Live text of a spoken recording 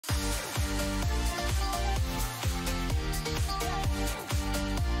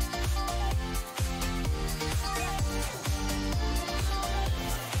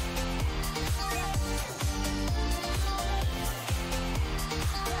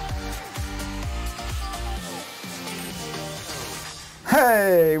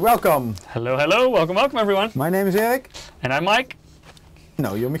Hey, welcome. Hello, hello, welcome everyone. My name is Erik. And I'm Mike.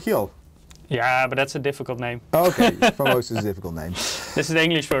 No, you're Michiel. Yeah, but that's a difficult name. Okay, for most it's a difficult name. This is the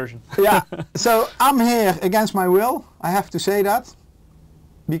English version. Yeah, so I'm here against my will, I have to say that.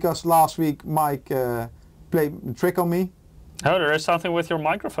 Because last week Mike played a trick on me. Oh, there is something with your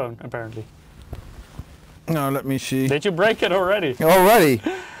microphone, apparently. No, let me see. Did you break it already? Already?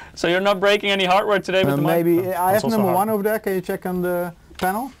 So you're not breaking any hardware today with the maybe microphone? I have number one over there. Can you check on the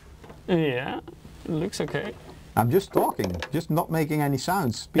panel? Yeah, it looks okay. I'm just talking, just not making any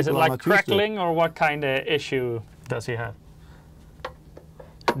sounds. Is it like crackling or what kind of issue does he have?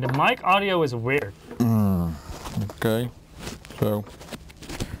 The mic audio is weird. Okay, so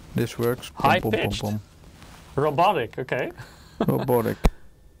this works. High pitched. Robotic, okay. Robotic.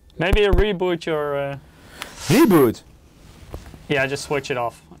 Maybe reboot your... Reboot? Yeah, just switch it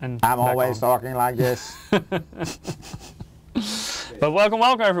off. And I'm always talking like this. But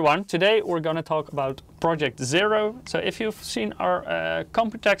welcome everyone. Today we're going to talk about Project Zero. So if you've seen our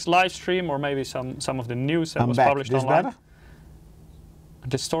Computex live stream or maybe some of the news that was published online. Better?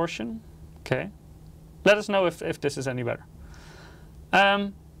 Distortion? Okay. Let us know if this is any better.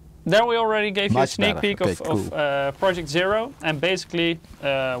 There we already gave you a sneak peek of Project Zero, and basically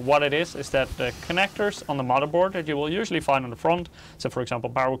what it is that the connectors on the motherboard that you will usually find on the front, so for example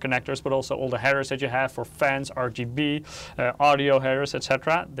power connectors, but also all the headers that you have for fans, RGB, audio headers,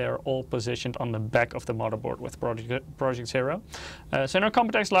 etc. They're all positioned on the back of the motherboard with Project Zero. So in our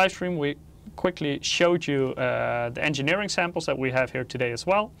Computex live stream we quickly showed you the engineering samples that we have here today as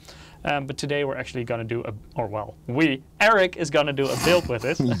well. But today we're actually going to do Erik is going to do a build with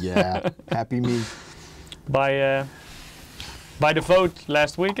it. Yeah, happy me. By the vote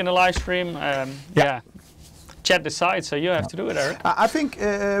last week in the live stream, yeah. Chat decides, so you have to do it, Erik. I think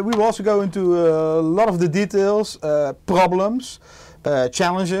we will also go into a lot of the details, problems,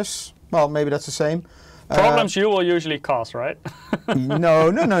 challenges. Well, maybe that's the same. Problems you will usually cause, right?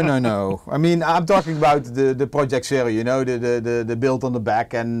 No. I mean, I'm talking about the Project Zero, you know, the build on the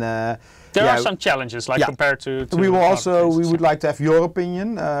back, and there are some challenges, like compared to we will also we would like to have your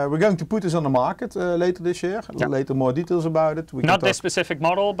opinion. We're going to put this on the market later this year. Later, more details about it. We Not this specific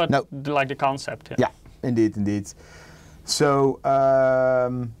model, but like the concept. Yeah, indeed. So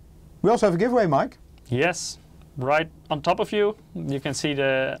we also have a giveaway, Mike. Yes, right on top of you. You can see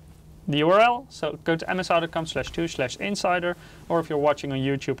the URL, so go to msi.com/2/insider, or if you're watching on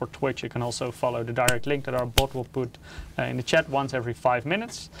YouTube or Twitch, you can also follow the direct link that our bot will put in the chat once every 5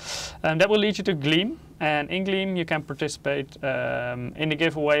 minutes. And that will lead you to Gleam, and in Gleam you can participate in the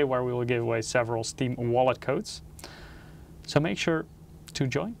giveaway where we will give away several Steam wallet codes. So make sure to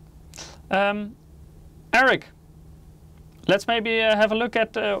join. Erik, let's maybe have a look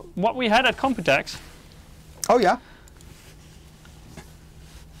at what we had at Computex. Oh yeah.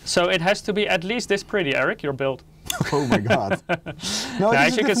 So it has to be at least this pretty, Erik, your build. Oh my God! No,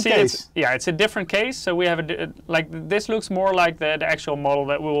 as you can see, it's a different case. So we have this looks more like the actual model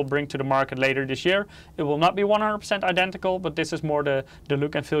that we will bring to the market later this year. It will not be 100% identical, but this is more the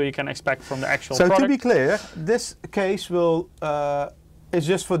look and feel you can expect from the actual product. So to be clear, this case will is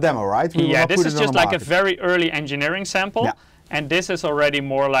just for demo, right? Yeah, this is just like a very early engineering sample. Yeah. And this is already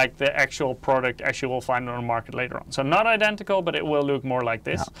more like the actual product as you will find on the market later on. So not identical, but it will look more like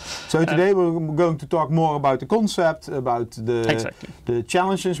this. Yeah. So today we're going to talk more about the concept, about the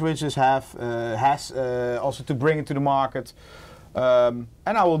challenges which this has also to bring it to the market. And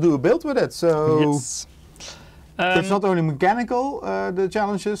I will do a build with it. So yes. It's not only mechanical, the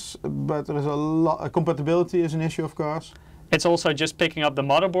challenges, but there is a lot. Compatibility is an issue, of course. It's also just picking up the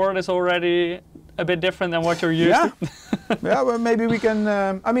motherboard is already a bit different than what you're used to. Yeah, well, maybe we can.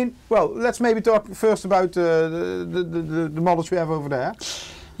 I mean, well, let's maybe talk first about the models we have over there.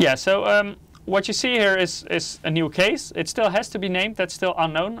 Yeah. So what you see here is a new case. It still has to be named. That's still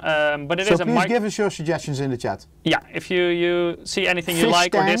unknown. But it is a. So please give us your suggestions in the chat. Yeah. If you see anything you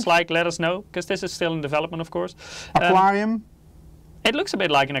like or dislike, let us know, because this is still in development, of course. Aquarium. It looks a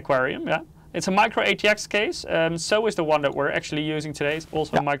bit like an aquarium. Yeah. It's a micro ATX case. So is the one that we're actually using today. It's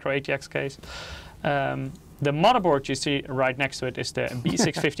also a micro ATX case. The motherboard you see right next to it is the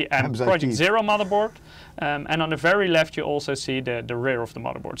B650M Project Zero motherboard. And on the very left you also see the rear of the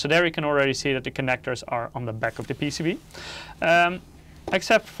motherboard. So there you can already see that the connectors are on the back of the PCB.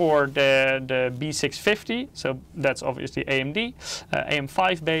 Except for the B650, so that's obviously AMD,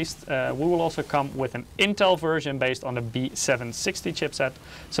 AM5 based. We will also come with an Intel version based on the B760 chipset.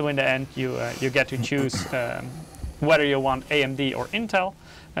 So in the end you get to choose whether you want AMD or Intel.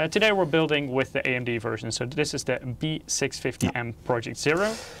 Today we're building with the AMD version, so this is the B650M Project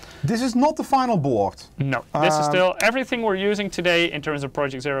Zero. This is not the final board. No, this is still everything we're using today in terms of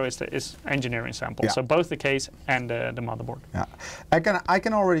Project Zero is engineering samples. Yeah. So both the case and the motherboard. Yeah, I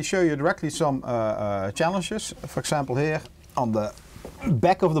can already show you directly some challenges. For example, here on the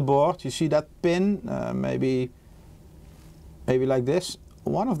back of the board, you see that pin, maybe like this.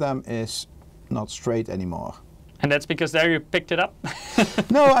 One of them is not straight anymore. And that's because there you picked it up?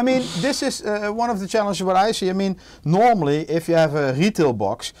 No, I mean, this is one of the challenges what I see. I mean, normally if you have a retail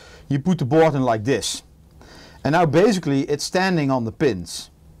box, you put the board in like this. And now basically it's standing on the pins.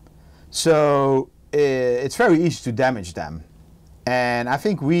 So it's very easy to damage them. And I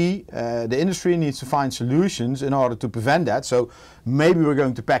think we, the industry, needs to find solutions in order to prevent that. So maybe we're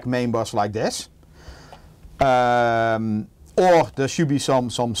going to pack main boards like this. Or there should be some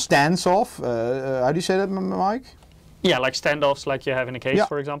stands off. How do you say that, Mike? Yeah, like standoffs like you have in a case, Yeah.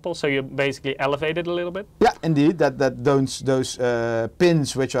 for example. So you basically elevate it a little bit. Yeah, indeed. Those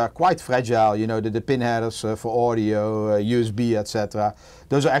pins which are quite fragile, you know, the pin headers for audio, USB, etc.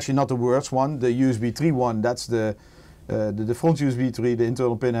 Those are actually not the worst one. The USB 3 one, that's the front USB 3, the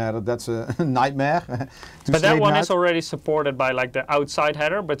internal pin header, that's a nightmare. But that one is already supported by like the outside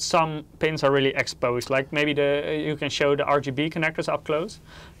header, but some pins are really exposed. Like maybe you can show the RGB connectors up close,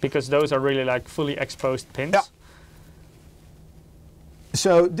 because those are really like fully exposed pins. Yeah.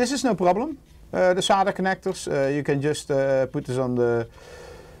 So this is no problem. The SATA connectors, you can just put this on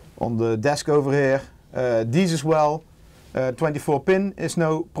the desk over here. These as well. 24 pin is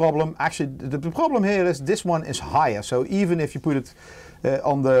no problem. Actually, the problem here is this one is higher. So even if you put it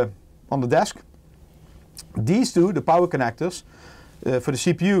on the desk, these two, the power connectors for the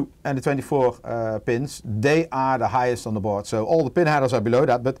CPU and the 24 pins, they are the highest on the board. So all the pin headers are below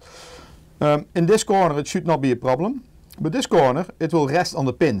that. But in this corner, it should not be a problem. But this corner, it will rest on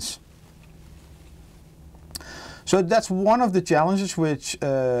the pins. So that's one of the challenges which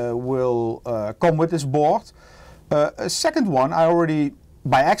will come with this board. A second one I already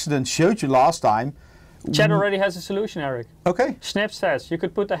by accident showed you last time. Chat already has a solution, Eric. Okay. Snip says you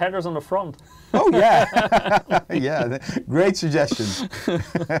could put the headers on the front. Oh yeah, yeah, great suggestion.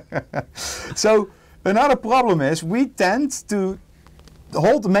 So another problem is we tend to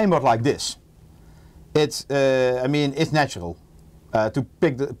hold the mainboard like this. It's, I mean, it's natural to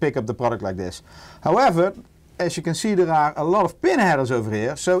pick up the product like this. However, as you can see, there are a lot of pin headers over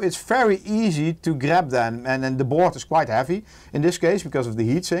here, so it's very easy to grab them, and then the board is quite heavy in this case because of the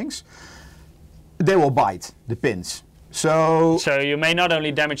heat sinks. They will bite the pins. So you may not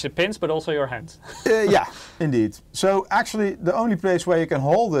only damage the pins, but also your hands. Yeah, indeed. So actually the only place where you can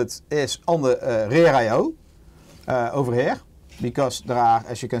hold it is on the rear I/O over here, because there are,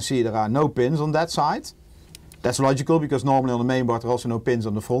 as you can see, there are no pins on that side. That's logical, because normally on the mainboard there are also no pins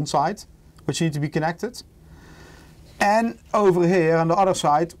on the front side, which need to be connected. And over here on the other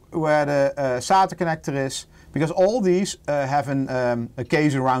side where the SATA connector is, because all these have a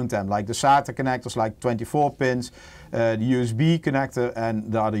case around them, like the SATA connectors, like 24 pins, the USB connector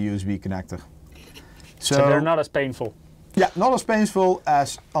and the other USB connector. So they're not as painful. Yeah, not as painful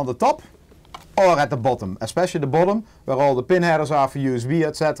as on the top or at the bottom, especially the bottom where all the pin headers are for USB,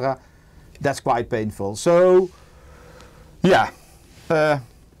 etc. That's quite painful. So yeah,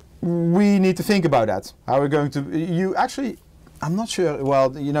 we need to think about that. How we're going to, you actually, I'm not sure,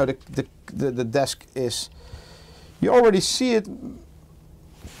 well, you know, the desk is, you already see it.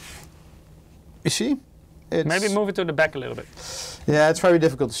 You see? It's, maybe move it to the back a little bit. Yeah, it's very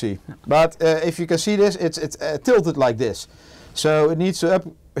difficult to see. But if you can see this, it's tilted like this. So it needs to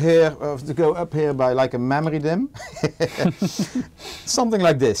go up here by like a memory DIMM. Something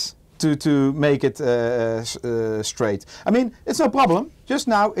like this to make it straight. I mean, it's no problem. Just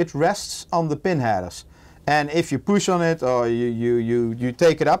now it rests on the pin headers. And if you push on it or you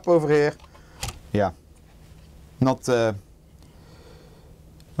take it up over here, yeah. Not, those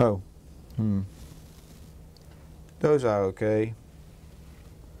are okay.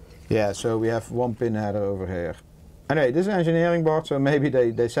 Yeah, so we have one pin header over here. Anyway, this is an engineering board, so maybe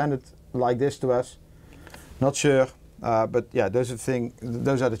they send it like this to us. Not sure, but yeah, those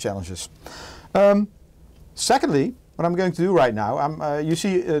are the challenges. Secondly, what I'm going to do right now, you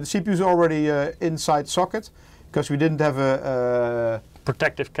see the CPU is already inside socket, because we didn't have a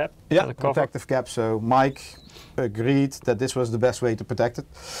protective cap. Yeah, protective cap. So Mike agreed that this was the best way to protect it.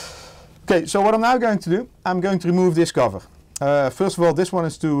 Okay, so what I'm now going to do, I'm going to remove this cover. First of all, this one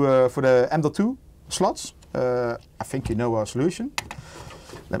is for the M.2 slots. I think you know our solution.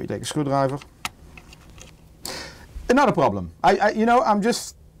 Let me take a screwdriver. Another problem. You know, I'm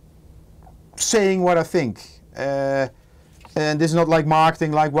just saying what I think. And this is not like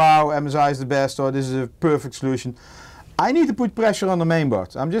marketing, like wow, MSI is the best, or this is a perfect solution. I need to put pressure on the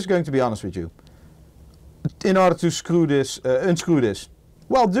mainboard. I'm just going to be honest with you. In order to screw this, unscrew this.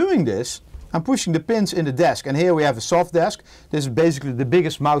 While doing this, I'm pushing the pins in the desk, and here we have a soft desk. This is basically the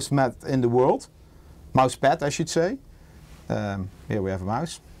biggest mouse mat in the world. Mouse pad, I should say. Here we have a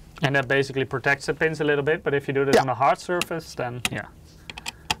mouse. And that basically protects the pins a little bit, but if you do this on a hard surface, then yeah.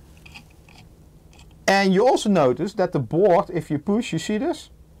 And you also notice that the board, if you push, you see this?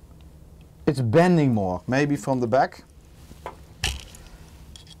 It's bending more, maybe from the back.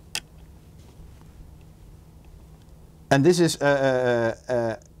 And this is,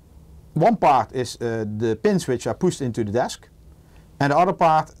 one part is the pins which are pushed into the desk. And the other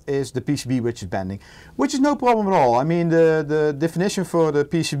part is the PCB which is bending. Which is no problem at all. I mean, the definition for the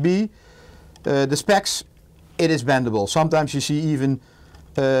PCB, the specs, it is bendable. Sometimes you see even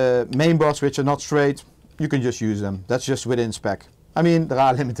mainboards which are not straight. You can just use them. That's just within spec. I mean, there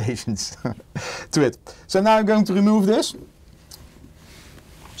are limitations to it. So now I'm going to remove this.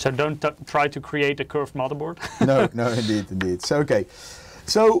 So don't try to create a curved motherboard. No, indeed. So, okay.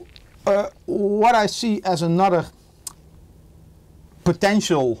 So, what I see as another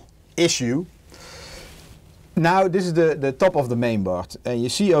potential issue, now this is the top of the mainboard. And you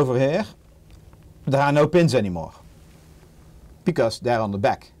see over here, there are no pins anymore. Because they're on the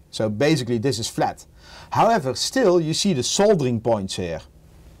back. So basically this is flat. However, still you see the soldering points here.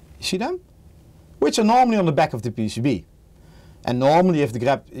 You see them? Which are normally on the back of the PCB. And normally if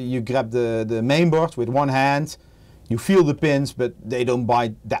you grab the mainboard with one hand, you feel the pins, but they don't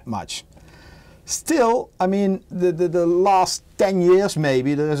bite that much. Still, I mean, the last 10 years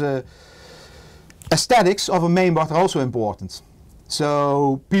maybe, there is aesthetics of a mainboard are also important.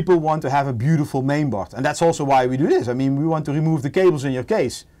 So people want to have a beautiful mainboard, and that's also why we do this. I mean, we want to remove the cables in your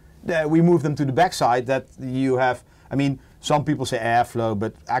case. We move them to the back side that you have, I mean, some people say airflow,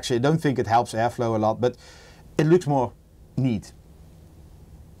 but actually I don't think it helps airflow a lot, but it looks more neat.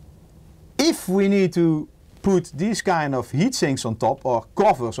 If we need to put these kind of heat sinks on top, or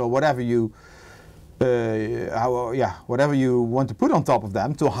covers, or whatever you whatever you want to put on top of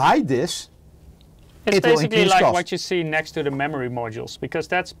them to hide this, it's it will basically increase like cost. what you see next to the memory modules, because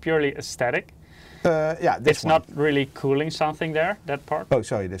that's purely aesthetic. Yeah, this it's one. not really cooling something there, that part. Oh,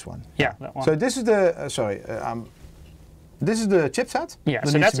 sorry, this one. Yeah, that one. So this is the this is the chipset. Yeah,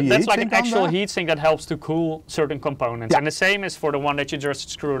 There so needs to be a that's like heatsink an on actual there. heatsink that helps to cool certain components. Yeah. And the same is for the one that you just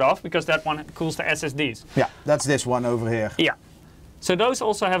screwed off, because that one cools the SSDs. Yeah, that's this one over here. Yeah. So those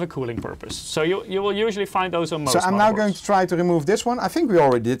also have a cooling purpose. So you will usually find those on most So I'm now motherboards. going to try to remove this one. I think we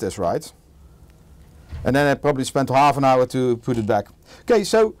already did this, right? And then I probably spent half an hour to put it back. Okay,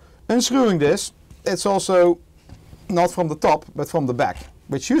 so unscrewing this, it's also not from the top, but from the back,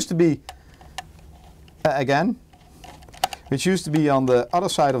 which used to be, which used to be on the other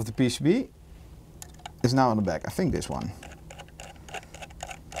side of the PCB, is now on the back. I think this one.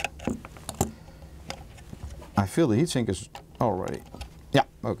 I feel the heatsink is already, yeah,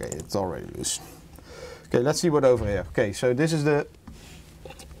 okay, it's already loose. Okay, let's see what over here. Okay, so this is the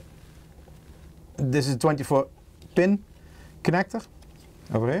 24 pin connector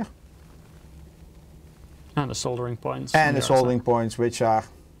over here. And the soldering points. And the soldering points, which are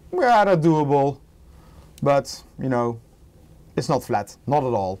rather doable, but you know, it's not flat, not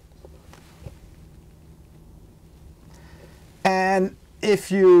at all. And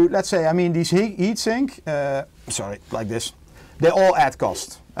if you, let's say, I mean, these heatsink, sorry, like this, they all add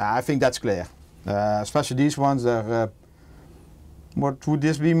cost. I think that's clear. Especially these ones, they're, what would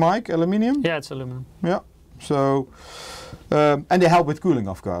this be, Mike? Aluminium? Yeah, it's aluminum. Yeah. So, and they help with cooling,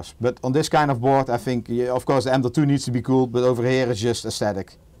 of course. But on this kind of board, I think, yeah, of course, the M.2 needs to be cooled, but over here it's just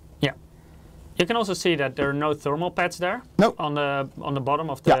aesthetic. Yeah. You can also see that there are no thermal pads there. No. On the bottom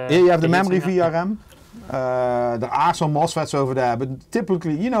of the. Yeah, here you have the memory heatsink. VRM. There are some MOSFETs over there, but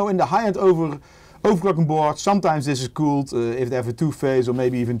typically, you know, in the high-end overclocking board, sometimes this is cooled if they have a 2-phase or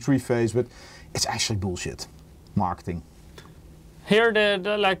maybe even 3-phase, but it's actually bullshit marketing. Here,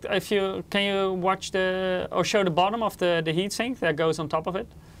 like, can you watch or show the bottom of the heatsink that goes on top of it?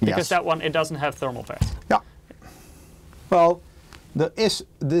 Because Yes. that one, it doesn't have thermal pads. Yeah. Well, this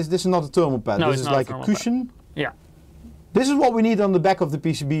is not a thermal pad. No, this it's is not a like a thermal cushion. pad. Yeah. This is what we need on the back of the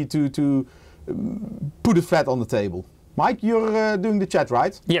PCB to put it flat on the table. Mike, you're doing the chat,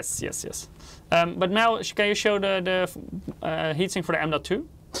 right? Yes. But now, can you show the heatsink for the M.2?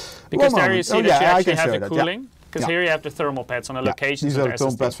 Because there you see that you actually have the cooling. Because here you have the thermal pads on the locations. These are of the the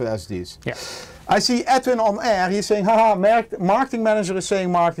thermal pads SSD. for the SSDs. Yeah. I see Edwin on air. He's saying, haha, marketing manager is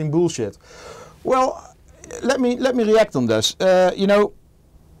saying marketing bullshit. Well, let me react on this. You know,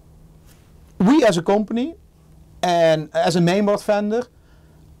 we as a company and as a mainboard vendor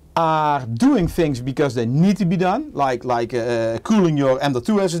are doing things because they need to be done, like cooling your M.2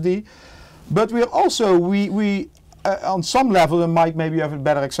 SSD. But we are also, on some level, and Mike, maybe you have a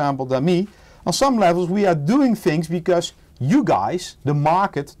better example than me, on some levels we are doing things because you guys, the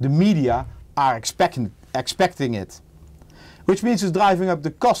market, the media, are expecting it. Which means it's driving up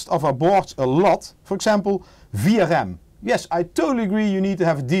the cost of our boards a lot. For example, VRM. Yes, I totally agree you need to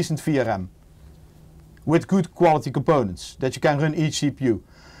have a decent VRM with good quality components that you can run each CPU.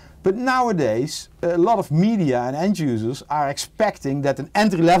 But nowadays, a lot of media and end users are expecting that an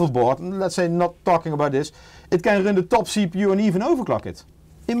entry-level board, and let's say not talking about this, it can run the top CPU and even overclock it.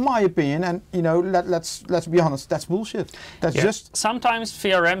 In my opinion, and you know, let's be honest, that's bullshit. That's just sometimes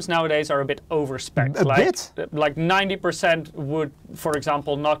VRMs nowadays are a bit overspec. Like 90% would, for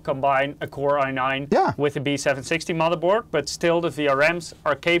example, not combine a Core i9 with a B760 motherboard, but still the VRMs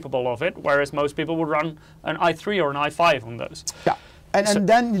are capable of it, whereas most people would run an i3 or an i5 on those. Yeah, and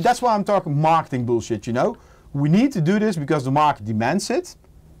then that's why I'm talking marketing bullshit. You know, we need to do this because the market demands it.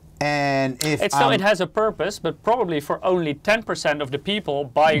 And if it has a purpose, but probably for only 10% of the people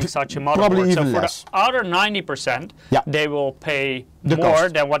buying such a motherboard. Probably even so for less. the other 90%, they will pay more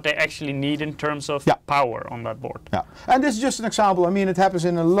than what they actually need in terms of power on that board. Yeah, and this is just an example. I mean, it happens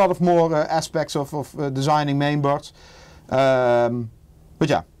in a lot of more aspects of designing mainboards. But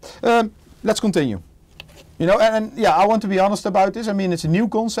yeah, let's continue. You know, and yeah, I want to be honest about this. I mean, it's a new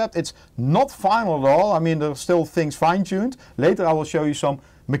concept. It's not final at all. I mean, there's still things fine-tuned. Later, I will show you some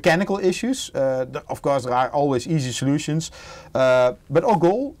mechanical issues. Of course, there are always easy solutions. But our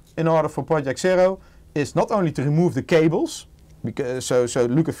goal, in order for Project Zero, is not only to remove the cables, because so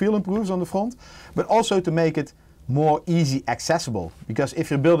look and feel improves on the front, but also to make it more easy accessible. Because if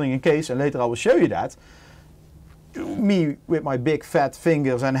you're building a case, and later I will show you that, me with my big fat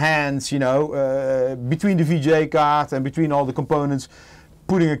fingers and hands, you know, between the VGA card and between all the components,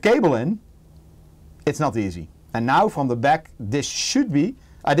 putting a cable in, it's not easy. And now from the back, this should be,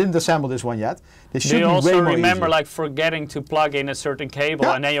 I didn't assemble this one yet, this should be way more easy. Do you also remember like forgetting to plug in a certain cable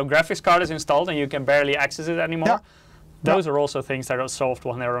and then your graphics card is installed and you can barely access it anymore? Yeah. Those are also things that are solved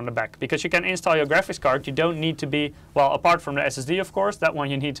when they're on the back. Because you can install your graphics card, you don't need to be, well, apart from the SSD of course, that one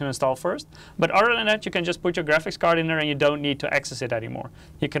you need to install first. But other than that, you can just put your graphics card in there and you don't need to access it anymore.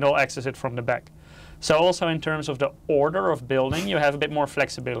 You can all access it from the back. So also in terms of the order of building, you have a bit more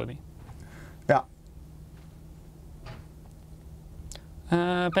flexibility. Yeah.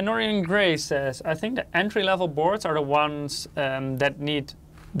 Panorian Gray says, I think the entry-level boards are the ones that need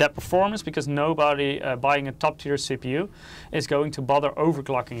that performance because nobody buying a top-tier CPU is going to bother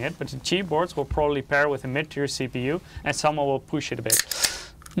overclocking it, but the cheap boards will probably pair with a mid-tier CPU and someone will push it a bit.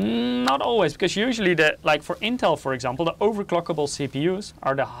 Not always, because usually, like for Intel, for example, the overclockable CPUs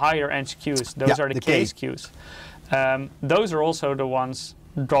are the higher-end SKUs. Those are the K SKUs. Those are also the ones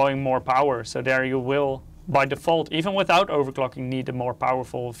drawing more power, so there you will, by default, even without overclocking, need a more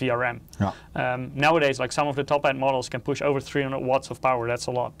powerful VRM. Yeah. Nowadays, like some of the top-end models can push over 300 watts of power. That's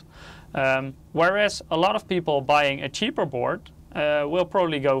a lot. Whereas a lot of people buying a cheaper board will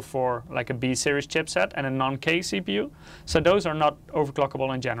probably go for like a B-series chipset and a non-K CPU. So those are not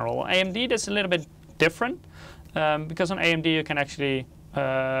overclockable in general. AMD, that's a little bit different because on AMD you can actually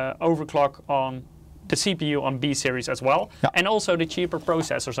overclock on the CPU on B series as well, and also the cheaper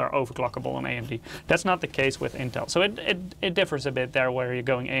processors are overclockable on AMD. That's not the case with Intel. So it differs a bit there where you're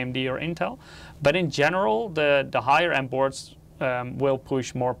going AMD or Intel. But in general, the higher end boards will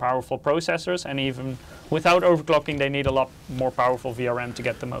push more powerful processors, and even without overclocking, they need a lot more powerful VRM to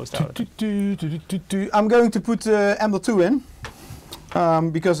get the most out of it. I'm going to put M.2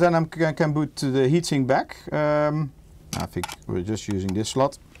 in, because then I can boot the heatsink back. I think we're just using this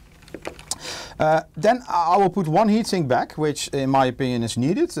slot. Then I will put one heatsink back, which in my opinion is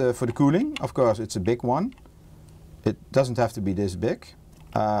needed for the cooling. Of course, it's a big one. It doesn't have to be this big.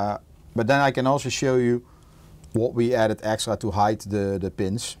 But then I can also show you what we added extra to hide the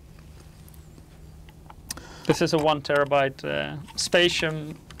pins. This is a 1 terabyte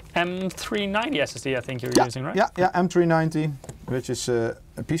Spatium M390 SSD, I think you're using, right? Yeah, M390, which is a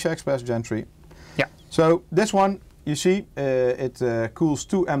PCI Express Gen 3. Yeah. So this one, you see, it cools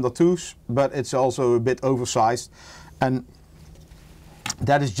 2 M.2s, but it's also a bit oversized, and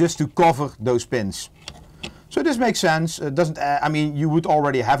that is just to cover those pins. So this makes sense. It doesn't. I mean, you would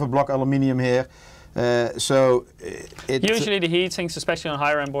already have a block aluminium here, so usually the heat sinks, especially on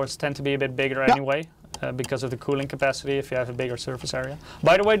higher end boards, tend to be a bit bigger anyway. Because of the cooling capacity, if you have a bigger surface area.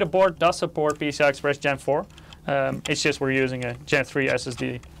 By the way, the board does support PCI Express Gen 4. It's just we're using a Gen 3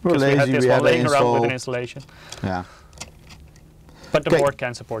 SSD because we had this one laying around with an installation. Yeah. But the board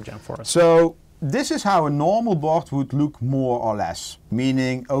can support Gen 4. So this is how a normal board would look more or less.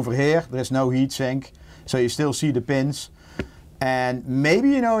 Meaning over here there is no heatsink, so you still see the pins. And maybe,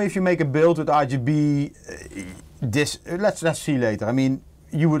 you know, if you make a build with RGB, this let's see later. I mean,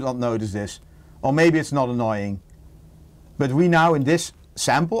 you would not notice this, or maybe it's not annoying. But we now in this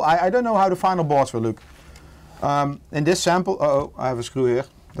sample, I don't know how the final boards will look. In this sample, oh, I have a screw here.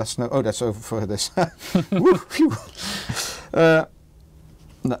 That's no. Oh, that's over for this. Woo, phew.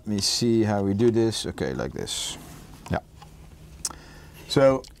 Let me see how we do this. Okay, like this. Yeah.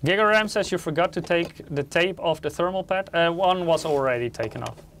 So GigaRam says you forgot to take the tape off the thermal pad. One was already taken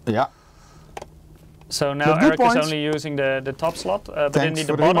off. yeah. So now Good Eric point. is only using the top slot, but Thanks indeed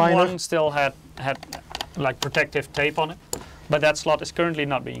for the the bottom reminder. one still had like protective tape on it. But that slot is currently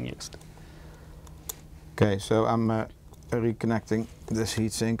not being used. Okay, so I'm reconnecting this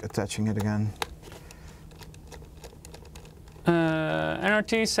heatsink, attaching it again.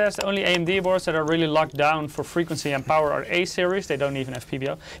 NRT says the only AMD boards that are really locked down for frequency and power are A series. They don't even have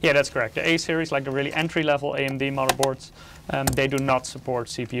PBO. Yeah, that's correct. The A series, like the really entry-level AMD motherboards, they do not support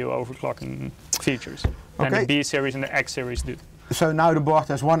CPU overclocking features. And Okay. the B series and the X series do. So now the board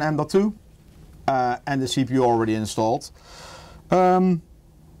has one M.2 and the CPU already installed.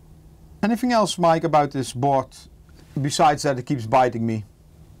 Anything else, Mike, about this board besides that it keeps biting me?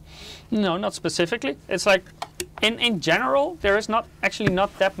 No, not specifically. It's like, in general, there is not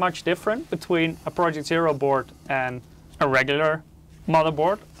that much different between a Project Zero board and a regular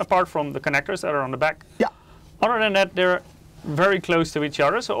motherboard, apart from the connectors that are on the back. Yeah. Other than that, they're very close to each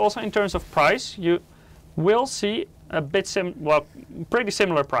other. So also in terms of price, you will see a bit pretty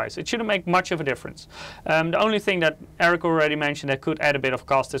similar price. It shouldn't make much of a difference. The only thing that Eric already mentioned that could add a bit of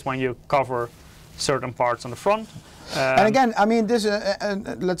cost is when you cover certain parts on the front. And again, I mean, this is,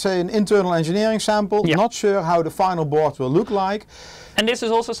 let's say, an internal engineering sample. Yeah. Not sure how the final board will look like. And this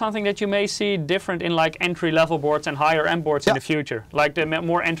is also something that you may see different in like entry-level boards and higher-end boards in the future. Like the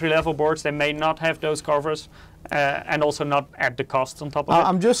more entry-level boards, they may not have those covers and also not add the costs on top of it.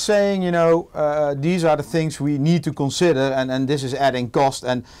 I'm just saying, you know, these are the things we need to consider, and this is adding cost.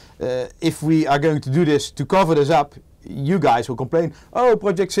 And if we are going to do this to cover this up, you guys will complain, oh,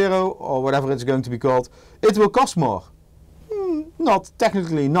 Project Zero, or whatever it's going to be called, it will cost more. Not,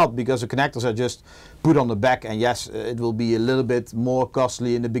 technically not, because the connectors are just put on the back, and yes, it will be a little bit more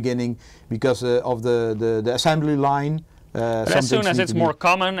costly in the beginning because of the assembly line. But as soon as it's more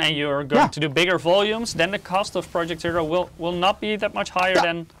common and you're going to do bigger volumes, then the cost of Project Zero will not be that much higher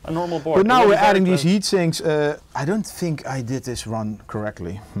than a normal board. But now we're adding these heat sinks. I don't think I did this run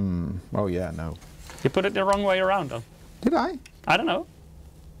correctly. Oh yeah, no. You put it the wrong way around though. Did I? I don't know.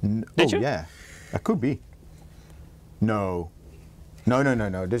 Did you? Yeah, that could be. No. No,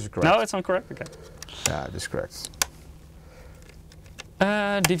 this is correct. No, it's not correct? Okay. Yeah, this is correct.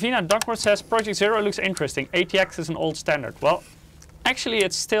 Divina Duckworth says Project Zero looks interesting. ATX is an old standard. Well, actually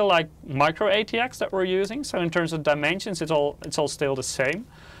it's still like micro ATX that we're using. So in terms of dimensions, it's all still the same.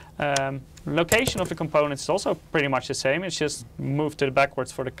 Location of the components is also pretty much the same. It's just moved to the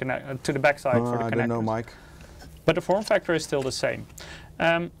backwards for the to the backside for the connectors. I don't know, Mike. But the form factor is still the same.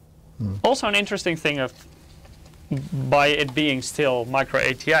 Also an interesting thing of by it being still micro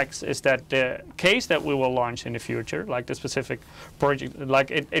ATX is that the case that we will launch in the future, like the specific project, like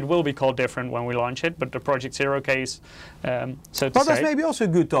it will be called different when we launch it, but the Project Zero case, so to say. But that's maybe also a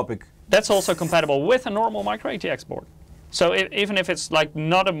good topic. That's also compatible with a normal micro ATX board. So even if it's like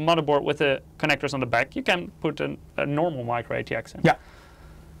not a motherboard with the connectors on the back, you can put a normal micro ATX in. Yeah.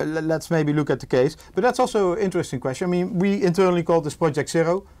 Let's maybe look at the case. But that's also an interesting question. I mean, we internally call this Project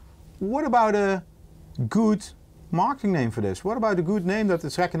Zero. What about a good marketing name for this? What about a good name that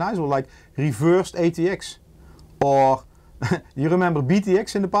is recognizable, like reversed ATX? Or, you remember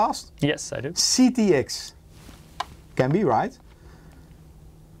BTX in the past? Yes, I do. CTX. Can be, right?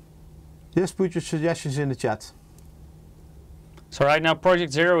 Just put your suggestions in the chat. So right now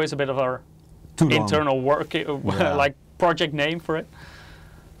Project Zero is a bit of our internal work, like project name for it.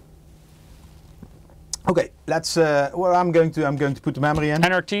 Okay, let's. Well, I'm going to put the memory in.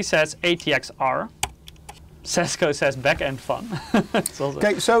 NRT says ATXR. Sesko says back-end fun.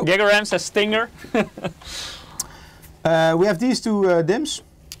 Okay, so GigaRam says Stinger. we have these two DIMMs,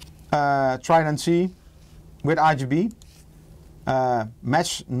 Trident C with RGB,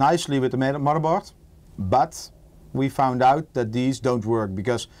 match nicely with the motherboard, but we found out that these don't work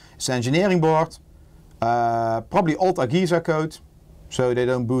because it's an engineering board, probably old Agiza code, so they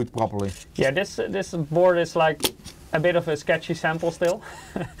don't boot properly. Yeah, this board is like a bit of a sketchy sample still,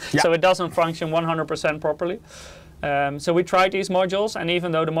 Yeah. so it doesn't function 100% properly. So we tried these modules, and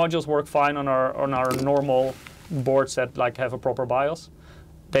even though the modules work fine on our normal boards that like have a proper BIOS,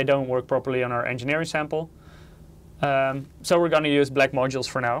 they don't work properly on our engineering sample. So we're going to use black modules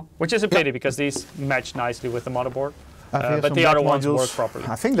for now, which is a pity because these match nicely with the motherboard. But the other ones work properly.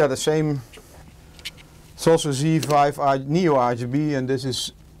 I think they're the same. It's also Z5 Neo RGB, and this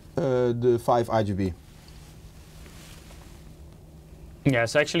is the 5 RGB.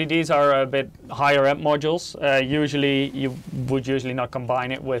 Yes, actually these are a bit higher end modules. Usually you would not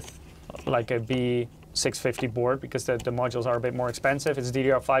combine it with like a B650 board because the modules are a bit more expensive. It's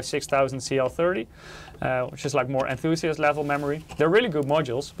DDR5 6000 CL30, which is like more enthusiast level memory. They're really good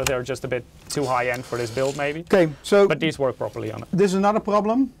modules, but they're just a bit too high end for this build maybe. Okay, so but these work properly on it. This is another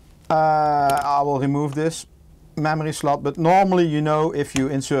problem. I will remove this memory slot, but normally, you know, if you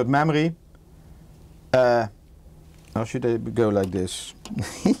insert memory, how should I go like this?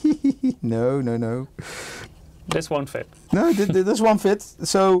 No. This won't fit. No, this won't fit.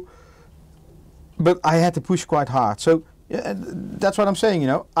 So, but I had to push quite hard. So that's what I'm saying, you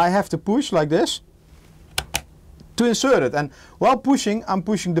know. I have to push like this to insert it. And while pushing, I'm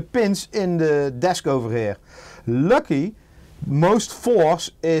pushing the pins in the desk over here. Lucky, most force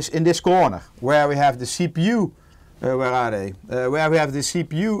is in this corner where we have the CPU. Where are they? Where we have the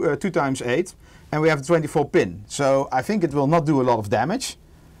CPU 2x8. And we have the 24 pin, so I think it will not do a lot of damage.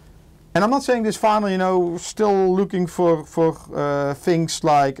 And I'm not saying this final, you know, still looking for things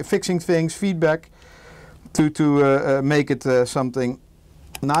like fixing things, feedback, to make it something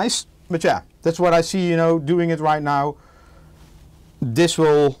nice. But yeah, that's what I see, you know, doing it right now. This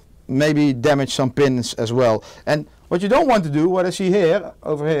will maybe damage some pins as well. And what you don't want to do, what I see here,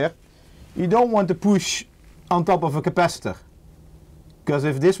 over here, you don't want to push on top of a capacitor. Because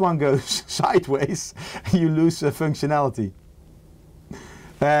if this one goes sideways, you lose functionality.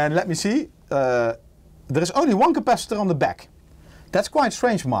 And let me see, there is only one capacitor on the back. That's quite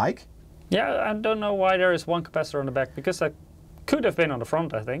strange, Mike. Yeah, I don't know why there is one capacitor on the back, because that could have been on the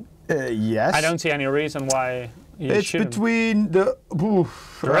front, I think. Yes. I don't see any reason why you shouldn't. It's between the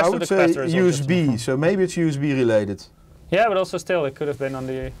rest I would of the say capacitor is USB, so maybe it's USB related. Yeah, but also still, it could have been on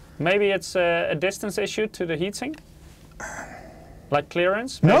the... Maybe it's a distance issue to the heatsink? Like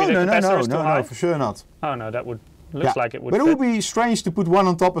clearance? Maybe no, for sure not. Oh no, that would looks like it would. But it would be strange to put one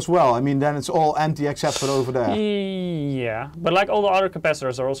on top as well. I mean, then it's all empty except for over there. Yeah, but like all the other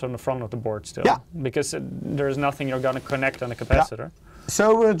capacitors are also on the front of the board still. Yeah. Because there's nothing you're going to connect on the capacitor. Yeah.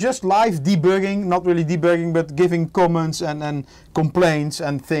 So we're just live debugging, not really debugging, but giving comments and complaints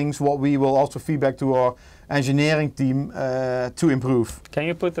and things what we will also feedback to our engineering team to improve. Can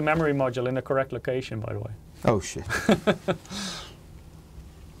you put the memory module in the correct location, by the way? Oh shit.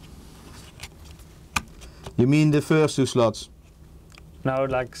 You mean the first two slots? No,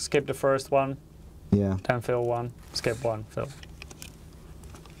 like skip the first one, yeah. Then fill one, skip one, fill.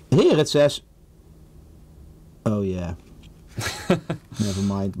 Here it says, oh yeah. Never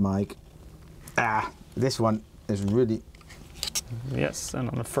mind, Mike. This one is really... Yes, and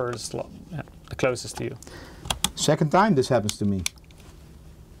on the first slot, yeah, the closest to you. Second time this happens to me.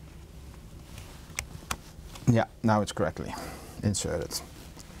 Yeah, now it's correctly inserted.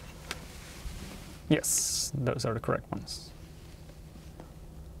 Yes, those are the correct ones.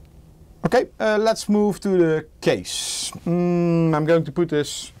 Okay, let's move to the case. I'm going to put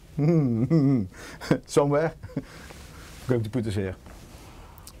this somewhere. I'm going to put this here.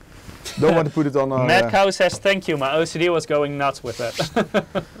 Don't want to put it on our... Mad Cow says thank you, my OCD was going nuts with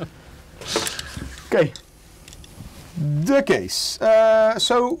that. Okay, the case.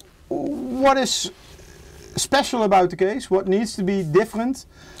 So what is special about the case? What needs to be different?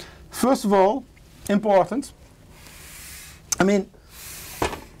 First of all, important. I mean,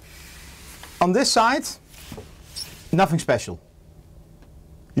 on this side, nothing special.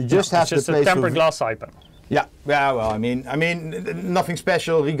 You just have just the place a tempered glass side panel. Yeah, well, I mean, nothing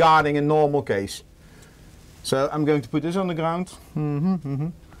special regarding a normal case. So I'm going to put this on the ground.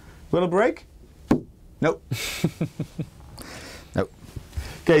 Will it break? No. No.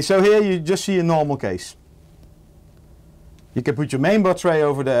 Okay, so here you just see a normal case. You can put your mainboard tray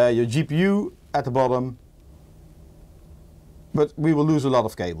over there, your GPU at the bottom, but we will lose a lot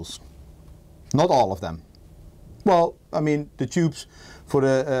of cables. Not all of them. Well, I mean the tubes for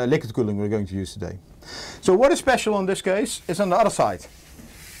the liquid cooling we're going to use today. So what is special on this case is on the other side.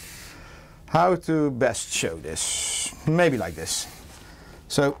 How to best show this? Maybe like this.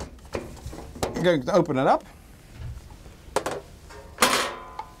 So I'm going to open it up.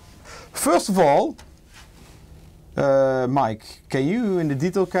 First of all, Mike, can you in the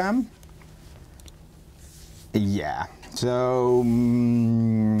detail cam? Yeah, so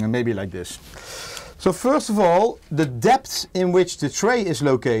maybe like this. So first of all, the depth in which the tray is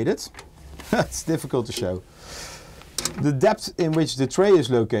located, that's difficult to show. the depth in which the tray is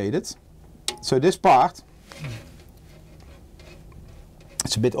located, so this part,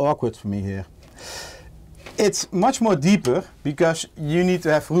 it's a bit awkward for me here. It's much more deeper because you need to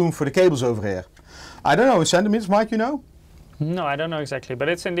have room for the cables over here. I don't know in centimeters, Mike, you know? No, I don't know exactly, but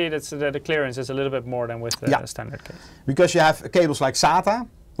it's indeed, the clearance is a little bit more than with the standard case. Because you have cables like SATA,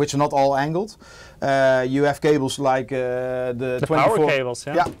 which are not all angled. You have cables like the power cables,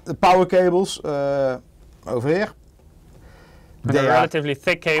 yeah, the power cables over here. They're relatively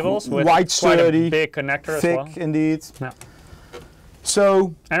thick cables with quite sturdy, a big connector thick as well. Indeed. Yeah.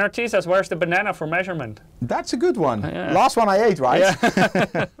 So NRT says, where's the banana for measurement? That's a good one. Last one I ate, right?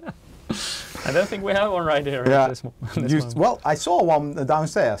 Yeah. I don't think we have one right here. Yeah. This well, I saw one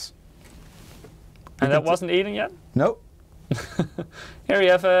downstairs. And that wasn't eaten yet? No. Here you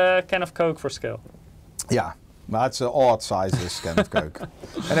have a can of Coke for scale. Yeah, that's an odd size, this can of Coke.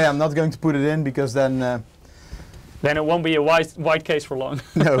 And I'm not going to put it in because then... then it won't be a white case for long.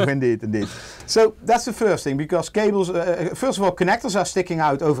 No, indeed, indeed. So that's the first thing, because cables, first of all, connectors are sticking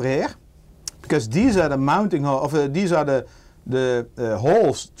out over here. Because these are the mounting holes, these are the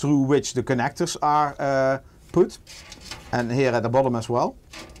holes through which the connectors are put. And here at the bottom as well.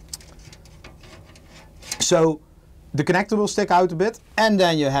 So the connector will stick out a bit, and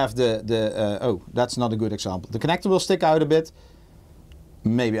then you have oh, that's not a good example. The connector will stick out a bit.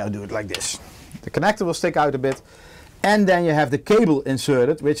 Maybe I'll do it like this. The connector will stick out a bit, and then you have the cable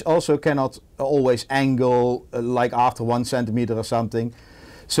inserted, which also cannot always angle like after 1 centimeter or something.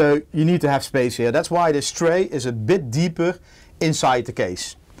 So you need to have space here. That's why this tray is a bit deeper inside the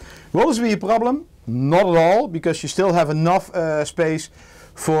case. Will this be a problem? Not at all, because you still have enough space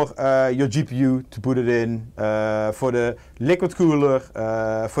for your GPU to put it in, for the liquid cooler,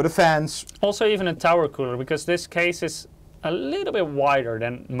 for the fans. Also even a tower cooler, because this case is a little bit wider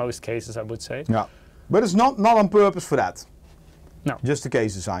than most cases, I would say. Yeah, but it's not on purpose for that. No. Just the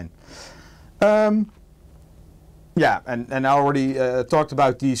case design. Yeah, and I already talked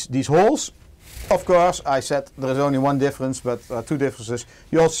about these holes. Of course, I said there is only one difference, but two differences.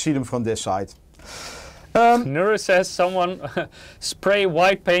 You also see them from this side. Nuru says someone spray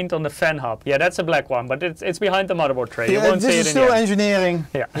white paint on the fan hub. Yeah, that's a black one, but it's behind the motherboard tray. Yeah, you won't see it in this is still the end. engineering.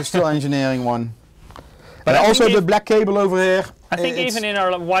 Yeah. It's still engineering one. But And also the black cable over here. I think even in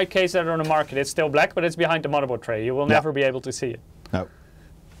our white case that are on the market, it's still black, but it's behind the motherboard tray. You will never be able to see it. No.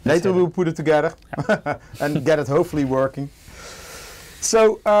 Later we'll put it together and get it hopefully working.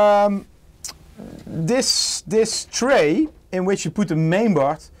 So this tray in which you put the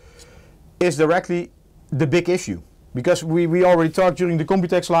mainboard is directly the big issue, because we already talked during the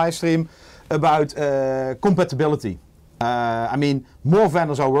Computex live stream about compatibility. I mean, more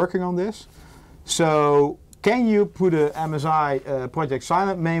vendors are working on this. So can you put a MSI Project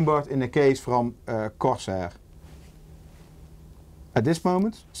Silent mainboard in a case from Corsair? At this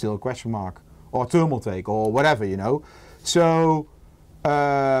moment, still a question mark, or Thermaltake, or whatever, you know. So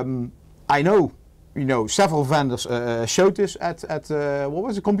I know, you know, several vendors showed this at what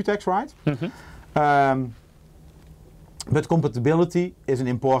was it, Computex, right? Mm-hmm. But compatibility is an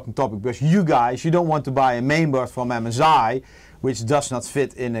important topic, because you guys, you don't want to buy a mainboard from MSI which does not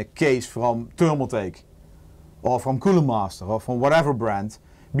fit in a case from Thermaltake or from Cooler Master or from whatever brand,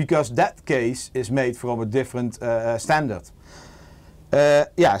 because that case is made from a different standard.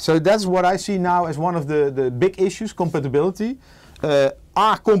 Yeah, so that's what I see now as one of the big issues, compatibility.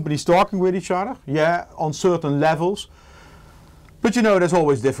 Are companies talking with each other? Yeah, on certain levels. But you know, that's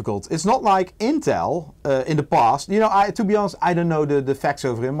always difficult. It's not like Intel in the past. You know, to be honest, I don't know the facts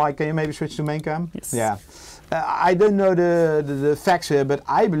over here. Mike, can you maybe switch to main cam? Yes. Yeah. I don't know the facts here, but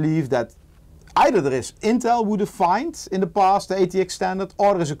I believe that either there is Intel would have defined in the past the ATX standard,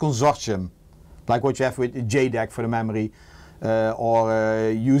 or there is a consortium, like what you have with JDEC for the memory, or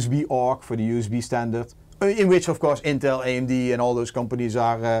USB ORC for the USB standard, in which of course Intel, AMD and all those companies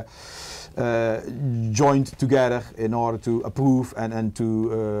are joined together in order to approve and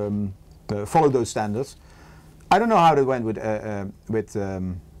to follow those standards. I don't know how that went with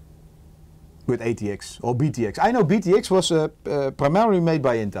ATX or BTX. I know BTX was primarily made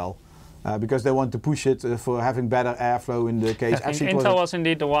by Intel because they want to push it for having better airflow in the case. I think Intel was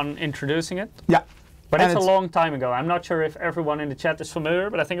indeed the one introducing it. Yeah. But it's a long time ago. I'm not sure if everyone in the chat is familiar,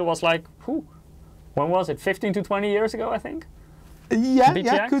 but I think it was like, when was it? 15 to 20 years ago, I think? Yeah, BTX?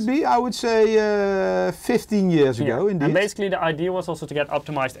 yeah, could be. I would say 15 years ago, indeed. And basically the idea was also to get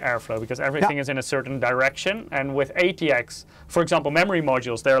optimized airflow, because everything is in a certain direction. And with ATX, for example, memory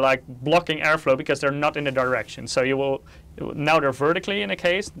modules, they're like blocking airflow because they're not in the direction. So you will, now they're vertically in a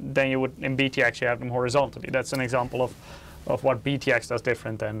case, then you would, in BTX, you have them horizontally. That's an example of what BTX does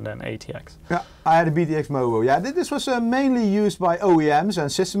different than ATX. Yeah, I had a BTX Mobo. Yeah, this was mainly used by OEMs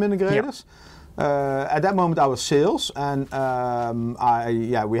and system integrators. At that moment I was sales, and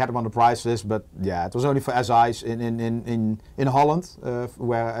we had them on the price list, but yeah, it was only for SI's in Holland,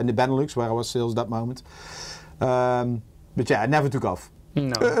 where in the Benelux, where I was sales at that moment. But yeah, it never took off.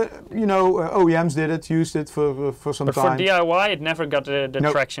 No. OEMs did it, used it for some time. But for DIY, it never got the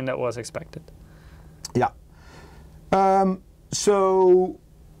traction that was expected. Yeah. So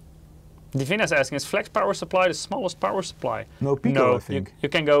Divina's asking, is flex power supply the smallest power supply? No, Pico, I think. You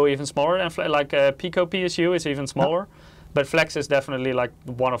can go even smaller than like Pico PSU is even smaller, but flex is definitely like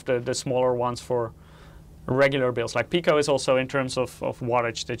one of the smaller ones for regular builds. Like Pico is also, in terms of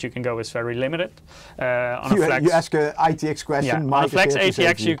wattage that you can go, is very limited. On a flex, you ask a ITX question. Yeah, on a flex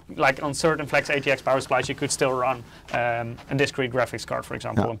ATX, like on certain flex ATX power supplies, you could still run a discrete graphics card, for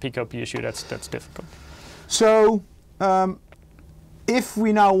example. On Pico PSU, that's difficult. So, if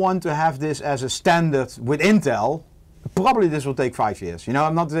we now want to have this as a standard with Intel, probably this will take 5 years.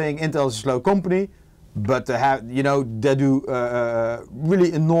 I'm not saying Intel is a slow company, but they do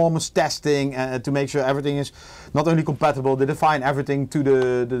really enormous testing to make sure everything is not only compatible, they define everything to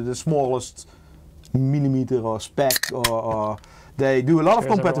the smallest millimeter or spec, or they do a lot of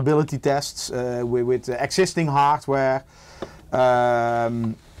compatibility tests with existing hardware.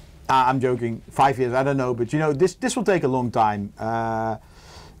 I'm joking, 5 years, I don't know, but this will take a long time.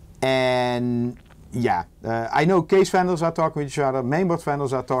 And yeah, I know case vendors are talking with each other, mainboard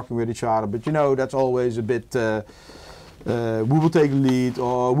vendors are talking with each other, but that's always a bit, we will take the lead,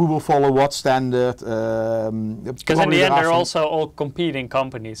 or we will follow what standard. Because in the end, they're also all competing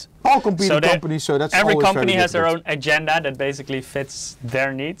companies. All competing companies, so that's every always company very has their difficult. own agenda that basically fits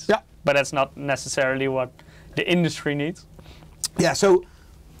their needs. Yeah. But that's not necessarily what the industry needs. Yeah, so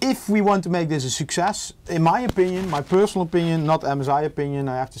if we want to make this a success, in my opinion, my personal opinion, not MSI opinion,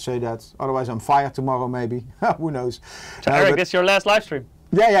 I have to say that, otherwise I'm fired tomorrow maybe, who knows. So Eric, it's your last live stream.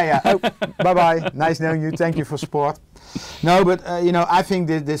 Yeah. Oh, bye-bye, nice knowing you, thank you for support. No, but I think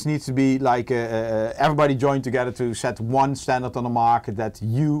this needs to be like everybody join together to set one standard on the market that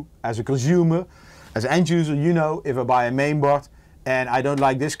you, as a consumer, as an end user, if I buy a mainboard and I don't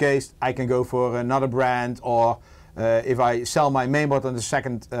like this case, I can go for another brand, or if I sell my mainboard on the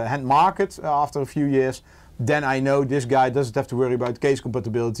second-hand market after a few years, then I know this guy doesn't have to worry about case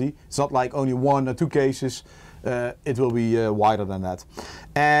compatibility. It's not like only 1 or 2 cases. It will be wider than that.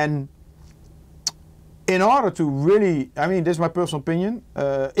 And in order to really, this is my personal opinion,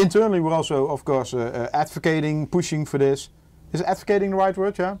 internally we're also, of course, advocating, pushing for this. Is advocating the right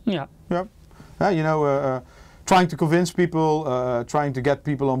word, yeah? Yeah. Trying to convince people, trying to get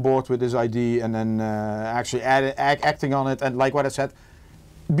people on board with this idea, and then actually acting on it. And like what I said,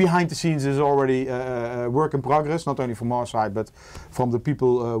 behind the scenes is already work in progress, not only from our side, but from the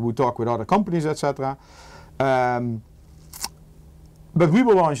people who talk with other companies, etc. But we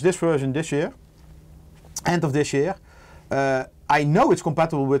will launch this version this year, end of this year. I know it's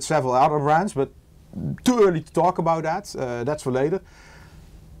compatible with several other brands, but too early to talk about that. That's for later.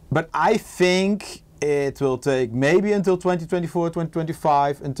 But I think it will take maybe until 2024,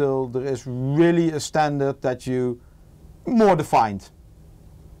 2025 until there is really a standard that you more defined.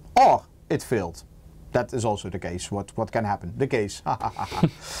 Or it failed. That is also the case. What can happen? The case.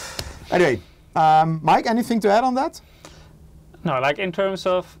 Anyway, Mike, anything to add on that? No, like in terms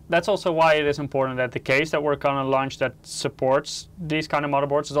of, that's also why it is important that the case that we're going to launch that supports these kind of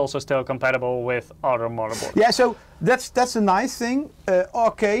motherboards is also still compatible with other motherboards. Yeah, so that's a nice thing. Our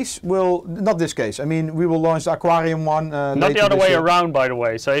case will, not this case, we will launch the Aquarium one not the other way around, by the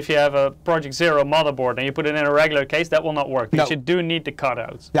way. So if you have a Project Zero motherboard and you put it in a regular case, that will not work, because you do need the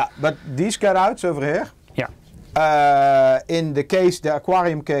cutouts. Yeah, but these cutouts over here, in the case, the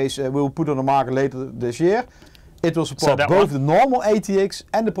Aquarium case, we will put on the market later this year. It will support both the normal ATX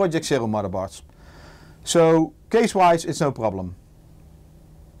and the Project Zero motherboards. So case-wise, it's no problem.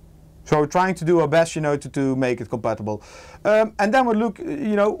 So we're trying to do our best, to make it compatible. And then we look,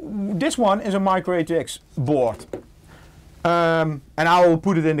 this one is a micro ATX board. And I will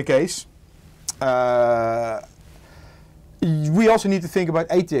put it in the case. We also need to think about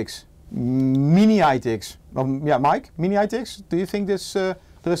ATX, mini ATX. Yeah, Mike, mini ATX. Do you think there's a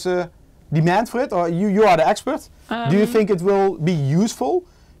demand for it, or you are the expert? Do you think it will be useful?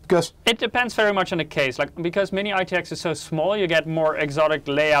 Because it depends very much on the case. Because mini ITX is so small, you get more exotic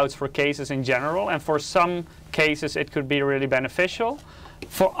layouts for cases in general, and for some cases it could be really beneficial.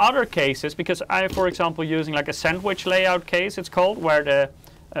 For other cases, because I, for example, using like a sandwich layout case, it's called, where the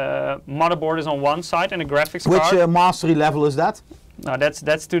motherboard is on one side and a graphics card. Which mastery level is that? No,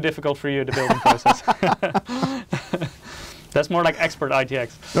 that's too difficult for you, the building process. That's more like expert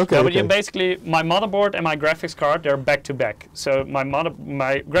ITX. Okay. No, but you basically, my motherboard and my graphics card, they're back to back. So my graphics card is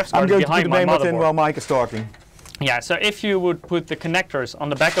behind my motherboard. I'm going to put the main in while Mike is talking. Yeah, so if you would put the connectors on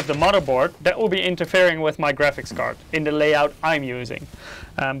the back of the motherboard, that will be interfering with my graphics card in the layout I'm using.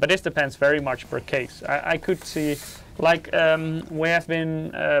 But this depends very much per case. I could see, like we have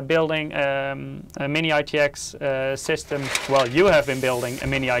been building a mini ITX system. Well, you have been building a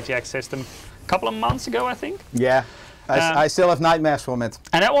mini ITX system a couple of months ago, I think. Yeah. I still have nightmares from it.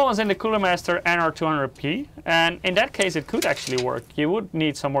 And that one was in the Cooler Master NR200P. And in that case, it could actually work. You would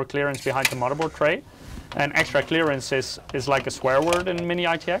need some more clearance behind the motherboard tray. And extra clearance is like a swear word in mini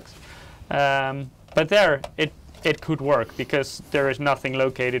ITX. But there, it could work because there is nothing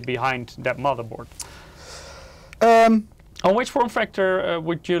located behind that motherboard. On which form factor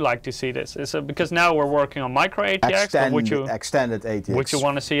would you like to see this? Is it because now we're working on micro ATX, or would you extended ATX? Would you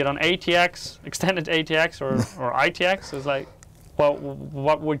want to see it on ATX, extended ATX, or ITX? It's like, well,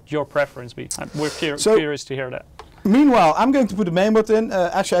 what would your preference be? We're curious to hear that. Meanwhile, I'm going to put the mainboard in.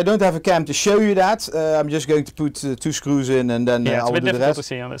 Actually, I don't have a cam to show you that. I'm just going to put 2 screws in, and then I'll do the rest. It's a bit difficult to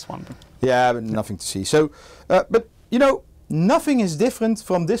see on this one. Yeah, but nothing to see. So, but you know, nothing is different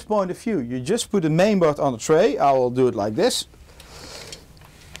from this point of view. You just put the mainboard on the tray. I will do it like this.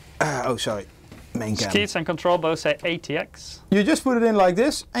 Oh, sorry. Main cam. Keys and control both say ATX. You just put it in like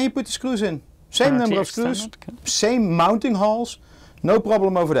this, and you put the screws in. Same number of screws, same mounting holes. No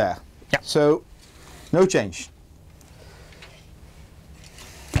problem over there. Yeah. So, no change.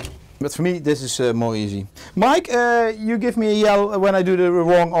 But for me, this is more easy. Mike, you give me a yell when I do the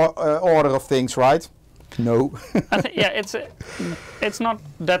wrong order of things, right? No. Yeah, it's not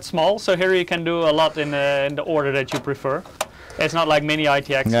that small, so here you can do a lot in the order that you prefer. It's not like mini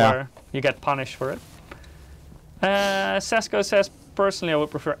ITX where you get punished for it. Sesko says, personally I would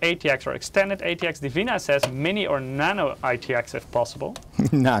prefer ATX or extended ATX. Divina says mini or nano ITX if possible.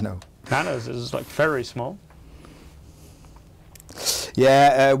 Nano. Nano is like very small.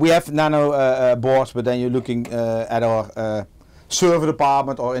 Yeah, we have nano boards, but then you're looking at our server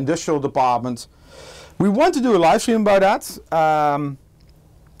department or industrial department. We want to do a live stream about that.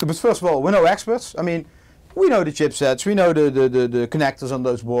 But first of all, we're no experts. I mean, we know the chipsets, we know the connectors on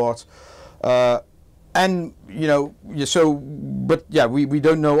those boards. And, you know, but yeah, we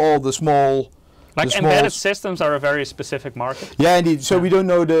don't know all the small... Like embedded systems are a very specific market. Yeah, indeed. So we don't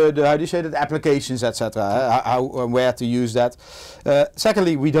know the how do you say that, applications, etc. How and where to use that.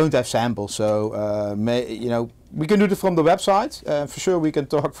 Secondly, we don't have samples, so you know, we can do it from the website. For sure, we can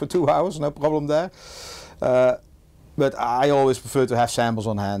talk for 2 hours, no problem there. But I always prefer to have samples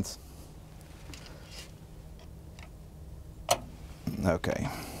on hand. Okay.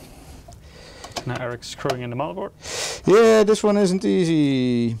 Now Eric's screwing in the motherboard. Yeah, this one isn't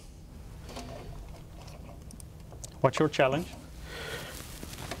easy. What's your challenge?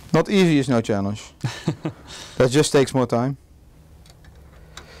 Not easy is no challenge. That just takes more time.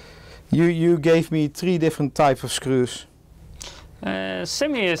 You gave me 3 different types of screws.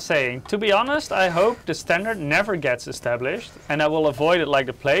 Simi is saying, to be honest, I hope the standard never gets established and I will avoid it like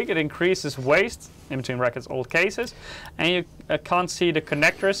the plague. It increases waste, in between brackets, old cases, and you can't see the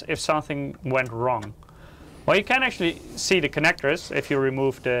connectors if something went wrong. Well, you can actually see the connectors if you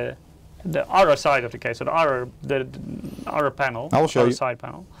remove the other side of the case, so the other panel, I will show you. Side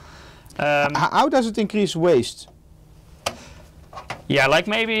panel. How does it increase waste? Yeah, like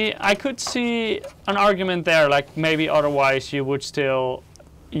maybe I could see an argument there, like maybe otherwise you would still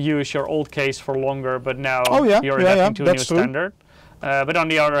use your old case for longer, but now you're adapting to a new standard. But on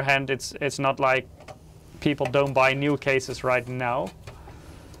the other hand, it's not like people don't buy new cases right now.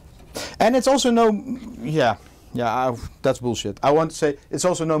 And it's also no, that's bullshit. I want to say it's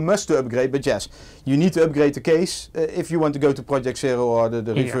also no must to upgrade, but yes, you need to upgrade the case if you want to go to Project Zero or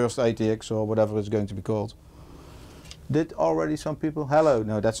the reversed ATX or whatever it's going to be called. Did already some people? Hello,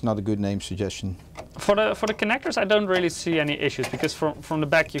 no, that's not a good name suggestion. For the connectors, I don't really see any issues because from the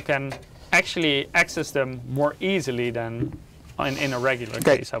back you can actually access them more easily than in a regular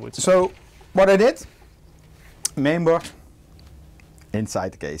case, I would say. So what I did, mainboard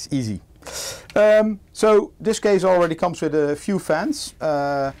inside the case, easy. So this case already comes with a few fans.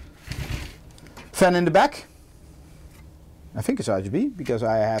 Fan in the back. I think it's RGB because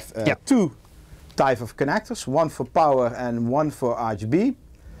I have 2 types of connectors, one for power and one for RGB.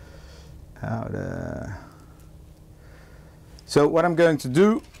 So what I'm going to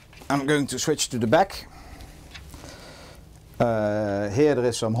do, I'm going to switch to the back. Here there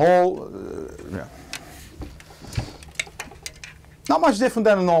is some hole. Not much different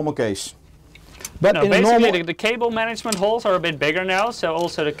than a normal case. But no, basically the cable management holes are a bit bigger now, so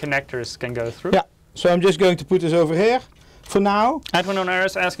also the connectors can go through. Yeah, so I'm just going to put this over here. for now. Edwin on air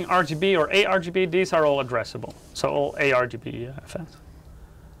is asking RGB or ARGB. These are all addressable. So all ARGB fans.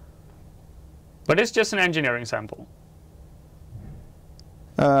 But it's just an engineering sample.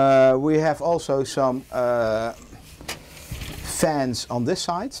 We have also some fans on this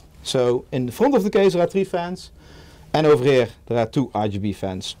side. So in the front of the case there are 3 fans. And over here there are 2 RGB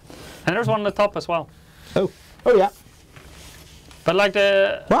fans. And there's one on the top as well. Oh yeah. But like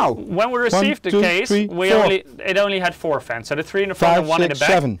when we received the case, it only had 4 fans. So the 3 in the front and 1 in the back.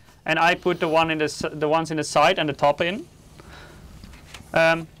 7. And I put the ones in the side and the top in.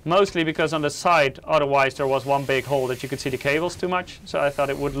 Mostly because on the side, otherwise there was one big hole that you could see the cables too much. So I thought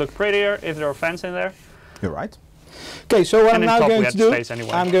it would look prettier if there were fans in there. You're right. Okay, so what I'm now going to do,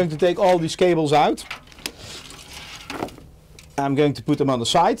 I'm going to take all these cables out. I'm going to put them on the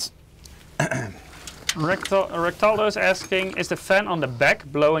side. Rectaldo is asking, is the fan on the back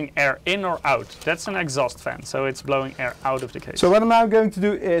blowing air in or out? That's an exhaust fan, so it's blowing air out of the case. So what I'm now going to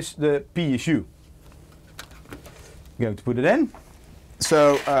do is the PSU. I'm going to put it in.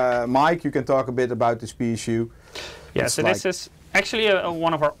 So Mike, you can talk a bit about this PSU. Yeah, so this is actually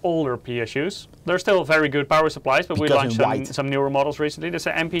one of our older PSUs. They're still very good power supplies, but we launched some newer models recently. This is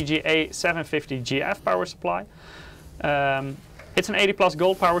an MPGA 750GF power supply. It's an 80 plus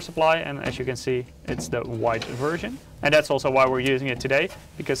gold power supply, and as you can see, it's the white version. And that's also why we're using it today,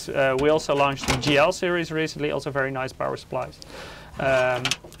 because we also launched the GL series recently, also very nice power supplies.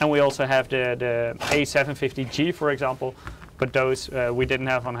 And we also have the A750G, for example, but those we didn't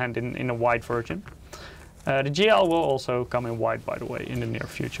have on hand in a white version. The GL will also come in white, by the way, in the near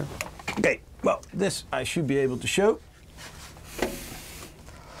future. Okay, well, this I should be able to show.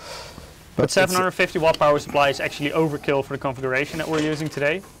 But 750 watt power supply is actually overkill for the configuration that we're using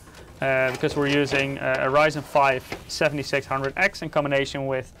today, because we're using a Ryzen 5 7600X in combination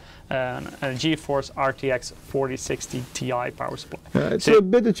with a GeForce RTX 4060 Ti power supply. It's a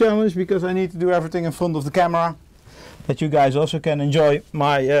bit of a challenge because I need to do everything in front of the camera, that you guys also can enjoy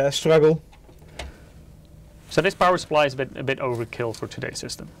my struggle. So this power supply is a bit overkill for today's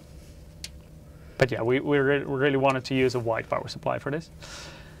system. But yeah, we really wanted to use a white power supply for this.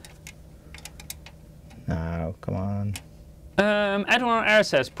 No, come on. Edwin on air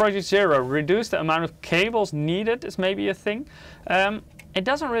says, Project Zero, reduce the amount of cables needed is maybe a thing. It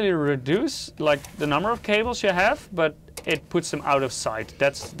doesn't really reduce like the number of cables you have, but it puts them out of sight.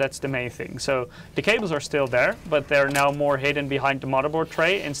 That's the main thing. So the cables are still there, but they're now more hidden behind the motherboard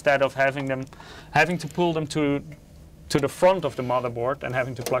tray instead of having to pull them to the front of the motherboard and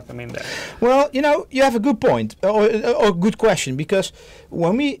having to plug them in there. Well, you know, you have a good point, or a good question, because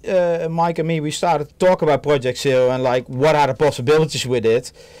when we, Mike and me, we started to talk about Project Zero and like what are the possibilities with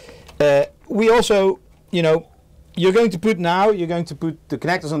it, we also, you know, you're going to put the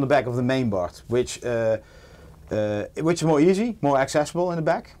connectors on the back of the main board, which is more easy, more accessible in the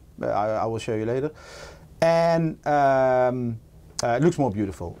back. I will show you later, and it looks more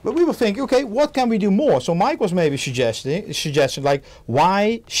beautiful. But we were thinking, okay, what can we do more? So Mike was maybe suggesting like,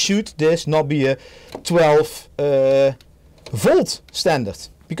 why should this not be a 12 volt standard?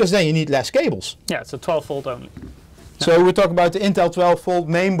 Because then you need less cables. Yeah, it's a 12 volt only. So we talk about the Intel 12 volt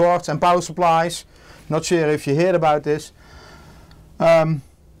main boards and power supplies. Not sure if you heard about this.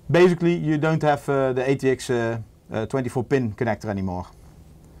 Basically, you don't have the ATX 24 pin connector anymore.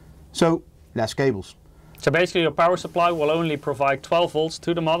 So less cables. So basically your power supply will only provide 12 volts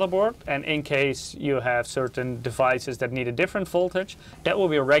to the motherboard, and in case you have certain devices that need a different voltage, that will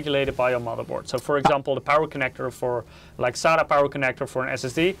be regulated by your motherboard. So for example, the power connector for, like SATA power connector for an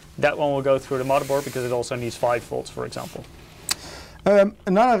SSD, that one will go through the motherboard because it also needs 5 volts, for example.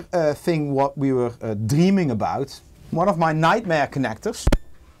 Another thing what we were dreaming about, one of my nightmare connectors.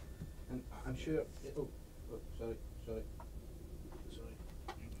 And I'm sure, sorry.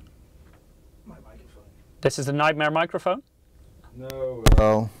 My microphone. This is the nightmare microphone? No.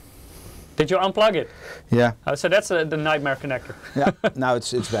 Oh. Did you unplug it? Yeah. Oh, so that's the nightmare connector. Yeah, now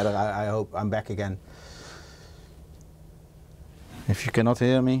it's better. I hope I'm back again. If you cannot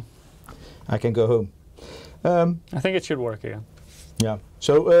hear me, I can go home. I think it should work again. Yeah.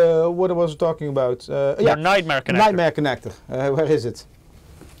 So what I was talking about? Your nightmare connector. Nightmare connector. Where is it?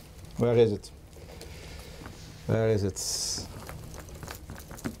 Where is it? Where is it?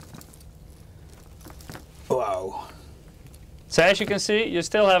 Wow. So as you can see, you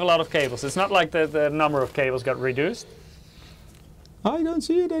still have a lot of cables. It's not like the number of cables got reduced. I don't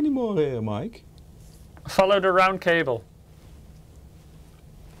see it anymore here, Mike. Follow the round cable.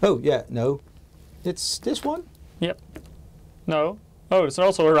 Oh, yeah, no. It's this one? Yep. No. Oh, it's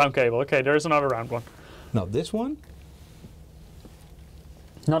also a round cable. Okay, there's another round one. No, this one?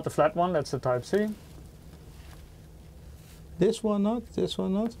 Not the flat one, that's the Type-C. This one not, this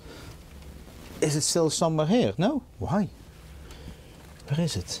one not. Is it still somewhere here? No? Why? Where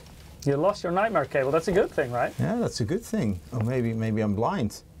is it? You lost your nightmare cable. That's a good thing, right? Yeah, that's a good thing. Or maybe I'm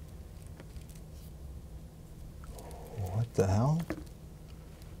blind. What the hell?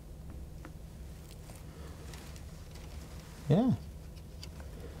 Yeah.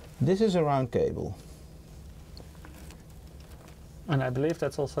 This is a round cable. And I believe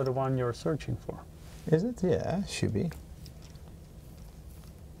that's also the one you're searching for. Is it? Yeah, should be.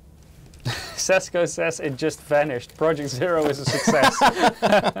 Sesko says it just vanished. Project Zero is a success.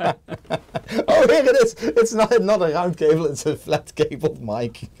 Oh, here it is. It's not a round cable, it's a flat cable,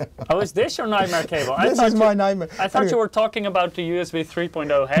 Mike. Oh, is this your nightmare cable? This is my nightmare. I thought you were talking about the USB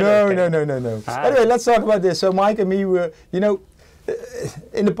 3.0 header No. Ah. Anyway, let's talk about this. So Mike and me were, you know,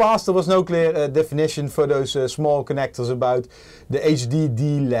 in the past there was no clear definition for those small connectors about the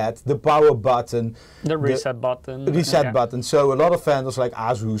HDD LED, the power button, the reset button. Reset button. So a lot of vendors like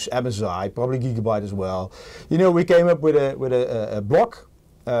Asus, MSI, probably Gigabyte as well. You know, we came up with a block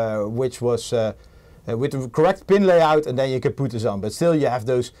which was with the correct pin layout, and then you can put this on. But still, you have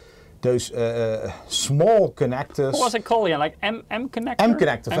those small connectors. What was it called? Yeah, like M connector. M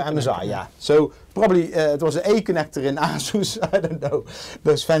connector for MSI, yeah. So probably it was an A connector in Asus. I don't know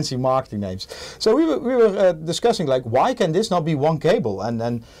those fancy marketing names. So we were discussing like, why can this not be one cable? And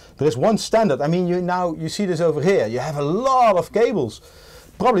then there is one standard. I mean, you see this over here. You have a lot of cables.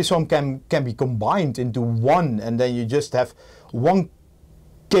 Probably some can be combined into one, and then you just have one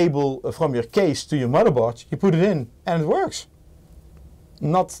cable from your case to your motherboard. You put it in, and it works.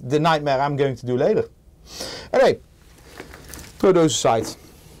 Not the nightmare I'm going to do later. Anyway, throw those aside.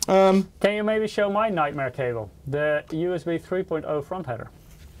 Can you maybe show my nightmare cable? The USB 3.0 front header.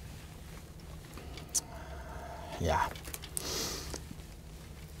 Yeah.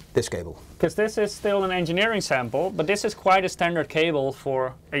 This cable. Because this is still an engineering sample, but this is quite a standard cable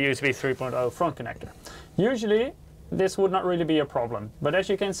for a USB 3.0 front connector. Usually, this would not really be a problem. But as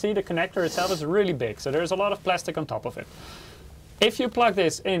you can see, the connector itself is really big, so there's a lot of plastic on top of it. If you plug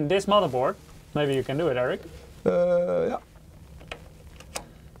this in this motherboard, maybe you can do it, Eric. Yeah.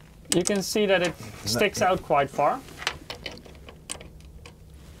 You can see that it sticks out quite far.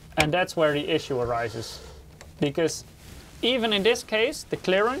 And that's where the issue arises. Because even in this case, the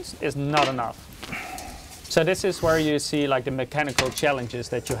clearance is not enough. So this is where you see like the mechanical challenges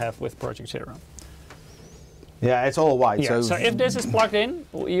that you have with Project Zero. Yeah, it's all white. Yeah, so if this is plugged in,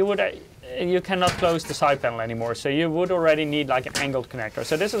 you cannot close the side panel anymore. So you would already need like an angled connector.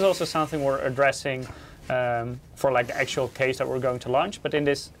 So this is also something we're addressing for like the actual case that we're going to launch. But in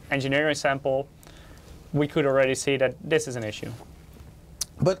this engineering sample, we could already see that this is an issue.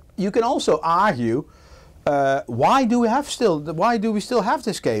 But you can also argue, why do we still have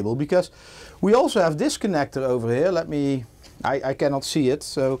this cable? Because we also have this connector over here. Let me. I cannot see it,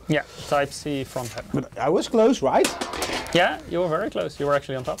 so... Yeah, Type-C front header. But I was close, right? Yeah, you were very close. You were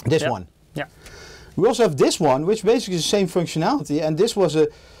actually on top. This one. Yeah. We also have this one, which basically is the same functionality, and this was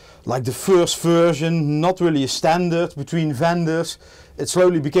like the first version, not really a standard between vendors. It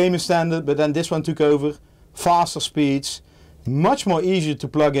slowly became a standard, but then this one took over. Faster speeds, much more easier to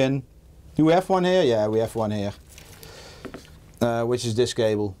plug in. Do we have one here? Yeah, we have one here, which is this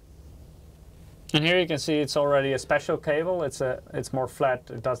cable. And here you can see it's already a special cable. It's more flat.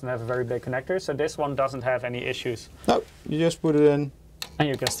 It doesn't have a very big connector. So this one doesn't have any issues. No, you just put it in. And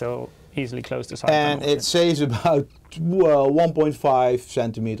you can still easily close the side panel. And it saves about, well, 1.5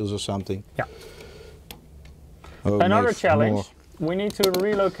 centimeters or something. Yeah. Oh, another challenge, we need to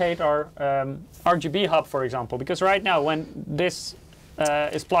relocate our RGB hub, for example. Because right now, when this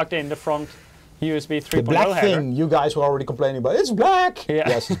is plugged in, the front USB 3.0 the black header, thing you guys were already complaining about, it's black! Yeah.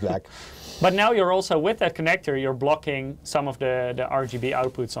 Yes, it's black. But now you're also, with that connector, you're blocking some of the RGB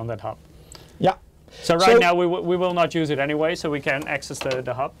outputs on that hub. Yeah. So right now we will not use it anyway, so we can access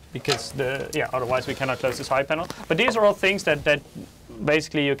the hub, because otherwise we cannot close the side panel. But these are all things that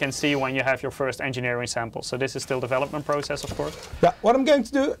basically you can see when you have your first engineering sample. So this is still development process, of course. Yeah. What I'm going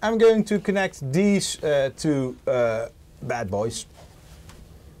to do, I'm going to connect these two bad boys.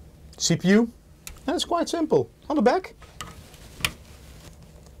 CPU. And it's quite simple. On the back.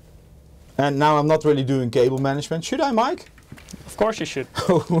 And now I'm not really doing cable management. Should I, Mike? Of course you should.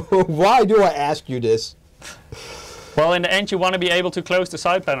 Why do I ask you this? Well, in the end, you want to be able to close the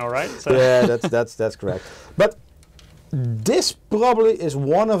side panel, right? So yeah, that's correct. But this probably is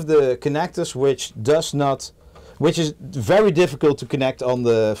one of the connectors which is very difficult to connect on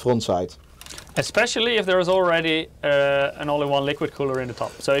the front side. Especially if there is already an all-in-one liquid cooler in the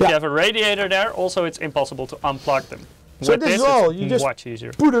top. So if you have a radiator there, also it's impossible to unplug them. So this is all. You just much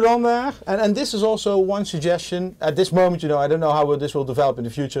easier. put it on there, and this is also one suggestion at this moment. You know, I don't know how this will develop in the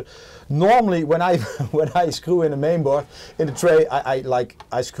future. Normally, when I when I screw in a mainboard in the tray,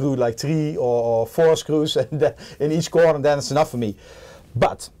 I screw like 3 or 4 screws in each corner, and then it's enough for me.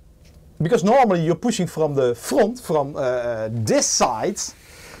 But because normally you're pushing from the front, from this side,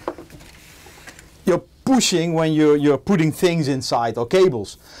 you're pushing when you're putting things inside or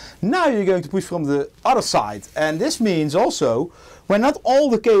cables. Now you're going to push from the other side, and this means also when not all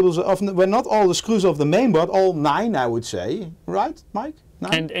the cables, when not all the screws of the mainboard, all 9 I would say, right, Mike?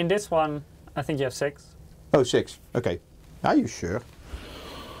 9? And in this one, I think you have 6. Oh, 6. Okay. Are you sure?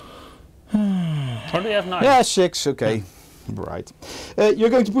 Or do you have 9? Yeah, 6. Okay. Right. You're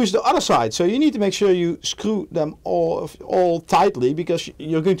going to push the other side, so you need to make sure you screw them all tightly, because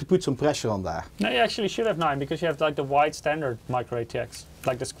you're going to put some pressure on there. No, you actually should have 9, because you have like the wide standard micro ATX,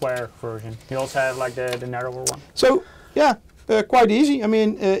 like the square version. You also have like the narrower one. So yeah, quite easy. I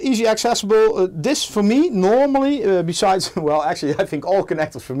mean, easy accessible. This for me normally, besides, well, actually I think all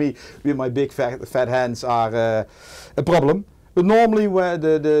connectors for me with my big fat hands are a problem. But normally where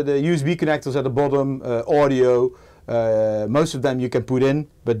the USB connectors at the bottom, audio. Most of them you can put in,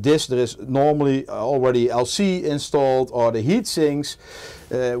 but there is normally already LC installed or the heat sinks,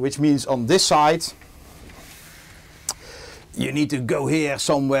 which means on this side you need to go here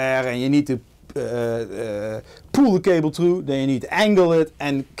somewhere and you need to pull the cable through, then you need to angle it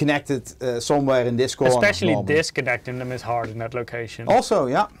and connect it somewhere in this corner. Especially disconnecting them is hard in that location. Also,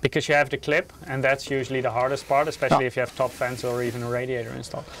 yeah. Because you have the clip, and that's usually the hardest part, especially if you have top fans or even a radiator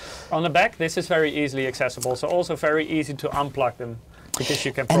installed. On the back, this is very easily accessible, so also very easy to unplug them, because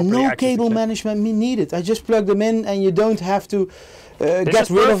you can properly access. And no access cable management needed. I just plug them in, and you don't have to get rid of them. This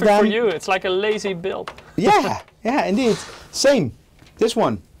is perfect for you. It's like a lazy build. Yeah, yeah, indeed. Same. This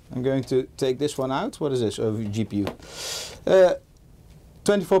one. I'm going to take this one out. What is this? Oh, GPU.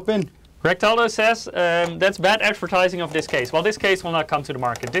 24 pin. Rectaldo says that's bad advertising of this case. Well, this case will not come to the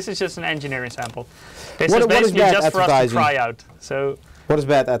market. This is just an engineering sample. This is basically just for us to try out. So. What is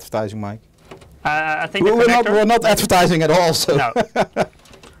bad advertising, Mike? I think we're not advertising at all. So. No.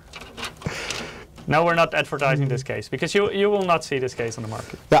 No, we're not advertising this case, because you will not see this case on the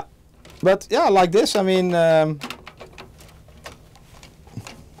market. Yeah, but yeah, like this. I mean.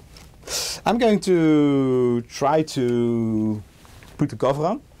 I'm going to try to put the cover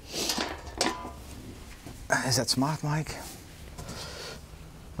on. Is that smart, Mike?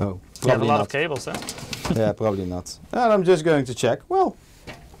 Oh, you have a lot not. of cables, huh? Yeah, probably not. And I'm just going to check. Well,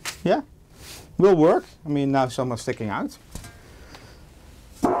 yeah, will work. I mean, now some are sticking out.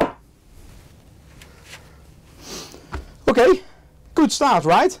 Okay, good start,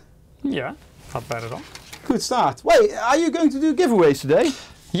 right? Yeah, not bad at all. Good start. Wait, are you going to do giveaways today?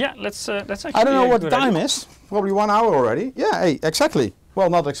 Yeah, let's actually. I don't know what the time is. Probably 1 hour already. Yeah, hey, exactly. Well,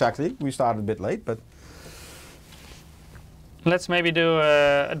 not exactly. We started a bit late, but. Let's maybe do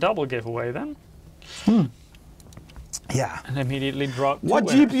a double giveaway then. Yeah. And immediately drop. What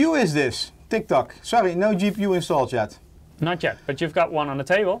GPU is this? TikTok. Sorry, no GPU installed yet. Not yet, but you've got one on the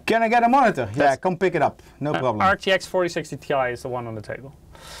table. Can I get a monitor? Yeah, come pick it up. No problem. RTX 4060 Ti is the one on the table.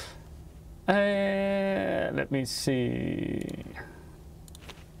 Let me see.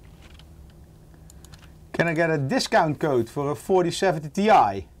 Can I get a discount code for a 4070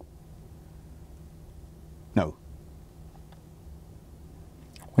 Ti? No.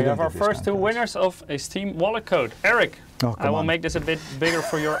 We have our first 2 winners of a Steam wallet code. Eric, I will make this a bit bigger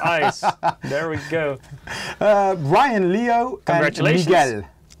for your eyes. There we go. Brian, Leo, congratulations. And Miguel.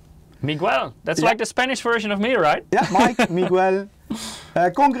 Miguel, that's like the Spanish version of me, right? Yeah, Mike, Miguel.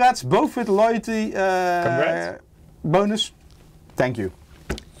 Congrats, both with loyalty bonus. Thank you.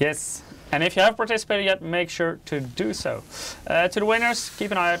 Yes. And if you haven't participated yet, make sure to do so. To the winners,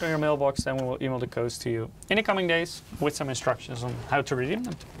 keep an eye out on your mailbox, then we will email the codes to you in the coming days with some instructions on how to redeem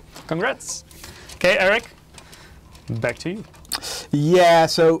them. Congrats. Okay, Eric, back to you. Yeah,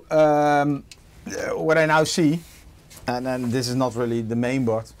 so what I now see, and then this is not really the main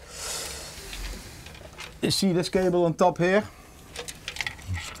board. You see this cable on top here?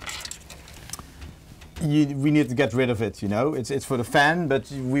 We need to get rid of it, you know. It's for the fan, but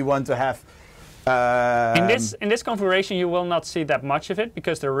we want to have. In this configuration, you will not see that much of it,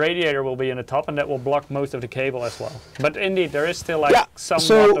 because the radiator will be in the top, and that will block most of the cable as well. But indeed, there is still like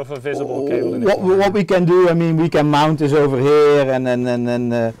somewhat of a visible cable in the corner. What we can do, I mean, we can mount this over here and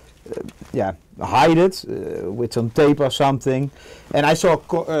then yeah, hide it with some tape or something. And I saw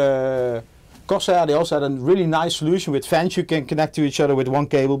Corsair, they also had a really nice solution with fans you can connect to each other with one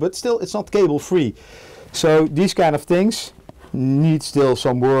cable, but still it's not cable free. So these kind of things need still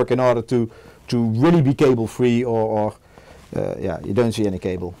some work in order to really be cable free or Yeah, you don't see any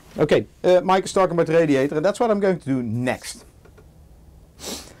cable. Okay, Mike is talking about the radiator, and that's what I'm going to do next.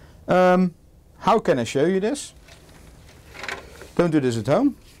 How can I show you this? Don't do this at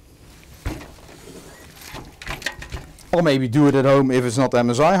home. Or maybe do it at home if it's not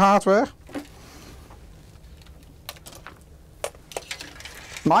MSI hardware.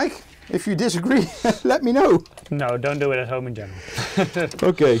 Mike, if you disagree, let me know. No, don't do it at home in general.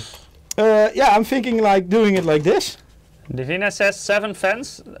 Okay. Yeah, I'm thinking like doing it like this. Divina says 7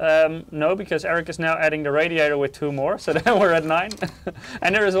 fans. No, because Eric is now adding the radiator with 2 more, so then we're at 9.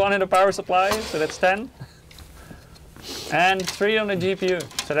 And there is 1 in the power supply, so that's 10. And 3 on the GPU,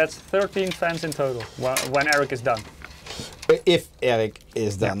 so that's 13 fans in total when Eric is done. If Eric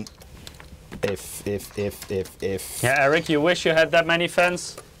is done. Yeah. If. Yeah, Eric, you wish you had that many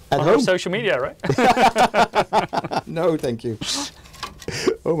fans at on home? Your social media, right? No, thank you.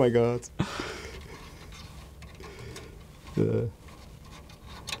 Oh my god.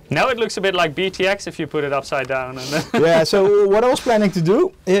 Now it looks a bit like BTX if you put it upside down. And Yeah, so what I was planning to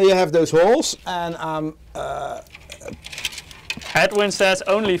do, here you have those holes, and Edwin says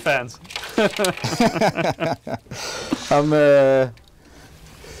only fans. I'm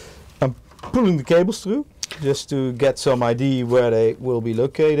pulling the cables through, just to get some idea where they will be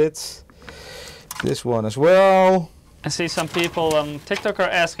located. This one as well. I see some people on TikTok are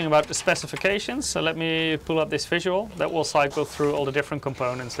asking about the specifications, so let me pull up this visual that will cycle through all the different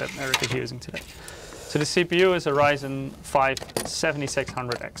components that Eric is using today. So the CPU is a Ryzen 5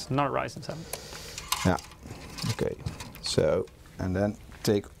 7600X, not Ryzen 7. Yeah, okay, so, and then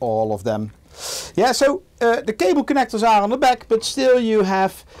take all of them. Yeah, so the cable connectors are on the back, but still you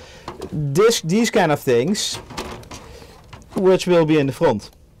have these kind of things, which will be in the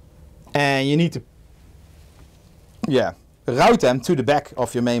front. And you need to route them to the back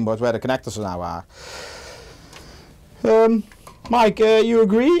of your mainboard where the connectors now are. Mike, you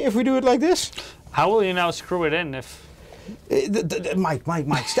agree if we do it like this? How will you now screw it in if... Mike,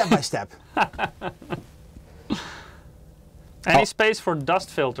 step by step. Any space for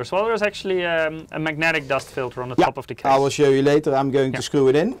dust filters? Well, there's actually a magnetic dust filter on the top of the case. I will show you later. I'm going to screw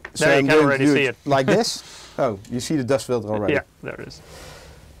it in. So there you I'm can going already to do see it like this. Oh, you see the dust filter already? Yeah, there it is.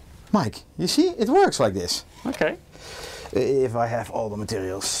 Mike, you see, it works like this. Okay. If I have all the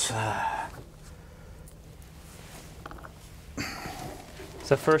materials.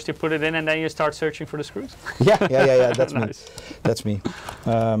 So first you put it in and then you start searching for the screws? Yeah, that's nice. me. That's me.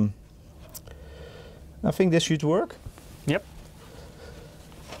 I think this should work. Yep.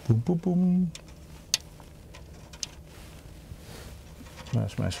 Boom, boom, boom.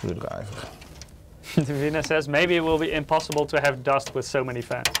 Where's my screwdriver? Davina says maybe it will be impossible to have dust with so many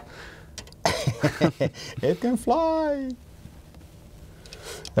fans. It can fly.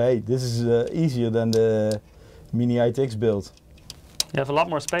 Hey, this is easier than the Mini ITX build. You have a lot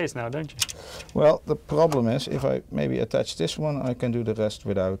more space now, don't you? Well, the problem is if I maybe attach this one, I can do the rest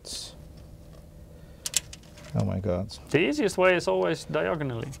without. Oh my god. The easiest way is always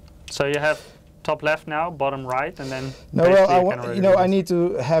diagonally. So you have top left now, bottom right, and then. No, well, I need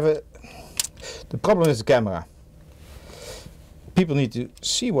to have it. The problem is the camera. People need to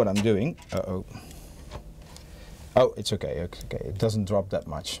see what I'm doing. Uh-oh. Oh, it's okay. Okay, it doesn't drop that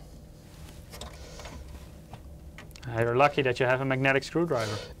much. You're lucky that you have a magnetic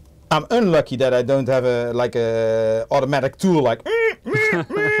screwdriver. I'm unlucky that I don't have a automatic tool like.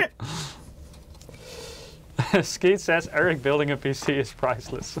 Skeet says Eric building a PC is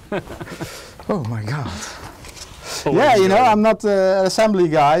priceless. Oh my god. Yeah, you know, I'm not an assembly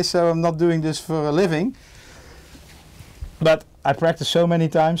guy, so I'm not doing this for a living. But I practice so many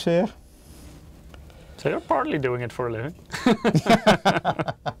times here. So you're partly doing it for a living.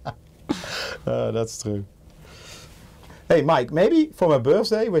 That's true. Hey Mike, maybe for my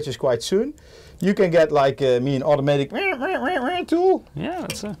birthday, which is quite soon, you can get like me an automatic tool. Yeah,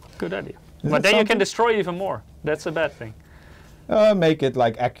 that's a good idea. But then you can destroy even more. That's a bad thing. Make it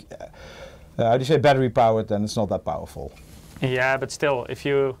like, how do you say, battery powered, then it's not that powerful. Yeah, but still, if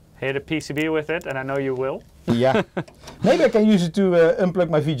you hit a PCB with it, and I know you will. Yeah. Maybe I can use it to unplug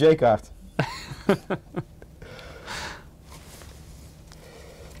my VJ card.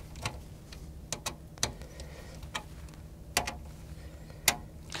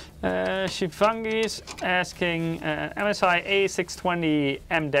 Shivangi's asking MSI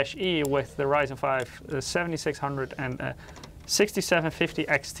A620M-E with the Ryzen 5 7600 and 6750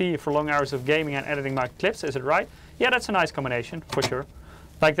 XT for long hours of gaming and editing my clips. Is it right? Yeah, that's a nice combination for sure.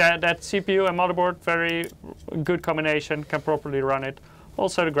 Like that CPU and motherboard, very good combination, can properly run it.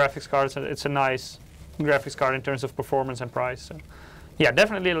 Also the graphics card, it's a nice graphics card in terms of performance and price. So yeah,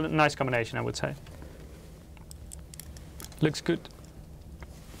 definitely a nice combination, I would say. Looks good.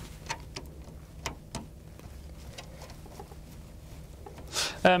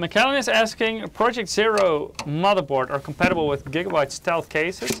 McKellen is asking, Project Zero motherboard are compatible with Gigabyte Stealth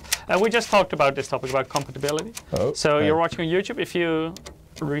cases? We just talked about this topic, about compatibility. Oh, so you're watching on YouTube. If you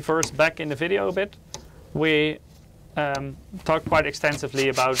reverse back in the video a bit, we talked quite extensively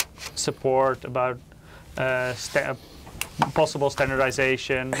about support, about possible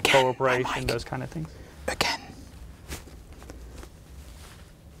standardization, cooperation, those kind of things. Again.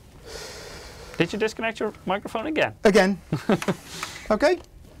 Did you disconnect your microphone again? Again. Okay.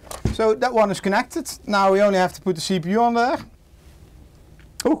 So that one is connected. Now we only have to put the CPU on there.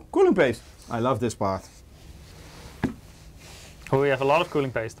 Oh, cooling paste. I love this part. Oh, we have a lot of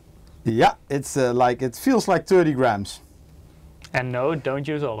cooling paste. Yeah, it's like, it feels like 30 grams. And no, don't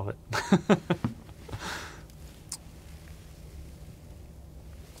use all of it.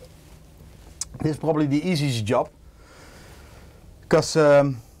 This is probably the easiest job. Because,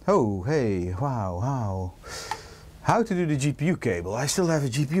 oh, hey, wow. How to do the GPU cable? I still have a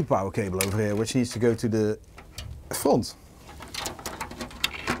GPU power cable over here, which needs to go to the front.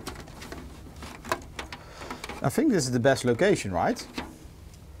 I think this is the best location, right?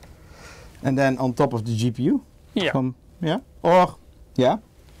 And then on top of the GPU? Yeah. Yeah.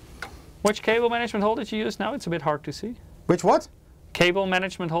 Which cable management hole did you use now? It's a bit hard to see. Which what? Cable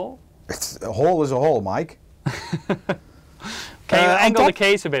management hole? A hole is a hole, Mike. Can you angle the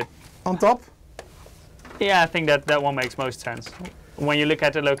case a bit? On top? Yeah, I think that one makes most sense. When you look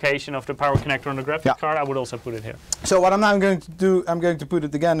at the location of the power connector on the graphics card, I would also put it here. So what I'm now going to do, I'm going to put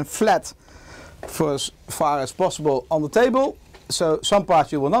it again flat for as far as possible on the table. So some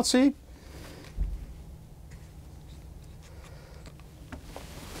parts you will not see.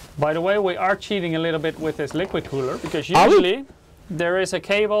 By the way, we are cheating a little bit with this liquid cooler, because usually there is a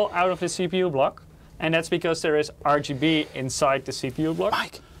cable out of the CPU block, and that's because there is RGB inside the CPU block.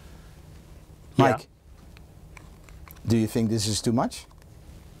 Mike, do you think this is too much?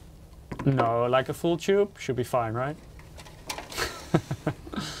 No, like a full tube should be fine, right?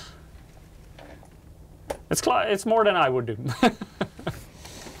 It's more than I would do.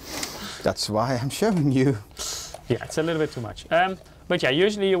 That's why I'm showing you. Yeah, it's a little bit too much. But yeah,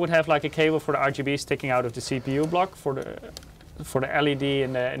 usually you would have like a cable for the RGB sticking out of the CPU block for the LED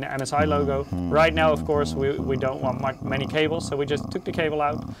and the MSI logo. Right now, of course, we don't want many cables, so we just took the cable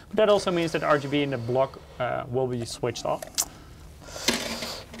out. But that also means that RGB in the block will be switched off.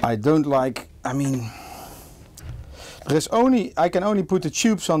 I don't like, I mean, I can only put the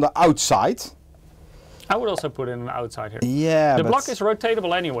tubes on the outside. I would also put it on the outside here. Yeah, the block is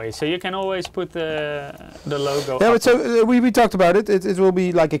rotatable anyway, so you can always put the logo. Yeah, but so we talked about it. It will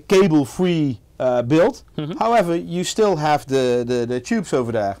be like a cable-free build. However, you still have the tubes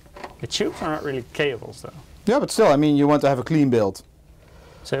over there. The tubes are not really cables, though. Yeah, but still, I mean, you want to have a clean build.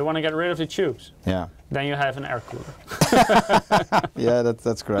 So you want to get rid of the tubes. Yeah. Then you have an air cooler. Yeah,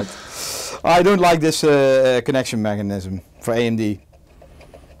 that's correct. I don't like this connection mechanism for AMD.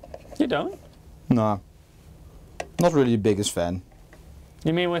 You don't? No. Not really the biggest fan.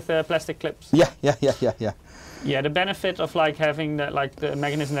 You mean with plastic clips? Yeah. Yeah, the benefit of like having the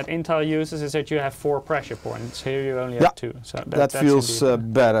mechanism that Intel uses is that you have 4 pressure points. Here you only have 2. So that feels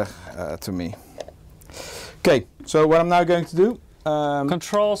better to me. Okay, so what I'm now going to do.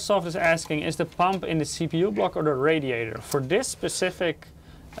 Control Soft is asking, is the pump in the CPU block or the radiator? For this specific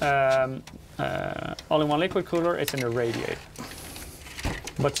all-in-one liquid cooler, it's in the radiator.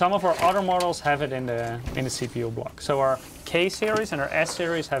 But some of our other models have it in the CPU block. So our K series and our S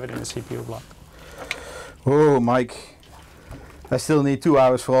series have it in the CPU block. Oh, Mike, I still need 2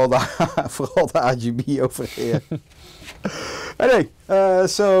 hours for all the RGB over here. Anyway,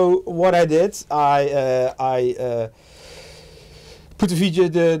 so what I did, I put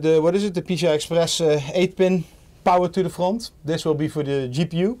the what is it? The PCI Express 8-pin power to the front. This will be for the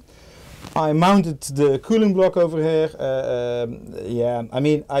GPU. I mounted the cooling block over here. Yeah, I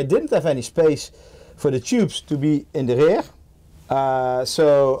mean, I didn't have any space for the tubes to be in the rear.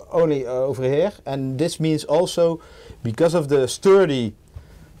 So only over here. And this means also, because of the sturdy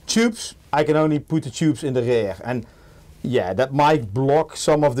tubes, I can only put the tubes in the rear. And yeah, that might block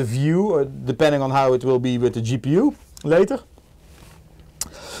some of the view, depending on how it will be with the GPU later.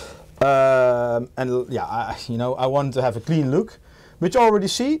 And yeah, I wanted to have a clean look. But you already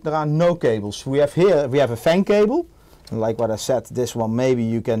see, there are no cables. We have a fan cable. And like what I said, this one maybe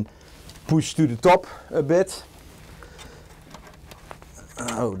you can push to the top a bit.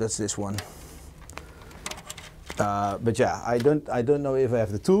 Oh, that's this one. But yeah, I don't know if I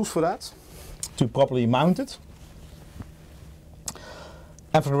have the tools for that to properly mount it.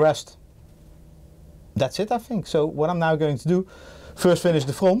 And for the rest, that's it, I think. So what I'm now going to do, first finish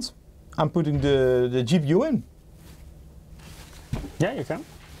the front. I'm putting the GPU in. Yeah, you can.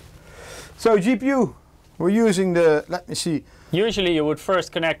 So GPU, we're using the, let me see. Usually you would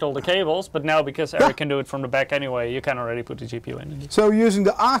first connect all the cables, but now because Eric can do it from the back anyway, you can already put the GPU in. So we're using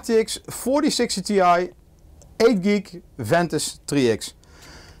the RTX 4060 Ti, 8 gig Ventus 3X.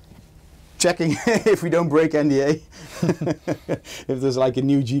 Checking if we don't break NDA. If there's like a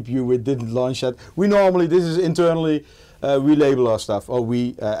new GPU we didn't launch yet. We normally, this is internally, we label our stuff. Or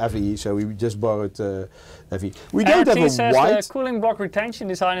we, FE, so we just borrowed FE. We don't have a says white. The cooling block retention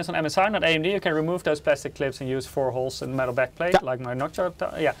design is on MSI, not AMD. You can remove those plastic clips and use 4 holes in the metal backplate, like my notch.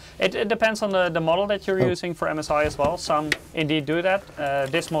 Yeah, it depends on the model that you're using for MSI as well. Some indeed do that.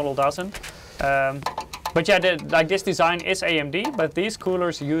 This model doesn't. But yeah, like this design is AMD, but these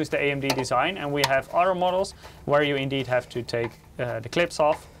coolers use the AMD design, and we have other models where you indeed have to take the clips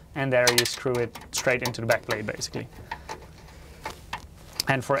off, and there you screw it straight into the backplate basically.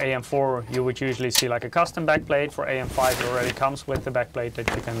 And for AM4 you would usually see like a custom backplate. For AM5 it already comes with the backplate that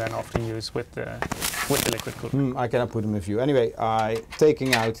you can then often use with the liquid cooler. I cannot put them with you. Anyway, I'm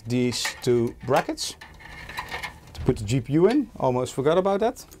taking out these 2 brackets to put the GPU in. Almost forgot about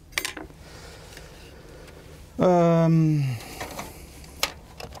that.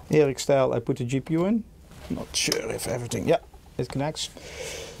 Eric style, I put the GPU in. Not sure if everything, yeah, it connects.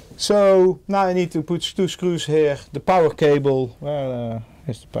 So now I need to put 2 screws here. The power cable, where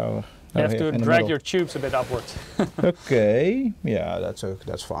is the power? You have to drag your tubes a bit upwards. Okay, yeah,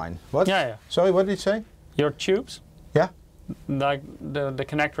 that's fine. What? Yeah. Sorry, what did you say? Your tubes? Yeah. Like the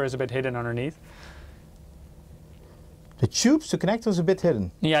connector is a bit hidden underneath. The tubes, the connector is a bit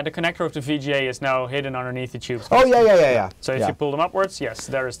hidden. Yeah, the connector of the VGA is now hidden underneath the tubes. Oh, yeah. So if you pull them upwards, yes,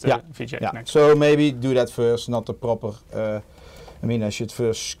 there is the VGA connector. So maybe do that first, not the proper, I mean, I should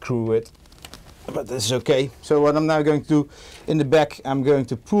first screw it, but this is okay. So what I'm now going to do, in the back, I'm going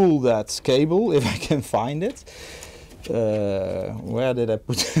to pull that cable, if I can find it. Where did I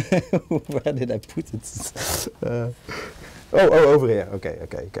put where did I put it? Over here,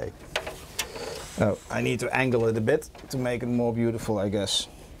 okay. Oh, I need to angle it a bit to make it more beautiful, I guess.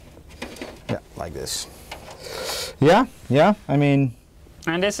 Yeah, like this. Yeah, I mean...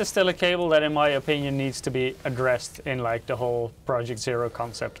 And this is still a cable that, in my opinion, needs to be addressed in like the whole Project Zero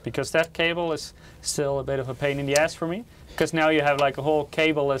concept, because that cable is still a bit of a pain in the ass for me, because now you have like a whole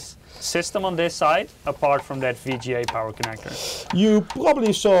cableless system on this side, apart from that VGA power connector. You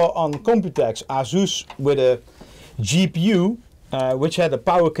probably saw on Computex Asus with a GPU which had a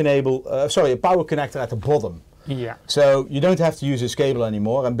power connector at the bottom. Yeah. So you don't have to use this cable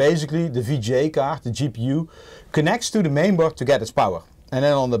anymore, and basically the VGA card, the GPU, connects to the mainboard to get its power. And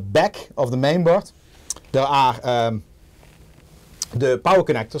then on the back of the mainboard there are the power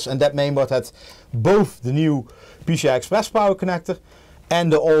connectors, and that mainboard had both the new PCI Express power connector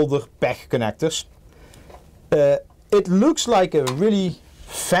and the older PEG connectors. It looks like a really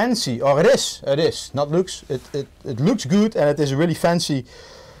fancy, or it is, not looks, it looks good, and it is a really fancy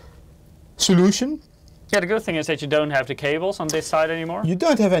solution. Yeah, the good thing is that you don't have the cables on this side anymore. You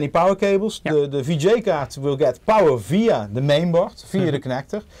don't have any power cables. Yeah. The VGA card will get power via the mainboard, via the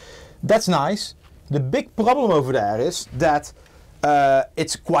connector. That's nice. The big problem over there is that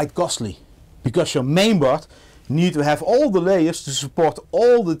it's quite costly, because your mainboard need to have all the layers to support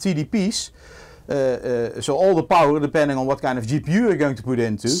all the TDPs. So all the power, depending on what kind of GPU you're going to put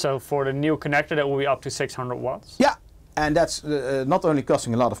into. So for the new connector, that will be up to 600 watts? Yeah, and that's not only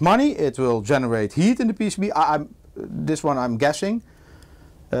costing a lot of money, it will generate heat in the PCB. This one I'm guessing.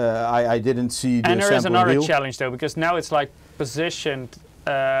 I didn't see the sample. And there is another challenge though, because now it's like positioned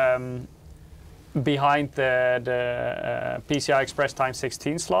behind the PCI Express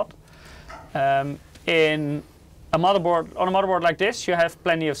x16 slot. On a motherboard like this, you have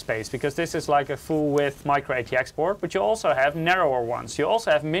plenty of space, because this is like a full width micro ATX board, but you also have narrower ones. You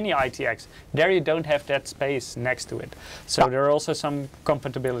also have mini ITX. There you don't have that space next to it. So there are also some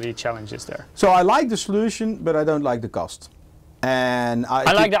compatibility challenges there. So I like the solution, but I don't like the cost. And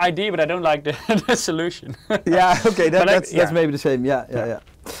I like the idea, but I don't like the solution. Yeah, okay, that's maybe the same. Yeah.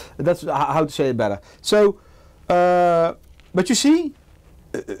 That's how to say it better. So, but you see,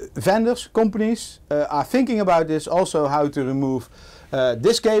 vendors, companies are thinking about this, also how to remove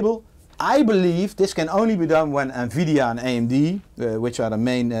this cable. I believe this can only be done when NVIDIA and AMD, which are the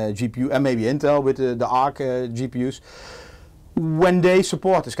main GPU, and maybe Intel with the ARC GPUs, when they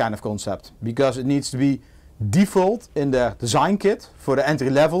support this kind of concept, because it needs to be default in their design kit for the entry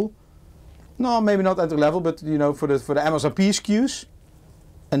level. No, maybe not entry level, but you know, for the MSRP SKUs,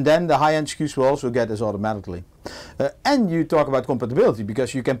 and then the high-end SKUs will also get this automatically. And you talk about compatibility,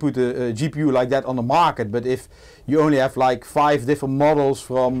 because you can put a GPU like that on the market, but if you only have like 5 different models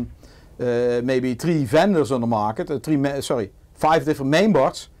from maybe 3 vendors on the market, 5 different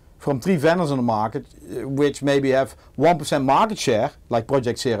mainboards from 3 vendors on the market, which maybe have 1% market share, like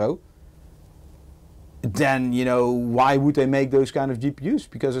Project Zero, then, you know, why would they make those kind of GPUs?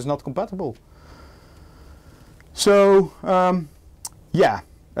 Because it's not compatible. So, yeah,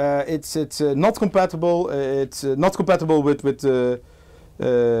 it's not compatible. It's not compatible with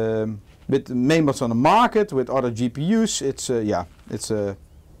mainboards on the market, with other GPUs. It's yeah, it's a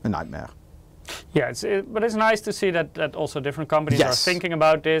nightmare. Yeah, but it's nice to see that also different companies are thinking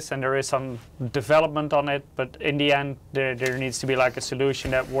about this, and there is some development on it. But in the end, there needs to be like a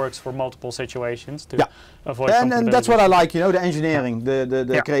solution that works for multiple situations to avoid. And that's what I like, you know, the engineering,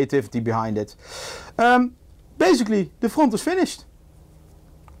 the creativity behind it. Basically, the front is finished.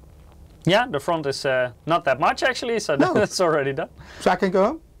 Yeah, the front is not that much actually, so that's already done. So I can go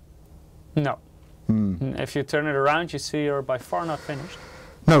home? No. If you turn it around, you see you're by far not finished.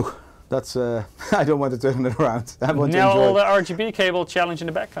 No. That's I don't want to turn it around. I want to enjoy. All the RGB cable challenge in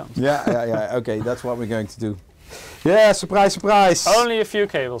the background. Yeah. Okay, that's what we're going to do. Yeah, surprise, surprise. Only a few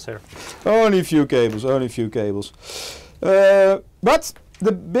cables here. Only a few cables. But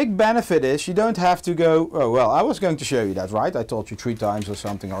the big benefit is you don't have to go. Oh well, I was going to show you that, right? I told you 3 times or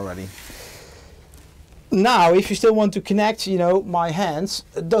something already. Now, if you still want to connect, you know, my hands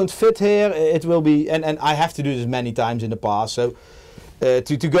don't fit here. It will be, and I have to do this many times in the past, so.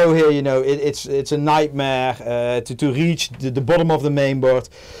 To go here, you know, it's a nightmare to reach the bottom of the mainboard.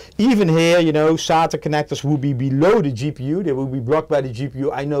 Even here, you know, SATA connectors will be below the GPU. They will be blocked by the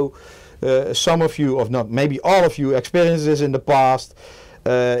GPU. I know some of you, or not, maybe all of you, experienced this in the past.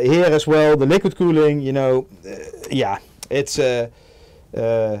 Here as well, the liquid cooling, you know, yeah, it's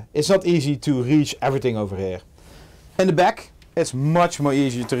not easy to reach everything over here. In the back, it's much more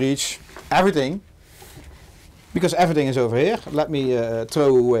easier to reach everything. Because everything is over here. Let me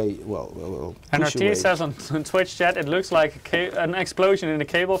throw away. Well and RT says on Twitch chat, it looks like an explosion in the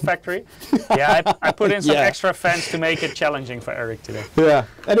cable factory. Yeah, I put in some extra fans to make it challenging for Eric today. Yeah.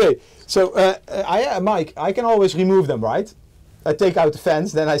 Anyway, so Mike, I can always remove them, right? I take out the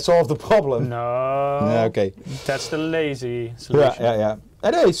fans, then I solve the problem. No. Yeah, okay. That's the lazy solution. Yeah.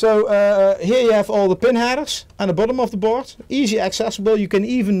 Anyway, so here you have all the pin headers on the bottom of the board. Easy accessible. You can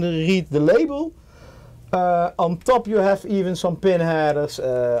even read the label. On top you have even some pin headers,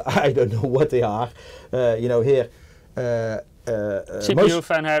 I don't know what they are, you know, here. CPU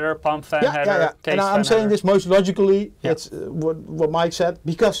fan header, pump fan header, case and I'm saying this most logically, it's what Mike said,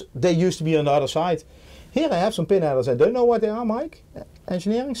 because they used to be on the other side. Here I have some pin headers, I don't know what they are, Mike.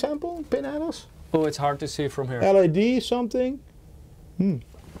 Engineering sample, pin headers? Oh, it's hard to see from here. LED, something?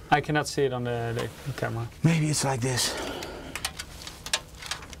 I cannot see it on the camera. Maybe it's like this.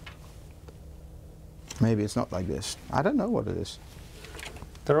 Maybe it's not like this. I don't know what it is.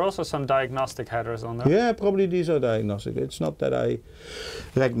 There are also some diagnostic headers on there. Yeah, probably these are diagnostic. It's not that I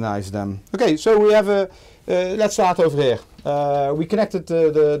recognize them. Okay, so we have a, let's start over here. We connected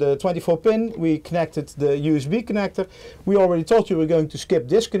the 24 pin, we connected the USB connector. We already told you we're going to skip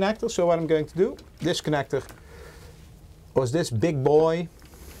this connector, so what I'm going to do, this connector was this big boy.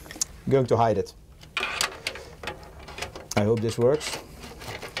 I'm going to hide it. I hope this works.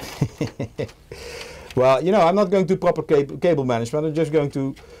 Well, you know, I'm not going to proper cable management. I'm just going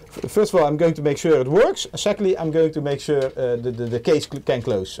to, first of all, I'm going to make sure it works. Secondly, I'm going to make sure the case can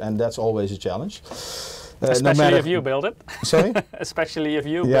close, and that's always a challenge. Especially if you build it. Sorry? Especially if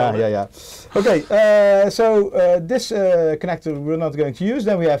you build it. Yeah. Okay, so this connector we're not going to use.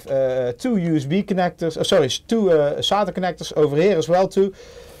 Then we have 2 USB connectors, 2 SATA connectors over here as well too.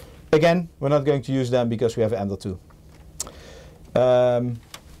 Again, we're not going to use them because we have Ender 2.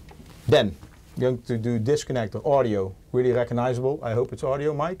 Then, going to do this connector, audio, really recognizable. I hope it's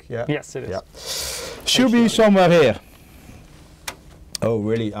audio, Mike. Yeah. Yes, it is. Yeah. Should be somewhere here. Oh,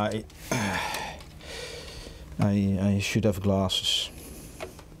 really? I should have glasses.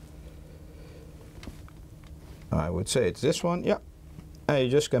 I would say it's this one. Yeah. And you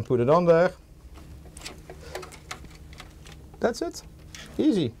just can put it on there. That's it.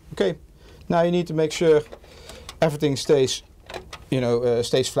 Easy. Okay. Now you need to make sure everything stays, you know,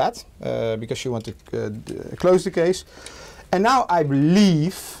 stays flat because you want to close the case. And now I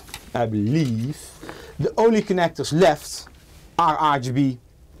believe the only connectors left are RGB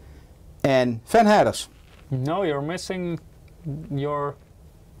and fan headers. No, you're missing the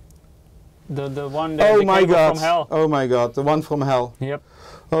one there. Oh my God! From hell. Oh my God! The one from hell. Yep.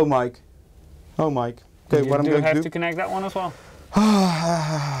 Oh Mike. Okay, what I'm going to do? You have to connect that one as well.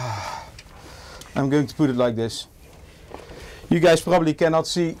 I'm I'm going to put it like this. You guys probably cannot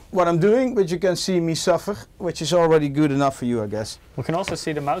see what I'm doing, but you can see me suffer, which is already good enough for you, I guess. We can also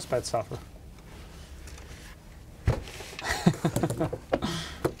see the mousepad suffer.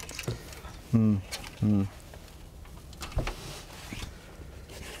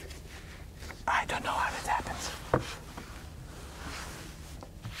 I don't know how that happens.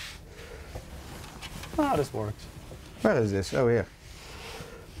 Oh, this works. Where is this? Oh, here.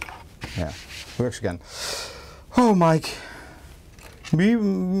 Yeah, works again. Oh, Mike. Me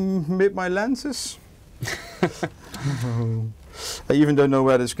with my lenses. I even don't know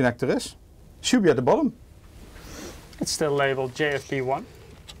where this connector is. Should be at the bottom. It's still labeled JFP1.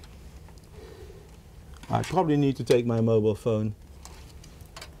 I probably need to take my mobile phone.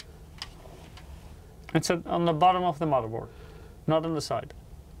 It's on the bottom of the motherboard, not on the side.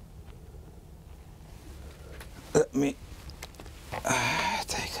 Let me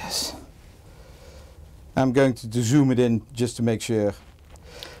take this. I'm going to zoom it in just to make sure.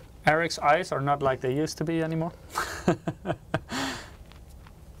 Eric's eyes are not like they used to be anymore.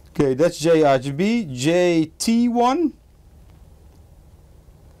 Okay, that's JRGB, JT1.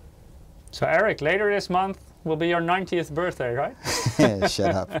 So Eric, later this month will be your 90th birthday, right? Yeah,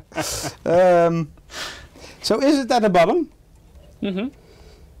 shut up. So is it at the bottom? Mm-hmm.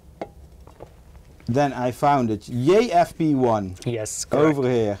 Then I found it. JFP1. Yes, correct. Over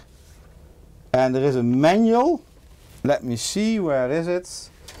here. And there is a manual. Let me see, where is it?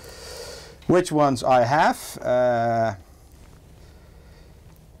 Which ones I have.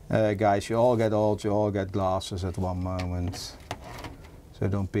 Guys, you all get old, you all get glasses at one moment. So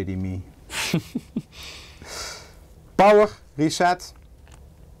don't pity me. Power, reset.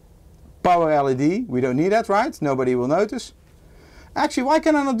 Power LED, we don't need that, right? Nobody will notice. Actually, why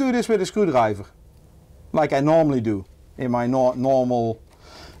can I not do this with a screwdriver? Like I normally do in my normal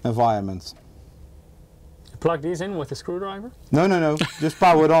environment. You plug these in with a screwdriver? No. Just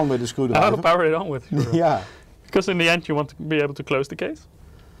power it on with a screwdriver. Oh, power it on with a screwdriver. Yeah. Because in the end you want to be able to close the case.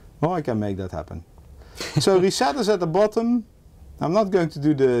 Oh, I can make that happen. So reset is at the bottom. I'm not going to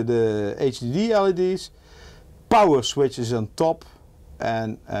do the HDD LEDs. Power switch is on top.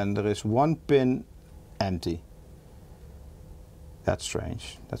 And there is one pin empty. That's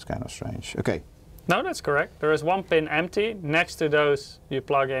strange. That's kind of strange. Okay. No, that's correct. There is one pin empty. Next to those, you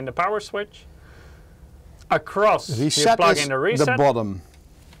plug in the power switch. Across, Reset you plug is in the reset. the bottom.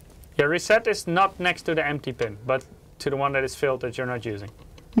 Yeah, reset is not next to the empty pin, but to the one that is filled that you're not using.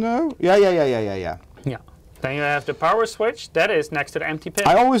 No? Yeah. Yeah. Then you have the power switch. That is next to the empty pin.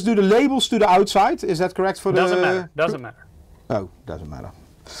 I always do the labels to the outside. Is that correct for Doesn't the... matter. Doesn't matter. Oh, doesn't matter.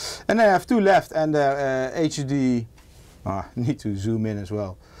 And I have two left and HDD. I need to zoom in as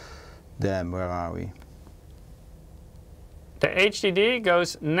well. Damn, where are we? The HDD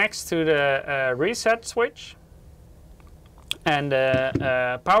goes next to the reset switch. And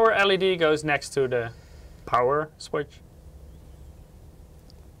the power LED goes next to the power switch.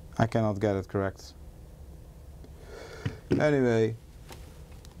 I cannot get it correct. Anyway,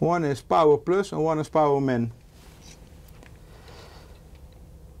 one is power plus and one is power min.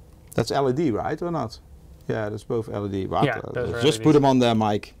 That's LED, right, or not? Yeah, that's both LED. Right. Yeah, those are just LEDs. put them on there,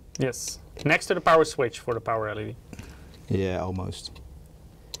 Mike. Yes. Next to the power switch for the power LED. Yeah, almost.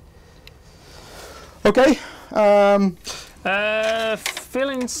 Okay. Phil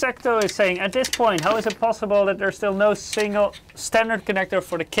Insecto is saying, at this point, how is it possible that there's still no single standard connector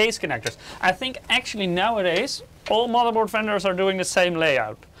for the case connectors? I think actually nowadays, all motherboard vendors are doing the same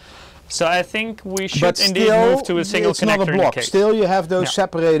layout. So I think we should indeed move to a single connector not a block. in the case. Still, you have those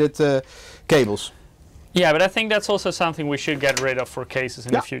separated cables. Yeah, but I think that's also something we should get rid of for cases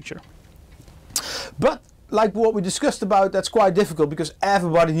in the future. But like what we discussed about, that's quite difficult because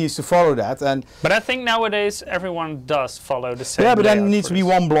everybody needs to follow that. But I think nowadays everyone does follow the same. Yeah, but then it layout needs to be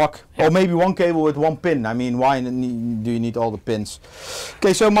one block or maybe one cable with one pin. I mean, why do you need all the pins?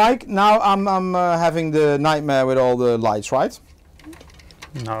 Okay, so Mike, now I'm having the nightmare with all the lights, right?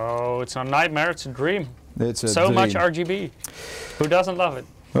 No, it's not a nightmare, it's a dream. It's a so dream. much RGB. Who doesn't love it?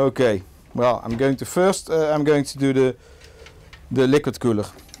 Okay, well, I'm going to first, I'm going to do the liquid cooler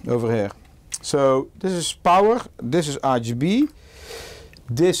over here. So this is power, this is RGB,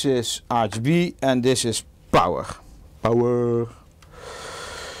 this is RGB, and this is power. Power.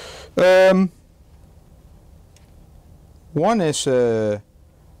 One is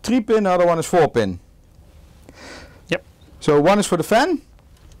 3-pin, the other one is 4-pin. Yep. So one is for the fan,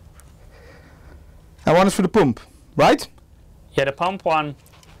 and one is for the pump, right? Yeah, the pump one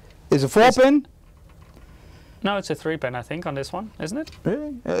is a 4-pin. No, it's a 3-pin, I think, on this one, isn't it?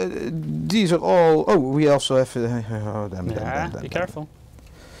 Really? These are all. Oh, we also have. Oh, damn, be careful.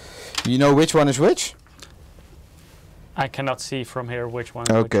 You know which one is which? I cannot see from here which one.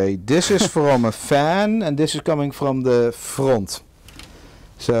 Okay, this is from a fan and this is coming from the front.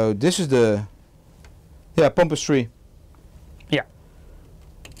 So this is the pompous tree. Yeah.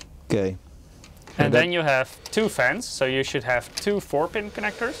 Okay. And then you have 2 fans, so you should have 2 4-pin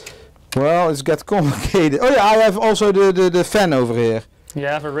connectors. Well, it's got complicated. Oh yeah, I have also the fan over here. You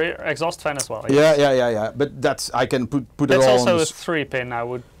have a rear exhaust fan as well. Yes. Yeah. But that's I can put it that's all. Also on a 3-pin, I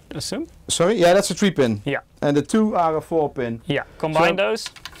would assume. Sorry, yeah, that's a 3-pin. Yeah. And the 2 are a 4-pin. Yeah. Combine those.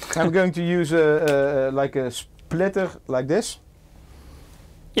 I'm going to use like a splitter like this.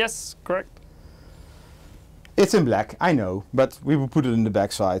 Yes, correct. It's in black, I know, but we will put it in the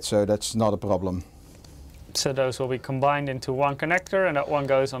back side, so that's not a problem. So those will be combined into one connector, and that one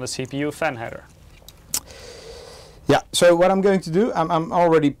goes on the CPU fan header. Yeah, so what I'm going to do, I'm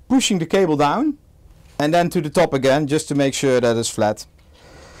already pushing the cable down and then to the top again, just to make sure that it's flat.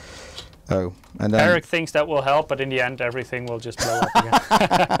 Oh, and then Eric thinks that will help, but in the end everything will just blow up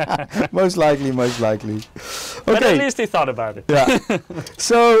again. most likely. Okay. But at least he thought about it. Yeah.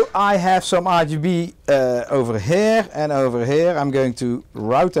 So I have some RGB over here and over here. I'm going to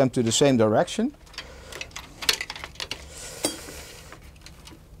route them to the same direction.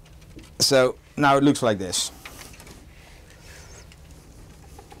 So now it looks like this.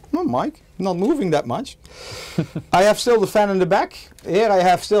 Oh, Mike, not moving that much. I have still the fan in the back. Here I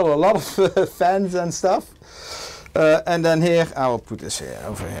have still a lot of fans and stuff. And then here, I will put this here,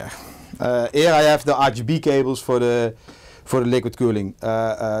 over here. Here I have the RGB cables for the liquid cooling.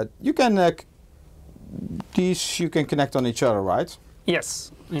 You can these you can connect on each other, right?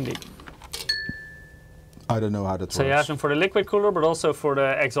 Yes, indeed. I don't know how that works. So you have them for the liquid cooler, but also for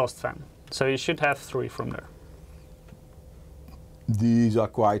the exhaust fan. So you should have 3 from there. These are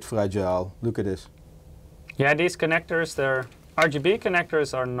quite fragile. Look at this. Yeah, these connectors, they're RGB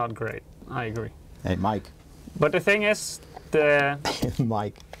connectors are not great. I agree. Hey, Mike. But the thing is, the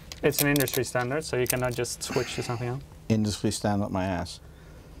Mike. It's an industry standard, so you cannot just switch to something else. Industry standard, my ass.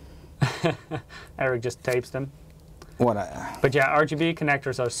 Eric just tapes them. What? But yeah, RGB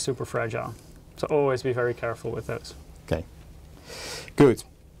connectors are super fragile, so always be very careful with those. Okay. Good.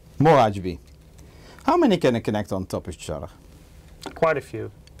 More RGB. How many can I connect on top of each other? Quite a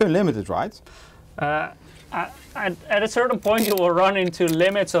few. Unlimited, right? At a certain point, you will run into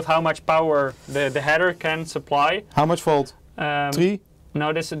limits of how much power the header can supply. How much volt? 3?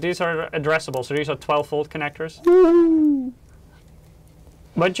 No, these are addressable, so these are 12-volt connectors. Woo!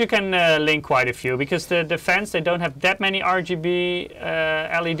 But you can link quite a few, because the fans, they don't have that many RGB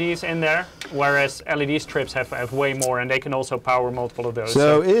LEDs in there, whereas LED strips have way more, and they can also power multiple of those.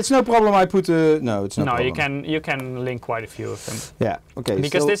 So it's no problem I put no, it's no problem. you can link quite a few of them. Yeah, okay.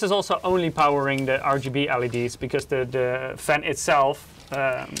 Because this is also only powering the RGB LEDs, because the fan itself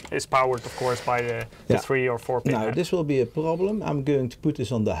is powered, of course, by the 3 or 4 pin. Now this will be a problem. I'm going to put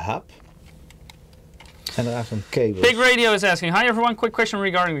this on the hub. And I have some cables. Big Radio is asking, hi everyone, quick question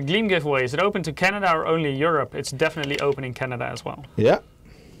regarding the Gleam giveaway. Is it open to Canada or only Europe? It's definitely open in Canada as well. Yeah.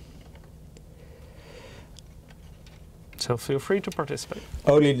 So feel free to participate.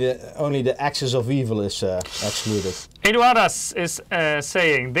 Only the axis of evil is excluded. Eduardas is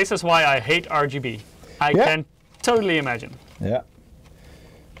saying, this is why I hate RGB. I can totally imagine. Yeah.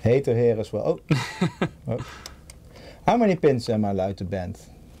 Hater here as well. Oh. Oh. How many pins am I allowed to bend?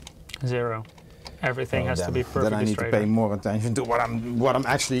 0. Everything has to be perfectly straight. Then I need to pay more attention to what I'm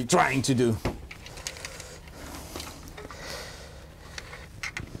actually trying to do.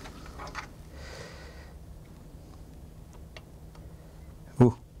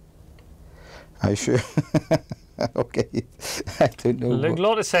 Ooh. Are you sure? Okay. I don't know.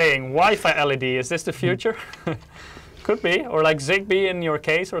 Leglot is saying, Wi-Fi LED, is this the future? Could be. Or like Zigbee in your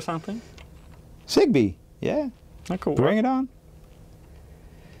case or something. Zigbee? Yeah. Oh, cool. Bring it on.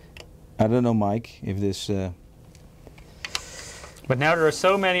 I don't know, Mike, if this... But now there are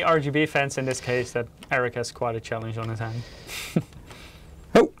so many RGB fans in this case that Eric has quite a challenge on his hand.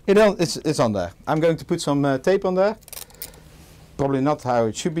 Oh, it's on there. I'm going to put some tape on there. Probably not how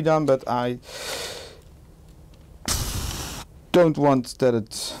it should be done, but I don't want that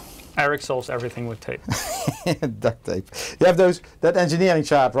it... Eric solves everything with tape. Duct tape. You have that engineering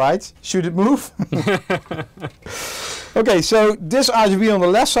chart, right? Should it move? Okay, so this RGB on the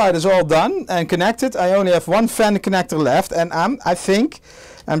left side is all done and connected. I only have one fan connector left, and I think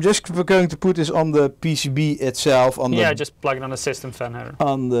I'm just going to put this on the PCB itself. Just plug it on the system fan header.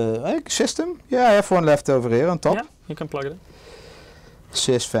 On the system? Yeah, I have one left over here on top. Yeah, you can plug it in.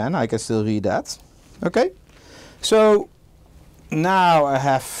 Sys fan, I can still read that. Okay, so now I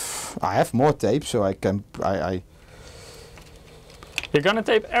have more tape, so I can You're gonna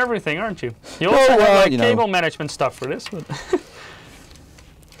tape everything, aren't you? You also have like cable management stuff for this. But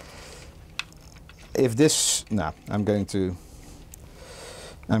if this, no, I'm going to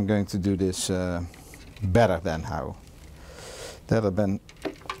do this better than how. That have been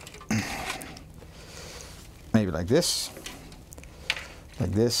maybe like this,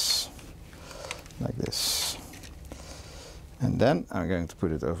 like this, like this, and then I'm going to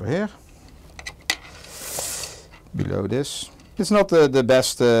put it over here, below this. It's not the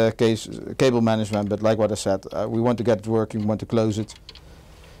best cable management, but like what I said, we want to get it working, we want to close it.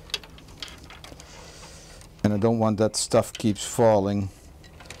 And I don't want that stuff keeps falling.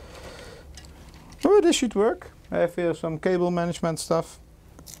 Oh, this should work. I have here some cable management stuff.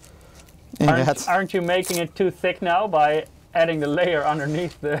 Aren't you making it too thick now by adding the layer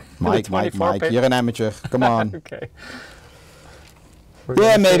underneath the Mike, pin? you're an amateur. Come on. Okay.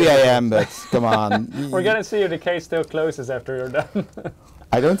 Yeah, maybe I am, but come on. We're gonna see if the case still closes after you're done.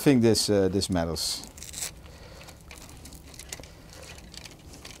 I don't think this matters.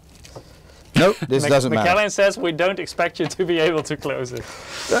 No, this doesn't matter. McKellen says we don't expect you to be able to close it.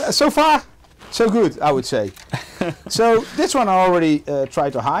 So far, so good, I would say. So this one I already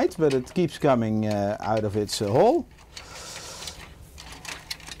tried to hide, but it keeps coming out of its hole.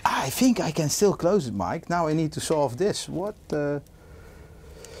 I think I can still close it, Mike. Now I need to solve this. What the...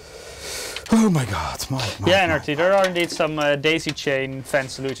 Oh my God, Mike. Yeah, NRT, there are indeed some daisy chain fan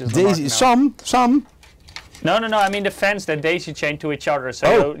solutions. Daisy, some? No, I mean the fans that daisy chain to each other,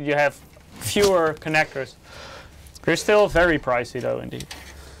 so you have fewer connectors. They're still very pricey though, indeed.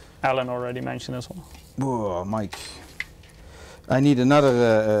 Alan already mentioned as well. Oh, Mike. I need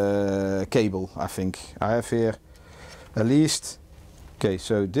another cable, I think. I have here at least... Okay,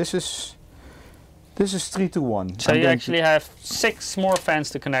 so this is 3 to 1. So you actually have 6 more fans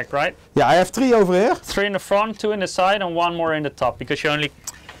to connect, right? Yeah, I have 3 over here. 3 in the front, 2 in the side, and 1 more in the top, because you only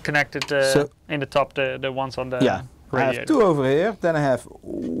connected in the top the ones on the radiator. I have 2 over here, then I have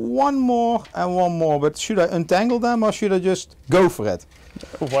 1 more and 1 more, but should I untangle them or should I just go for it?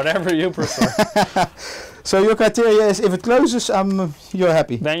 Whatever you prefer. So your criteria is if it closes, you're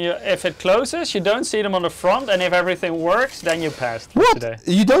happy. Then if it closes, you don't see them on the front, and if everything works, then you passed. What? Today.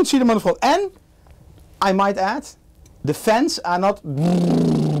 You don't see them on the front, and I might add, the fans are not.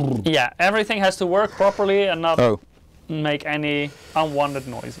 Yeah, everything has to work properly and not make any unwanted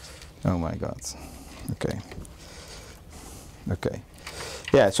noises. Oh my God. Okay. Okay.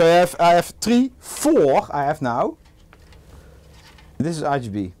 Yeah. So I have 3, 4. I have now. This is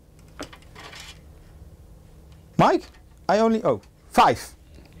RGB. Mike, I only 5.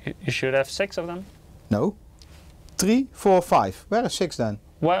 You should have 6 of them. No. 3, 4, 5. Where is 6 then?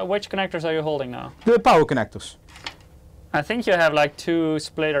 Which connectors are you holding now? The power connectors. I think you have like 2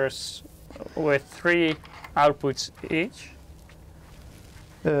 splitters with 3 outputs each.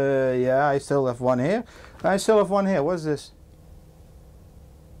 Yeah, I still have 1 here. I still have 1 here. What's this?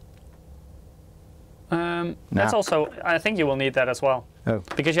 That's also, I think you will need that as well. Oh.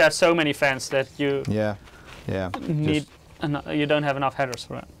 Because you have so many fans that you need, you don't have enough headers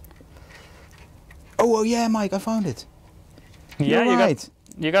for it. Oh, yeah, Mike, I found it. Yeah, You're right.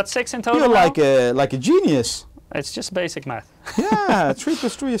 You got 6 in total. You're like a genius. It's just basic math. Yeah, 3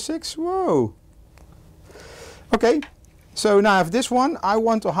 plus 3 is 6. Whoa. Okay, so now I have this one. I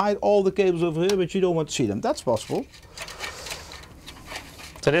want to hide all the cables over here, but you don't want to see them. That's possible.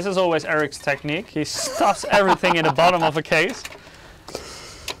 So this is always Eric's technique. He stuffs everything in the bottom of a case.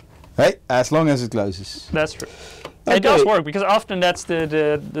 Hey, as long as it closes. That's true. Okay. It does work, because often that's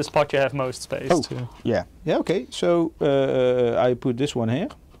the spot you have most space to. Yeah. Yeah, okay. So I put this one here.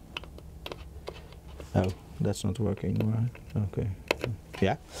 Oh, that's not working, right? Okay.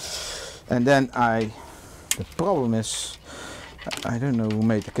 Yeah. And then the problem is, I don't know who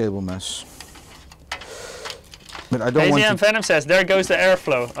made the cable mess. But I don't want AZM Venom says, there goes the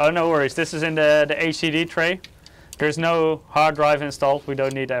airflow. Oh, no worries. This is in the HDD tray. There's no hard drive installed. We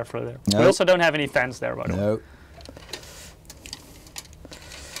don't need airflow there. No. We also don't have any fans there, by the way.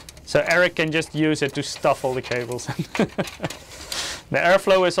 So Eric can just use it to stuff all the cables. The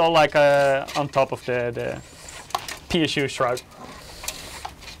airflow is all like on top of the PSU shroud.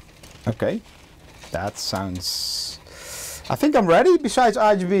 Okay. That sounds... I think I'm ready, besides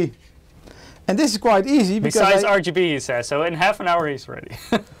RGB. And this is quite easy because besides RGB, he says, so in half an hour he's ready.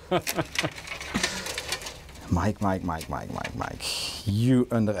 Mike, you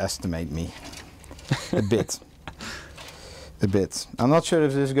underestimate me a bit. A bit. I'm not sure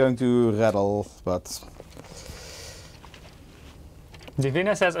if this is going to rattle, but...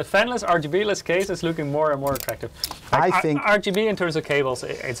 Divina says, a fanless RGB-less case is looking more and more attractive. I think... RGB in terms of cables,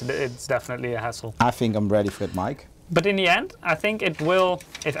 it's definitely a hassle. I think I'm ready for it, Mike. But in the end, I think it will,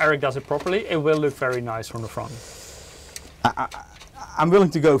 if Eric does it properly, it will look very nice from the front. I'm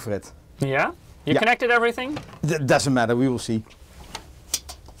willing to go for it. Yeah? You connected everything? Doesn't matter, we will see.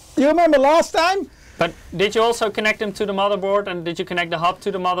 You remember last time? But did you also connect them to the motherboard, and did you connect the hub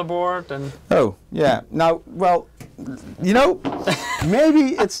to the motherboard? And oh, yeah. Now, well, you know,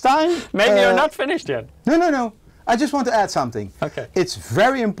 maybe it's time. Maybe you're not finished yet. No. I just want to add something. Okay. It's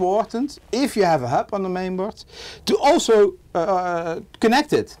very important, if you have a hub on the mainboard, to also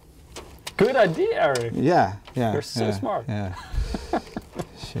connect it. Good idea, Eric. Yeah. You're so smart. Yeah.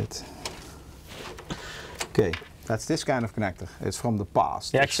 Shit. Okay, that's this kind of connector. It's from the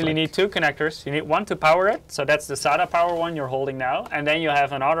past. You actually need two connectors. You need one to power it, so that's the SATA power one you're holding now, and then you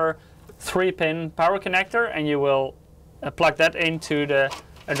have another 3-pin power connector, and you will plug that into the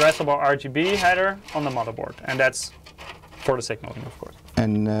addressable RGB header on the motherboard, and that's for the signaling, of course.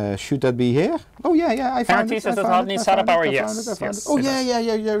 And should that be here? Oh yeah, I found it. Does it have SATA power? Yes. Oh yeah,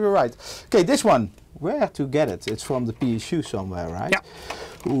 you're right. Okay, this one. Where to get it? It's from the PSU somewhere, right?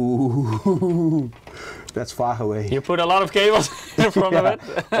 Yeah. Ooh, that's far away. You put a lot of cables in front of it.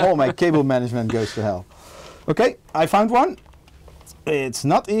 All my cable management goes to hell. Okay, I found one. It's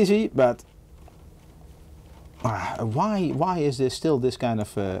not easy, but why is there still this kind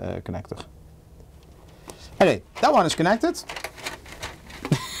of connector? Anyway, that one is connected.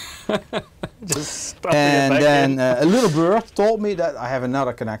 Just and then a little bird told me that I have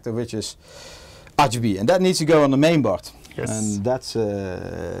another connector, which is RGB, and that needs to go on the mainboard. Yes. And that's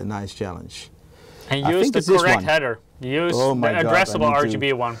a nice challenge. And use the correct header. Use the addressable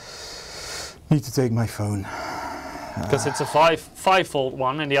RGB one. Need to take my phone. Because it's a 5-volt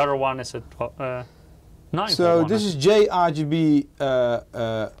one, and the other one is a 9-volt So one. this is JRGB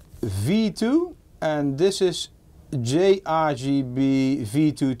V2, and this is JRGB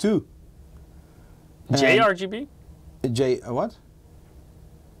V22. JRGB? What?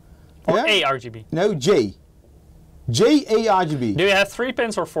 Or Yeah? ARGB? No, JARGB. Do you have 3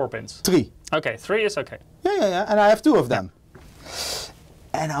 pins or 4 pins? 3. Okay, 3 is okay. Yeah, and I have 2 of them.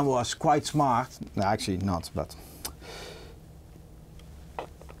 And I was quite smart. No, actually not, but...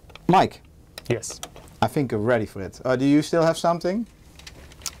 Mike. Yes. I think you're ready for it. Do you still have something?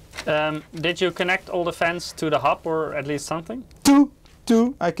 Did you connect all the fans to the hub, or at least something? 2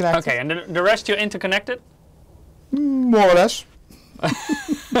 I connected. Okay, and the rest you interconnected? More or less.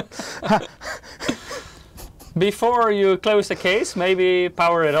 Before you close the case, maybe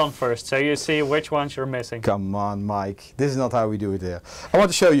power it on first, so you see which ones you're missing. Come on, Mike. This is not how we do it here. I want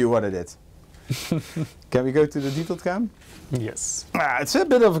to show you what I did. Can we go to the detailed cam? Yes. It's a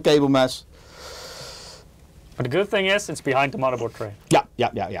bit of a cable mess. But the good thing is, it's behind the motherboard tray.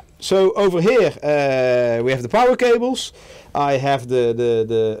 Yeah. So over here we have the power cables. I have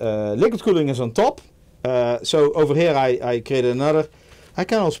the liquid cooling is on top. So over here I created another. I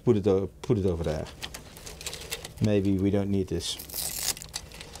can also put it over there. Maybe we don't need this.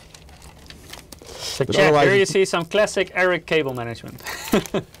 So chat, here you see some classic Eric cable management.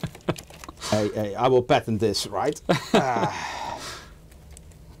 Hey, I will patent this, right?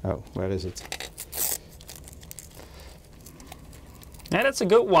 Oh, where is it? Yeah, that's a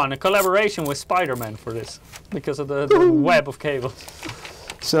good one. A collaboration with Spider-Man for this, because of the web of cables.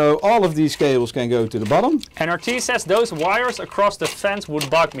 So all of these cables can go to the bottom. NRT says those wires across the fence would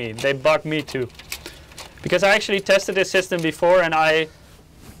bug me. They bug me too. Because I actually tested this system before, and I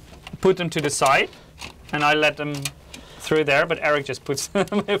put them to the side and I let them through there, but Eric just puts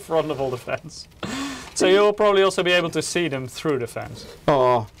them in front of all the fans. So you'll probably also be able to see them through the fans.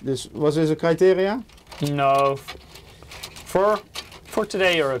 Oh, was this a criteria? No. For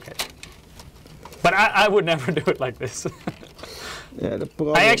today you're okay. But I would never do it like this. Yeah, the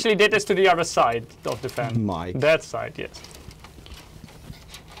problem. I actually did this to the other side of the fan. Mike. That side, yes.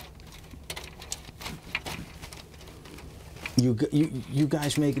 You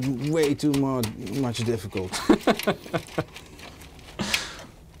guys make it way too much difficult.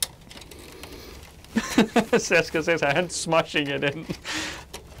 Seska says I had smashing it in.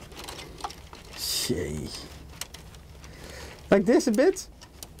 Shay. Like this a bit.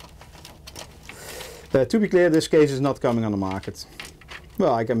 To be clear, this case is not coming on the market.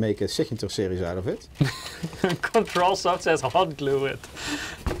 Well, I can make a signature series out of it. Control Soft says hot glue it.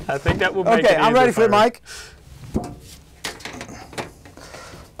 I think that would make it Okay, I'm ready for it, Mike.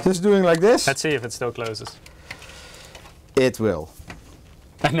 Just doing like this. Let's see if it still closes. It will.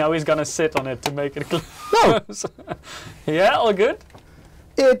 And now he's gonna sit on it to make it close. No! Yeah, all good?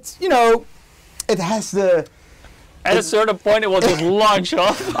 It, it has the... At a certain point it will just launch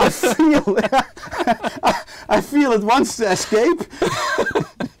off. I feel it wants to escape.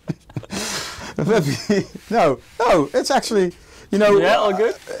 No, it's actually, you know, Yeah, all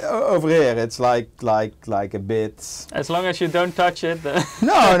good? Over here, it's like a bit. As long as you don't touch it.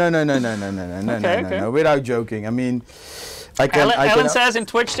 No, Okay. no. Without joking, I mean, I can. Alan says in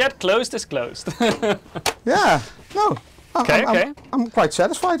Twitch chat, closed is closed. Yeah, no. Okay. I'm quite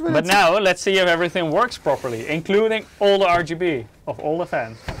satisfied with it. But now let's see if everything works properly, including all the RGB of all the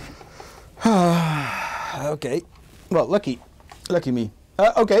fans. Okay. Well, lucky me.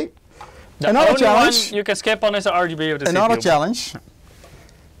 Okay. The Another only challenge. one you can skip on is the RGB of the Another CPU. challenge.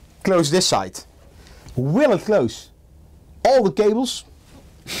 Close this side. Will it close all the cables?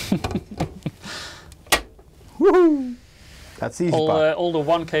 Woohoo! That's the easy part. All the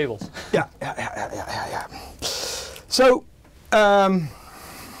one cables. Yeah. So,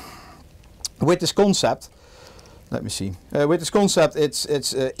 with this concept, let me see. With this concept,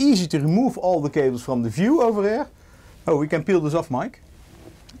 it's easy to remove all the cables from the view over here. Oh, we can peel this off, Mike.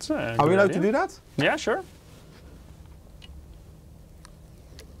 Are we allowed to do that? Yeah, sure.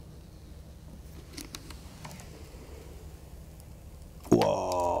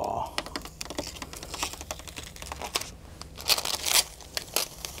 Whoa.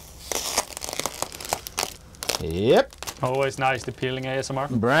 Yep. Always nice, the peeling ASMR.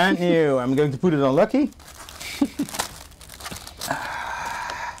 Brand new. I'm going to put it on Lucky.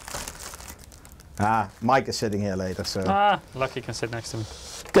 Mike is sitting here later, so. Lucky can sit next to me.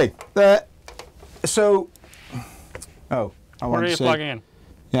 Okay. So. Oh, I want Where are to you say. plugging in?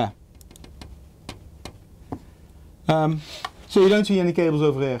 Yeah. So you don't see any cables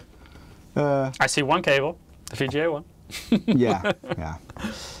over there. I see one cable, the VGA one. Yeah.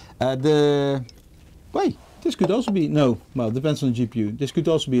 Wait. This could also be well, it depends on the GPU. This could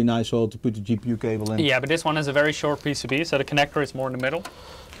also be a nice hole to put the GPU cable in. Yeah, but this one is a very short PCB, so the connector is more in the middle.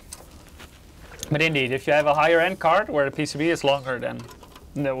 But indeed, if you have a higher end card where the PCB is longer, then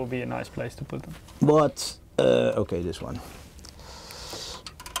that will be a nice place to put them. But okay, this one.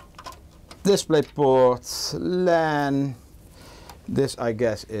 DisplayPort, LAN. This, I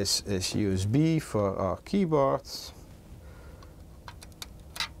guess, is USB for our keyboard.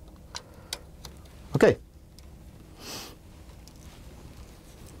 Okay.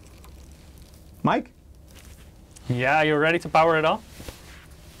 Mike? Yeah, you're ready to power it on?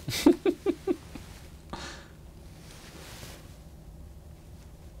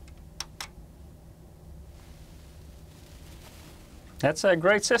 That's a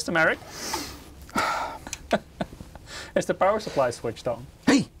great system, Eric. Is the power supply switched on?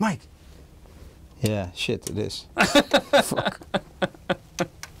 Hey, Mike! Yeah, shit, it is. Fuck.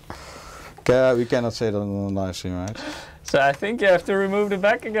 Okay, we cannot say that on the live stream, right? So I think you have to remove the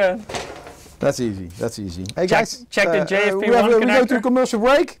back again. That's easy. Hey guys, check the JFP1 we go to connector. a commercial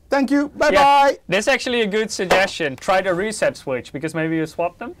break. Thank you. Bye bye. This is actually a good suggestion. Try the reset switch because maybe you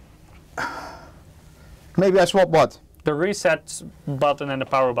swapped them. Maybe I swap what? The reset button and the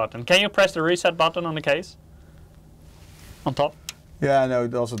power button. Can you press the reset button on the case? On top? Yeah, no,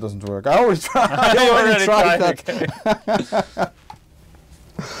 it also doesn't work. I always try. I already tried that.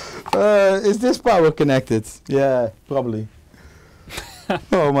 Okay. Is this power connected? Yeah, probably.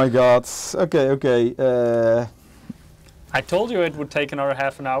 Oh my god. Okay. I told you it would take another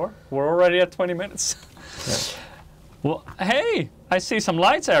half an hour. We're already at 20 minutes. Yeah. Well, hey, I see some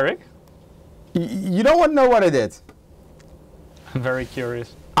lights, Eric. You don't want to know what I did? I'm very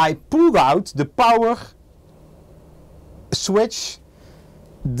curious. I pulled out the power switch,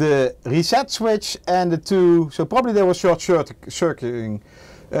 the reset switch, and the two, so probably they were short-circuiting,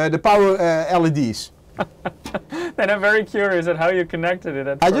 the power LEDs. Then I'm very curious at how you connected it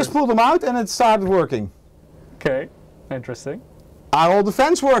at I first. just pulled them out and it started working. Okay, interesting. Are all the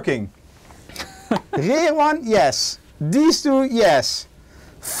fans working? Rear one, yes. These two, yes.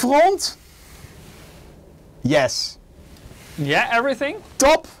 Front, yes. Yeah, everything?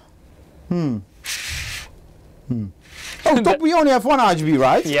 Top, Oh, top, we only have one RGB,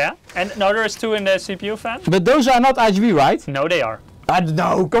 right? Yeah, and no, there's two in the CPU fan? But those are not RGB, right? No, they are.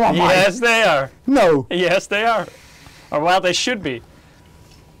 No, come on, Mike. Yes, they are. No. Yes, they are. Or well, they should be.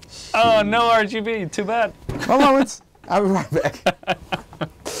 Oh, no RGB. Too bad. 1 moment. I'll be right back.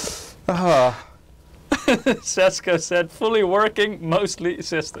 Seska said, fully working, mostly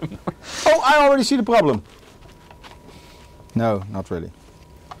system. Oh, I already see the problem. No, not really.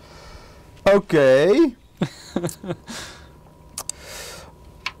 Okay.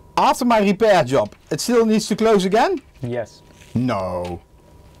 After my repair job, it still needs to close again? Yes. No.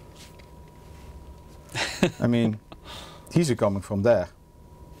 I mean, these are coming from there.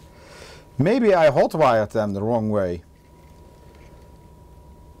 Maybe I hotwired them the wrong way.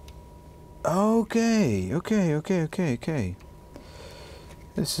 Okay.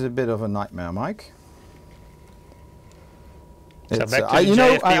 This is a bit of a nightmare, Mike. So It's, back to you the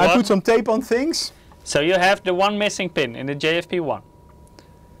know, JFP I one. put some tape on things. So you have the one missing pin in the JFP1.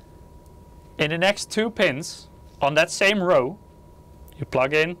 In the next 2 pins on that same row, you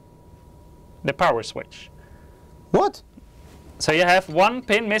plug in the power switch. What? So you have 1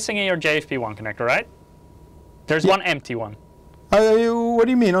 pin missing in your JFP1 connector, right? There's one empty one. What do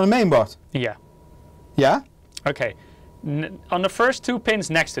you mean, on the main board? Yeah. Yeah? Okay. On the first 2 pins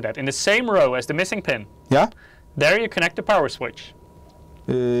next to that, in the same row as the missing pin, Yeah? there you connect the power switch.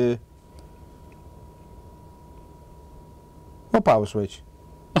 What power switch?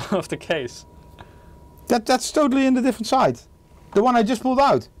 Of the case. That's totally in the different side. The one I just pulled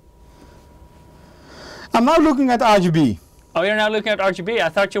out. I'm now looking at RGB. Oh, you're now looking at RGB? I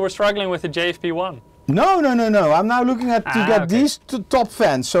thought you were struggling with the JFP1. No. I'm now looking at to get these top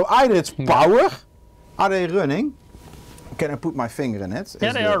fans. So either it's power. Are they running? Can I put my finger in it?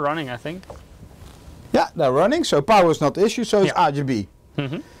 Yeah, they are running, I think. Yeah, they're running. So power is not the issue. So it's RGB.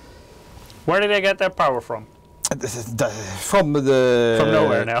 Where did they get their power from? From the... From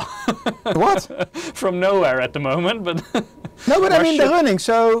nowhere now. What? From nowhere at the moment, but... No, but I mean they're running,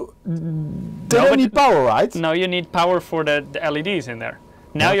 so they don't need power, right? No, you need power for the LEDs in there.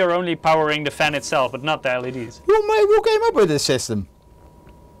 Now you're only powering the fan itself, but not the LEDs. Who came up with this system?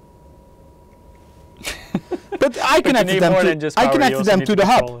 But I connected them to the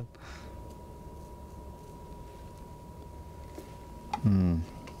hub.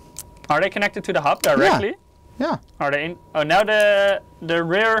 Are they connected to the hub directly? Yeah. Are they in? Oh, now the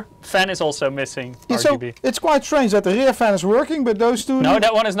rear fan is also missing RGB. So it's quite strange that the rear fan is working, but those two... No,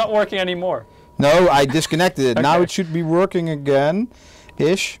 that one is not working anymore. No, I disconnected it. Okay. Now it should be working again.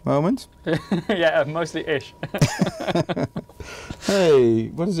 Ish. Moment. Yeah, mostly ish. Hey,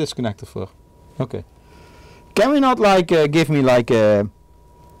 what is this connector for? Okay. Can we not like give me like a...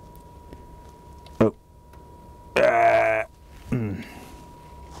 Oh.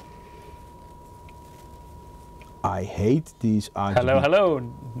 I hate these RGB. Hello,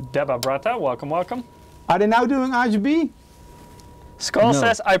 Deba Brata, welcome. Are they now doing RGB? Skull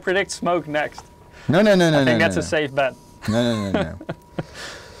says, I predict smoke next. No. I think that's a safe bet. No.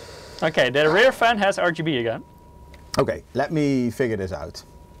 Okay, the rear fan has RGB again. Okay, let me figure this out.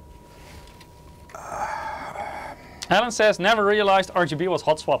 Alan says, never realized RGB was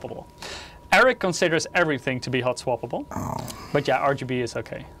hot swappable. Eric considers everything to be hot swappable. But yeah, RGB is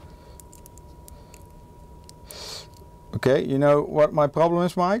okay. Okay, you know what my problem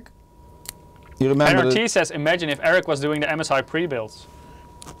is, Mike? You remember NRT says, imagine if Eric was doing the MSI pre-builds.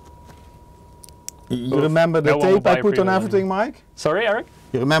 You remember the tape I put on everything, Mike? Sorry, Eric?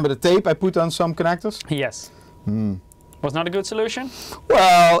 You remember the tape I put on some connectors? Yes. Was not a good solution?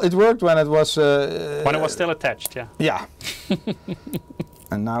 Well, it worked when it was... when it was still attached, yeah. Yeah.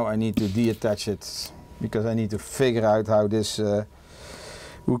 And now I need to deattach it, because I need to figure out how this...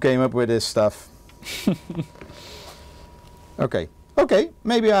 who came up with this stuff. Okay,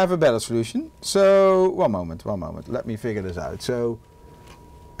 maybe I have a better solution. So, one moment, let me figure this out. So,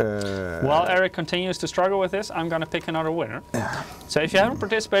 while Eric continues to struggle with this, I'm going to pick another winner. So if you haven't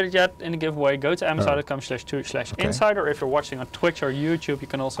participated yet in the giveaway, go to msi.com/2/insider. If you're watching on Twitch or YouTube, you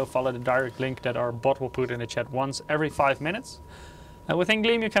can also follow the direct link that our bot will put in the chat once every 5 minutes. Within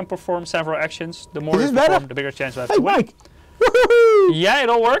Gleam, you can perform several actions. The more you perform, the bigger chance you have to win. Mike! Yeah, it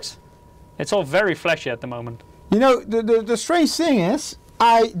all works. It's all very flashy at the moment. You know, the strange thing is,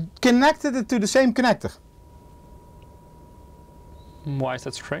 I connected it to the same connector. Why is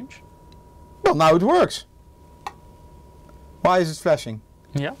that strange? Well, now it works. Why is it flashing?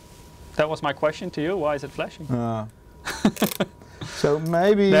 Yeah, that was my question to you. Why is it flashing? So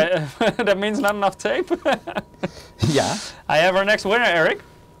maybe... That means not enough tape? Yeah. I have our next winner, Eric.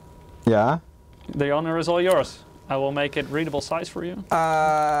 Yeah. The honor is all yours. I will make it readable size for you.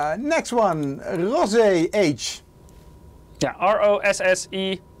 Next one, Rosé H. Yeah,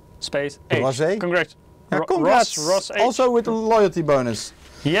 ROSSE space H. Rosé? Congrats. Yeah, congrats. Ross H. Also with a loyalty bonus.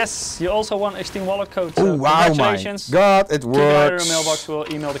 Yes, you also won a Steam Wallet code. So Oh wow, congratulations. my God, it Keep it out of works. your mailbox. We'll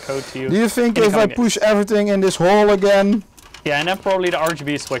email the code to you. Do you think if I push everything in this hole again? Yeah, and then probably the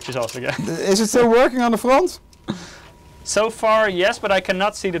RGB switches off again. Is it still working on the front? So far, yes, but I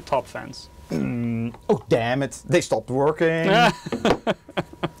cannot see the top fans. Oh damn it, they stopped working.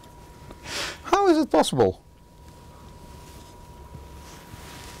 How is it possible?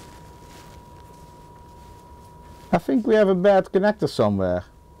 I think we have a bad connector somewhere.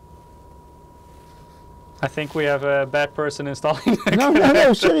 I think we have a bad person installing the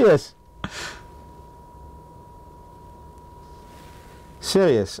No, serious.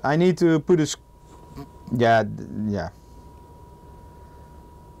 Serious, I need to put a... Yeah.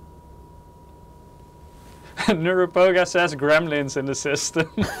 Neuropoga says gremlins in the system.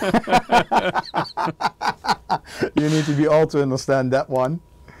 You need to be old to understand that one.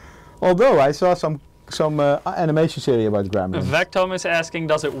 Although I saw some animation series about gremlins. Vectom is asking,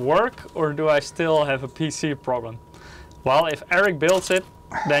 does it work or do I still have a PC problem? Well, if Eric builds it,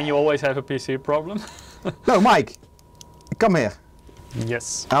 then you always have a PC problem. No, Mike, come here.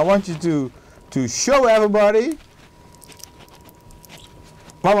 Yes. I want you to show everybody.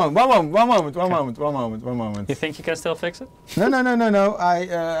 One moment. You think you can still fix it? No.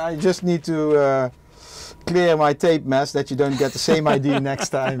 I just need to clear my tape mess that you don't get the same idea next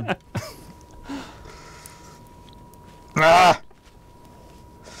time.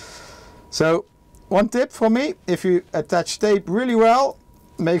 So, one tip from me: if you attach tape really well,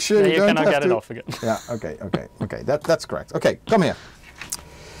 make sure you don't cannot have get it off again. Yeah. Okay. That's correct. Okay, come here.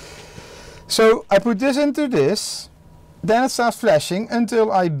 So I put this into this. Then it starts flashing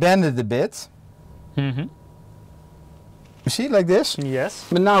until I bend it a bit. Mm-hmm. You see, like this? Yes.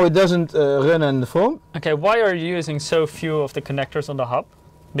 But now it doesn't run in the phone. Okay, why are you using so few of the connectors on the hub?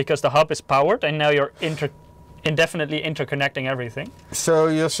 Because the hub is powered and now you're indefinitely interconnecting everything. So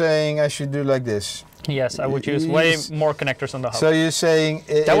you're saying I should do like this? Yes, I would use way more connectors on the hub. So you're saying...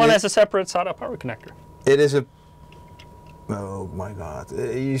 that one has a separate SATA power connector. It is a... Oh my god.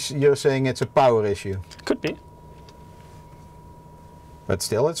 You're saying it's a power issue? Could be. But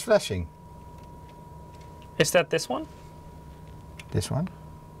still it's flashing. Is that this one? This one?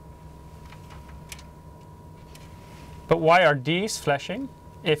 But why are these flashing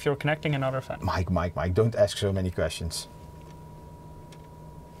if you're connecting another fan? Mike, don't ask so many questions.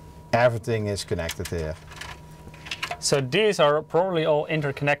 Everything is connected here. So these are probably all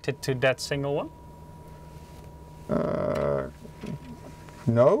interconnected to that single one?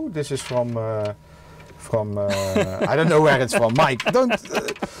 No, this is from I don't know where it's from. Mike, don't.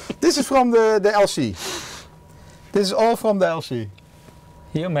 This is from the LC. This is all from the LC.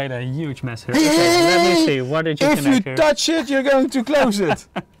 You made a huge mess here. Okay, let me see. What did you connect here? If you touch it, you're going to close it.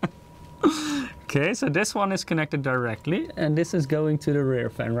 Okay, so this one is connected directly, and this is going to the rear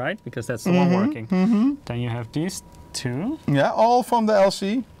fan, right? Because that's the one working. Mm-hmm. Then you have these two. Yeah, all from the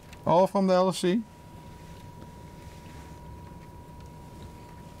LC. All from the LC.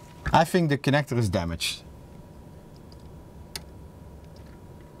 I think the connector is damaged.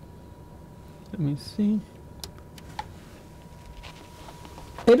 Let me see.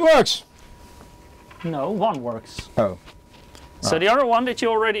 It works! No, one works. Oh. So the other one, did you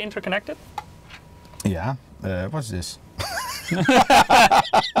already interconnect it? Yeah. What's this?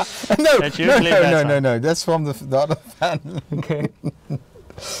 That's usually No. That's from the other fan. Okay.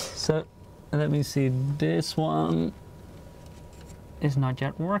 So, let me see. This one is not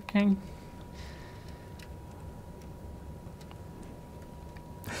yet working.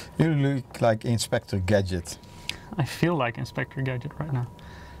 You look like Inspector Gadget. I feel like Inspector Gadget right now.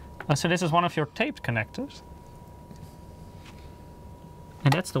 So this is one of your taped connectors.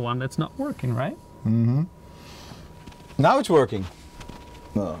 And that's the one that's not working, right? Mm-hmm. Now it's working.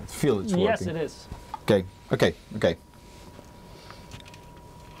 No, I feel it's working. Yes, it is. Okay.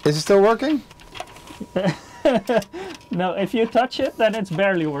 Is it still working? No, if you touch it, then it's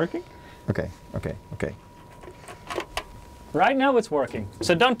barely working. Okay. Right now it's working.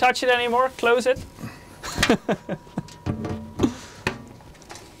 So don't touch it anymore, close it.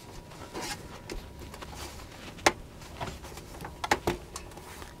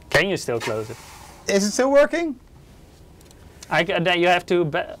 Can you still close it? Is it still working? Then you have to...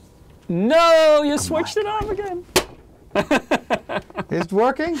 No, you switched it off again. Is it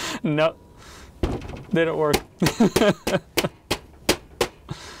working? No, didn't work.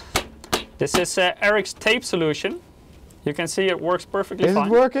 This is Eric's tape solution. You can see it works perfectly fine. Is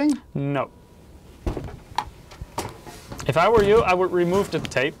it working? No. If I were you, I would remove the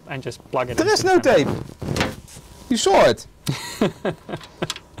tape and just plug it in. There is no tape. You saw it.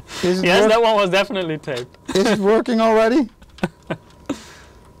 Yes, that one was definitely taped. Is it working already?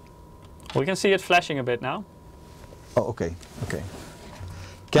 We can see it flashing a bit now. Oh, okay.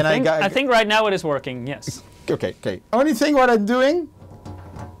 I think right now it is working, yes. Okay. Only thing what I'm doing.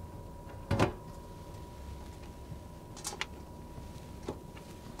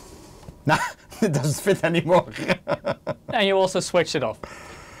 Nah, it doesn't fit anymore. And you also switched it off.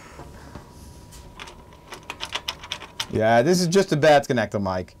 Yeah, this is just a bad connector,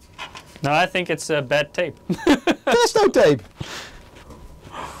 Mike. No, I think it's a bad tape. There's no tape.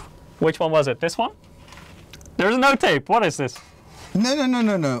 Which one was it? This one? There's no tape. What is this?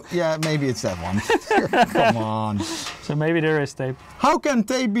 No. Yeah, maybe it's that one. Come on. So maybe there is tape. How can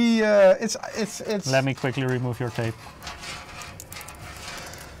tape be? It's. Let me quickly remove your tape.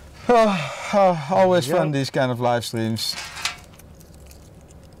 Always Yeah. fun, these kind of live streams.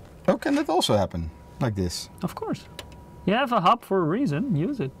 Oh, can that also happen? Like this? Of course. You have a hub for a reason.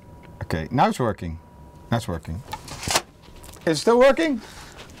 Use it. Okay, now it's working. That's working. Is it still working?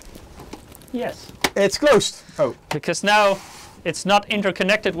 Yes. It's closed. Oh. Because now it's not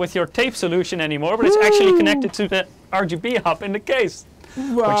interconnected with your tape solution anymore, but it's actually connected to the RGB hub in the case,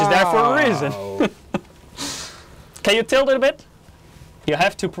 which is there for a reason. Can you tilt it a bit? You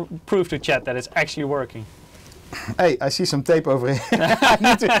have to prove to chat that it's actually working. Hey, I see some tape over here.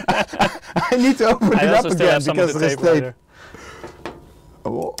 I need to open it up again because there's tape.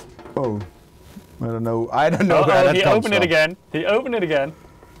 Oh, oh, I don't know. I don't know where that he comes opened from. it again. He opened it again.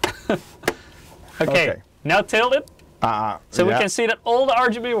 Okay. Now tilt it so we can see that all the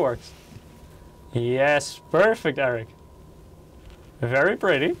RGB works. Yes, perfect, Eric. Very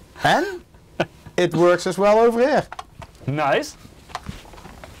pretty. And it works as well over here. Nice.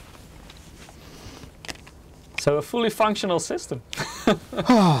 So a fully functional system.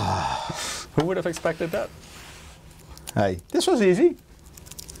 Who would have expected that? Hey, this was easy.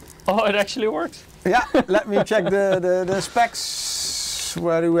 Oh, it actually works. Yeah, let me check the specs.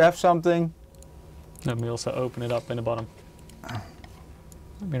 Where do we have something? Let me also open it up in the bottom.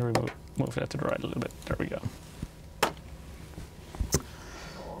 Let me move that to the right a little bit. There we go.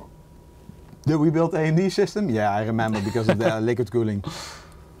 Did we build AMD system? Yeah, I remember because of the liquid cooling.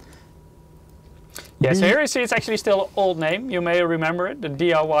 Yeah, so here you see it's actually still an old name. You may remember it, the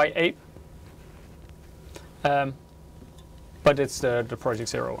DIY Ape. But it's the Project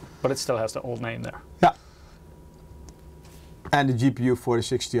Zero one. But it still has the old name there. Yeah. And the GPU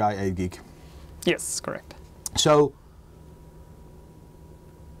 4060 Ti 8 gig. Yes, correct. So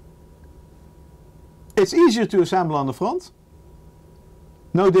it's easier to assemble on the front.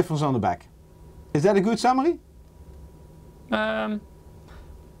 No difference on the back. Is that a good summary? I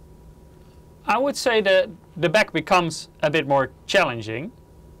would say that the back becomes a bit more challenging.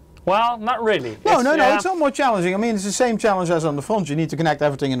 Well, not really. No, it's not more challenging. I mean, it's the same challenge as on the front. You need to connect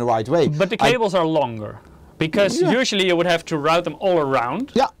everything in the right way. But the cables are longer. Because usually you would have to route them all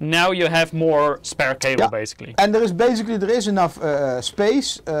around. Yeah. Now you have more spare cable, basically. And there is enough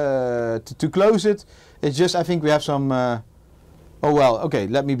space to close it. It's just I think we have some. Oh well, okay.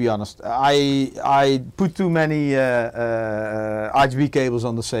 Let me be honest. I put too many RGB cables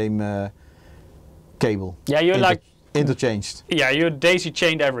on the same cable. Yeah, you interchanged. Yeah, you daisy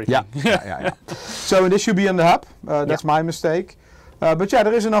chained everything. Yeah. So this should be on the hub. That's my mistake. But yeah,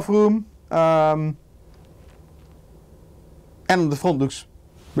 there is enough room. And the front looks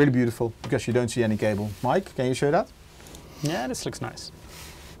really beautiful because you don't see any cable. Mike, can you show that? Yeah, this looks nice.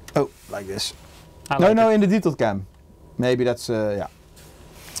 Oh, like this. No, in the detailed cam. Maybe that's, yeah.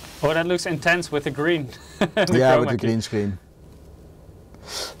 Oh, that looks intense with the green. Yeah, with the green screen.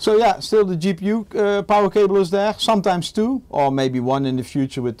 So yeah, still the GPU power cable is there. Sometimes two, or maybe one in the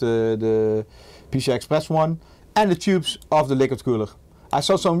future with the PCI Express one. And the tubes of the liquid cooler. I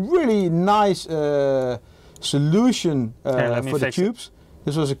saw some really nice solution for the tubes.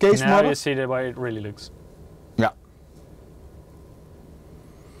 This was a case model. Now you see the way it really looks. Yeah.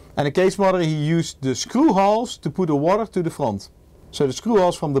 And the case model, he used the screw holes to put the water to the front. So the screw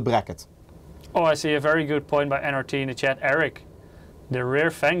holes from the bracket. Oh, I see a very good point by NRT in the chat. Eric, the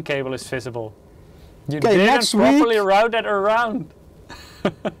rear fan cable is visible. You didn't properly route that around.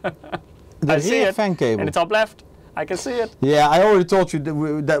 The rear fan cable. In the top left. I can see it. Yeah, I already told you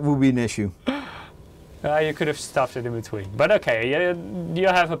that would be an issue. You could have stuffed it in between. But okay, you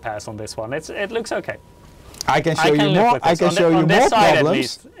have a pass on this one. It looks okay. I can show you more. I can show you more side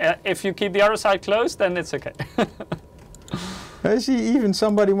problems. At least. If you keep the other side closed, then it's okay. I see even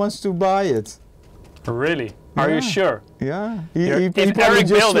somebody wants to buy it. Really? Are you sure? Yeah. If Eric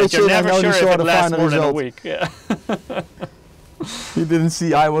built it, you're never sure if it lasts more than a week. Yeah. You didn't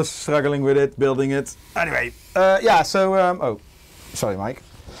see I was struggling with it, building it. Anyway, yeah, so, oh, sorry, Mike.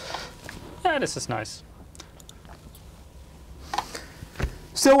 Yeah, this is nice.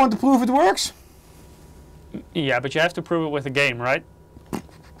 Still want to prove it works? Yeah, but you have to prove it with a game, right?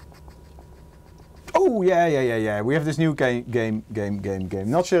 Oh, yeah. We have this new game.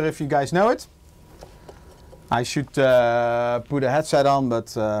 Not sure if you guys know it. I should put a headset on,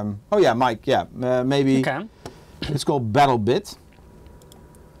 but, oh yeah, Mike, yeah, maybe. You can. It's called BattleBit.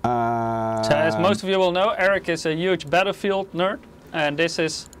 So as most of you will know, Eric is a huge Battlefield nerd, and this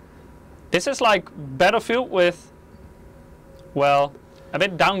is like Battlefield with, well, a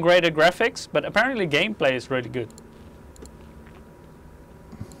bit downgraded graphics, but apparently gameplay is really good.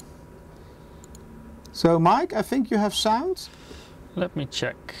 So Mike, I think you have sound. Let me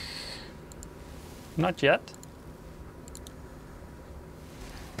check. Not yet.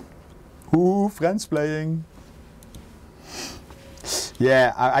 Ooh, friends playing.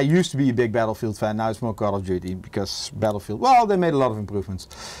 Yeah, I used to be a big Battlefield fan. Now it's more Call of Duty because Battlefield, well, they made a lot of improvements.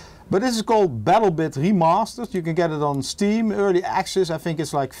 But this is called BattleBit Remastered. You can get it on Steam, early access. I think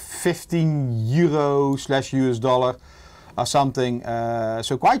it's like €15/US or something.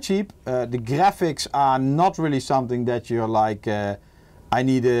 So quite cheap. The graphics are not really something that you're like, I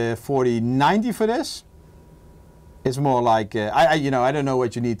need a 4090 for this. It's more like, I don't know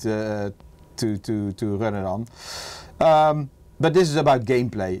what you need to run it on. But this is about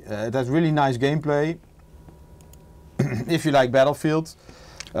gameplay. It has really nice gameplay. If you like Battlefield.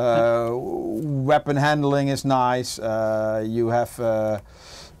 Weapon handling is nice. You have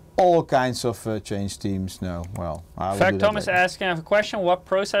all kinds of change teams. No, well, in fact, Tom is asking, I have a question. What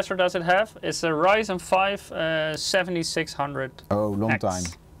processor does it have? It's a Ryzen 5 7600. Oh, long time.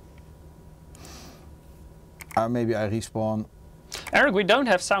 Maybe I respawn. Eric, we don't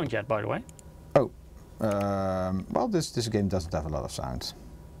have sound yet, by the way. Oh, well, this game doesn't have a lot of sound.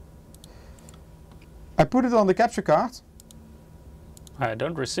 I put it on the capture card. I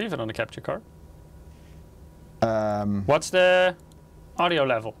don't receive it on the capture card. What's the audio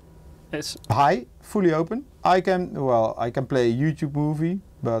level? It's high, fully open. I can play a YouTube movie,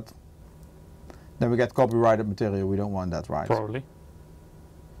 but then we get copyrighted material. We don't want that, right? Probably.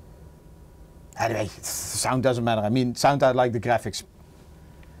 Anyway, sound doesn't matter. I mean, sound I like the graphics.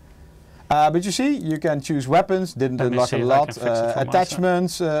 But you see, you can choose weapons. Didn't unlock a lot.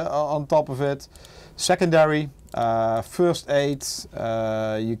 Attachments on top of it. Secondary. First aid,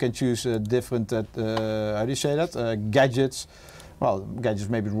 you can choose different, how do you say that? Gadgets. Well, gadgets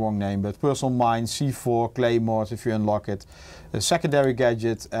may be the wrong name, but personal mine, C4, claymores if you unlock it. A secondary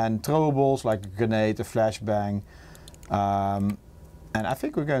gadget and throwables like a grenade, a flashbang. And I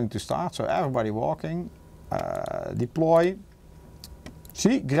think we're going to start. So everybody walking. Deploy.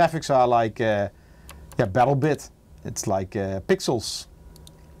 See, graphics are like BattleBit. It's like pixels.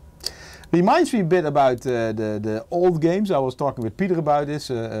 Reminds me a bit about the old games. I was talking with Peter about this.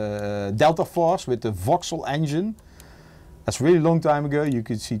 Delta Force with the voxel engine. That's a really long time ago. You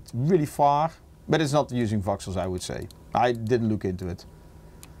could see it really far. But it's not using voxels, I would say. I didn't look into it.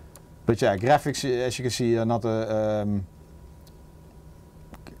 But yeah, graphics, as you can see, are not a...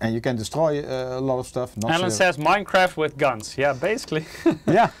 and you can destroy a lot of stuff. Alan says Minecraft with guns. Yeah, basically.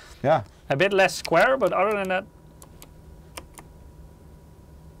 Yeah. A bit less square, but other than that...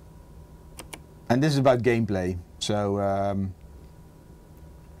 And this is about gameplay. So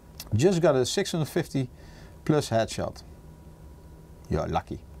just got a 650 plus headshot. You're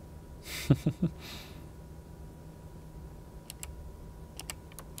lucky.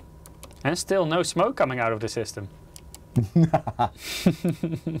 And still no smoke coming out of the system.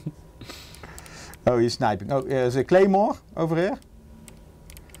 Oh, he's sniping. Oh, there's a claymore over here.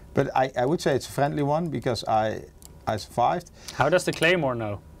 But I would say it's a friendly one because I survived. How does the claymore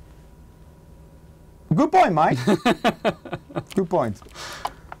know? Good point, Mike. Good point.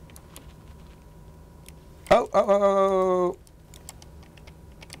 Oh.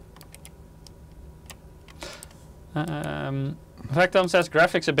 In fact, Tom says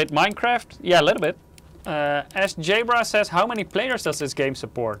graphics a bit Minecraft. Yeah, a little bit. As Jabra says, how many players does this game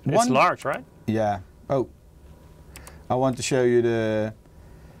support? It's large, right? Yeah. Oh. I want to show you the...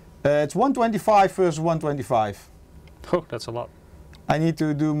 it's 125 versus 125. Oh, that's a lot. I need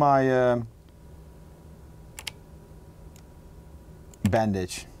to do my...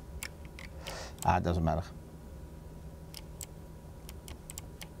 bandage. It doesn't matter.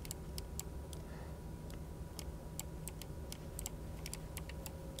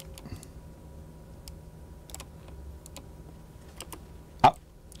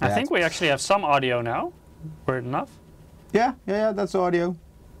 I think we actually have some audio now. Weird enough. Yeah, that's audio.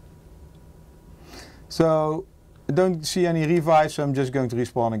 So, I don't see any revives, so I'm just going to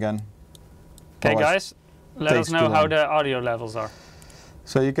respawn again. Okay, guys, let us know how the audio levels are.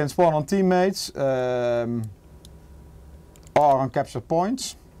 So you can spawn on teammates or on capture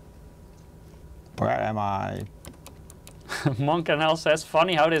points. Where am I? Monkanel says,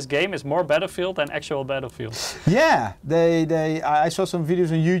 funny how this game is more Battlefield than actual Battlefield. Yeah, I saw some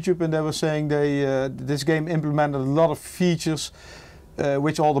videos on YouTube and they were saying this game implemented a lot of features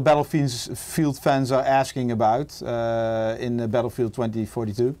which all the Battlefield fans are asking about in Battlefield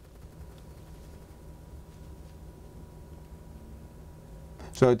 2042.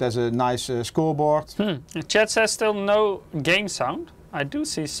 So it has a nice scoreboard. The chat says still no game sound. I do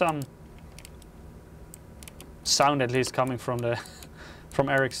see some sound at least coming from the from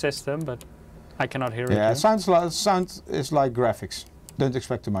Eric's system, but I cannot hear it. Yeah, sound is like graphics. Don't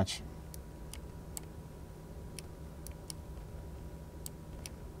expect too much.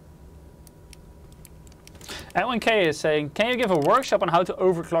 L1K is saying, can you give a workshop on how to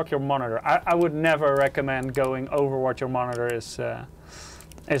overclock your monitor? I would never recommend going over what your monitor is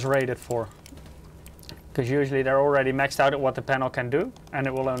rated for. Because usually they're already maxed out at what the panel can do, and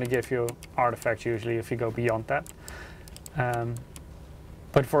it will only give you artifacts usually if you go beyond that.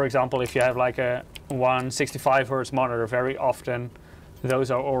 But for example, if you have like a 165 Hz monitor, very often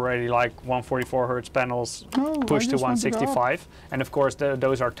those are already like 144 Hz panels pushed to 165. And of course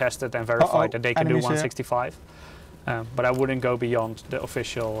those are tested and verified that they can do 165. But I wouldn't go beyond the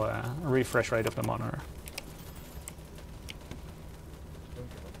official refresh rate of the monitor.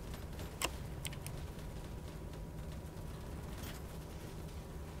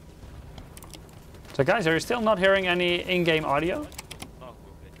 So guys, are you still not hearing any in-game audio?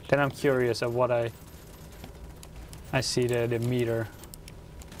 Then I'm curious of what I see the meter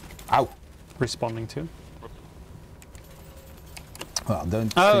responding to. Well,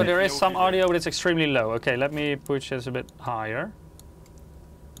 don't. Oh, there is some audio, but it's extremely low. Okay, let me push this a bit higher.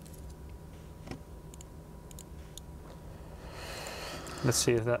 Let's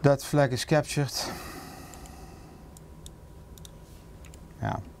see if that flag is captured.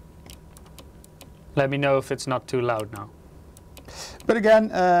 Yeah. Let me know if it's not too loud now. But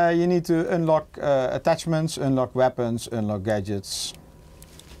again, you need to unlock attachments, unlock weapons, unlock gadgets.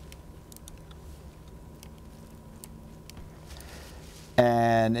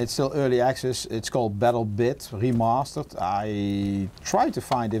 And it's still early access. It's called BattleBit Remastered. I tried to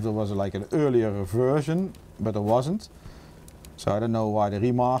find if there was like an earlier version, but there wasn't. So I don't know why the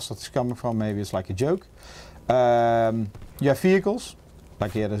remastered is coming from. Maybe it's like a joke. You have vehicles,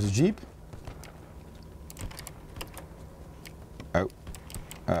 like here there's a Jeep.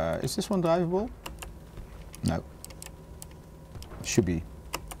 Is this one drivable? No. Should be.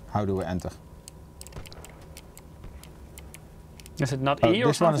 How do we enter? Is it not E or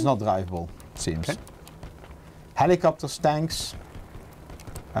this something? one is not drivable, seems. Okay. Helicopters, tanks,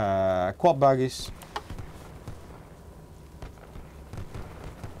 quad buggies.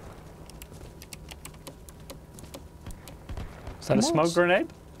 Is that a smoke grenade?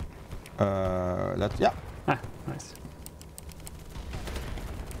 Yeah. Ah, nice.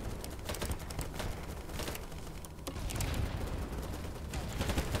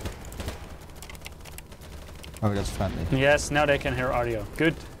 Oh, that's friendly. Yes, now they can hear audio.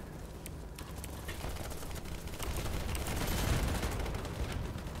 Good.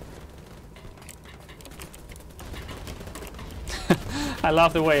 I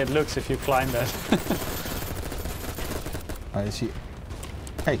love the way it looks if you climb that. I see.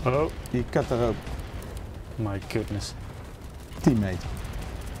 Hey, he cut the rope. My goodness. Teammate.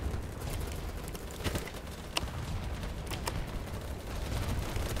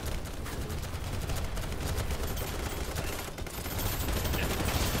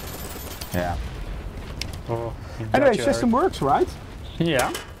 Yeah. Oh, anyway, system works, right?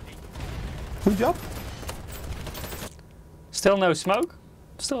 Yeah. Good job. Still no smoke?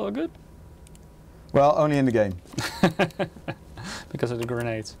 Still good? Well, only in the game. Because of the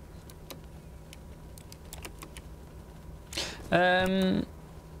grenades.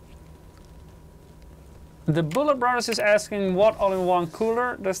 The Bullet Brothers is asking what all-in-one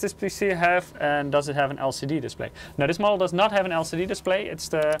cooler does this PC have and does it have an LCD display? Now this model does not have an LCD display, it's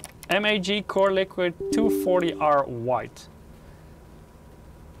the MAG Core Liquid 240R White.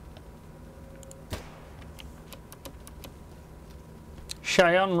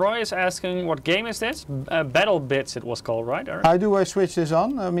 Cheyenne Roy is asking what game is this? Battle Bits it was called, right? How do I switch this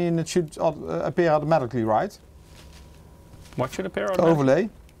on? I mean it should appear automatically, right? What should appear automatically? Overlay.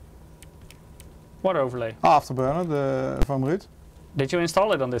 What overlay? Afterburner, from Ruud. Did you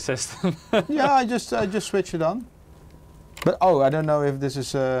install it on this system? Yeah, I just switched it on. But I don't know if this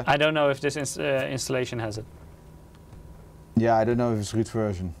is. I don't know if this installation has it. Yeah, I don't know if it's root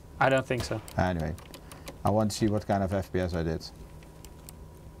version. I don't think so. Anyway, I want to see what kind of FPS I did.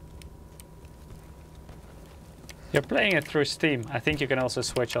 You're playing it through Steam. I think you can also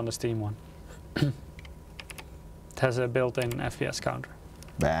switch on the Steam one. It has a built-in FPS counter.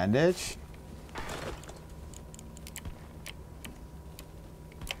 Bandage.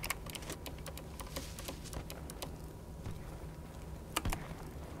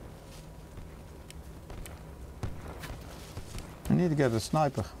 I need to get a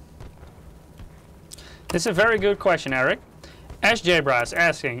sniper. This is a very good question, Eric. SJBra is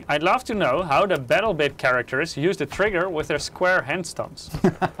asking, I'd love to know how the BattleBit characters use the trigger with their square hand stumps.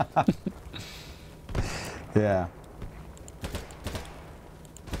 Yeah.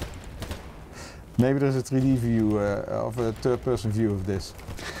 Maybe there's a 3D view of a third-person view of this.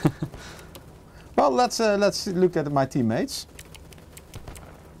 Well, let's look at my teammates.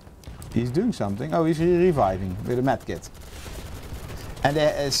 He's doing something. Oh, he's reviving with a med kit. And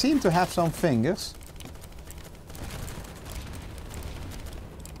they seem to have some fingers.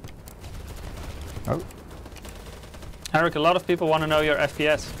 Oh. Eric, a lot of people want to know your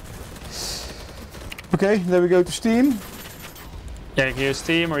FPS. Okay, there we go to Steam. Yeah, you can use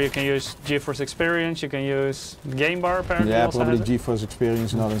Steam or you can use GeForce Experience. You can use Game Bar apparently. Yeah, also probably has it. GeForce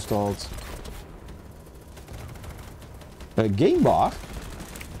Experience not installed. Game Bar?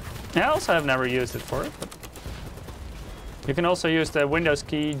 Yeah, I also have never used it for it. But you can also use the Windows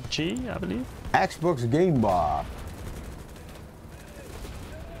key G, I believe. Xbox Game Bar.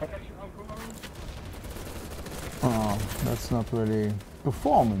 Oh, that's not really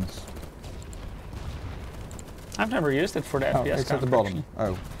performance. I've never used it for the FPS. It's at the bottom.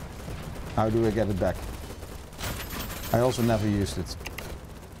 Oh. How do I get it back? I also never used it.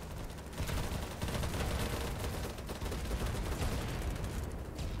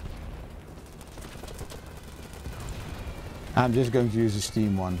 I'm just going to use the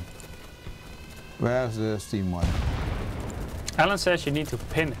Steam one. Where's the Steam one? Alan says you need to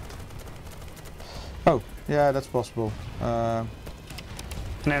pin it. Oh, yeah, that's possible. And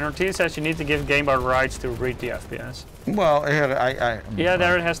NRT says you need to give Game Bar rights to read the FPS. Well, here Yeah,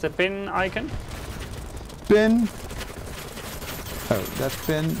 there it has the pin icon. Pin. Oh, that's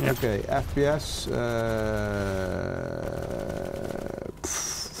pin. Yep. Okay, FPS.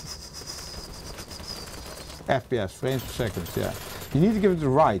 FPS, frames per second. Yeah, you need to give it the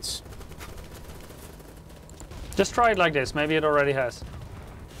rights. Just try it like this. Maybe it already has.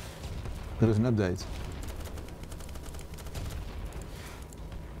 There is an update.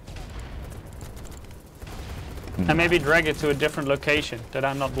 And maybe drag it to a different location that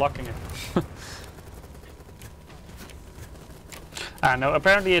I'm not blocking it. No,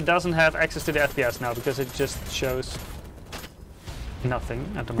 apparently it doesn't have access to the FPS now because it just shows nothing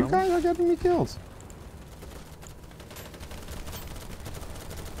at the You moment. guys are getting me killed.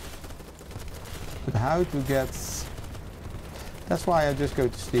 But how to get... That's why I just go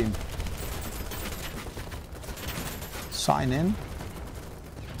to Steam. Sign in.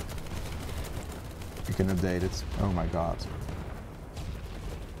 You can update it. Oh my god.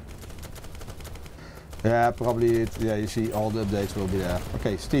 Yeah, probably yeah, you see all the updates will be there.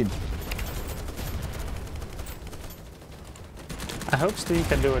 Okay, Steam. I hope Steam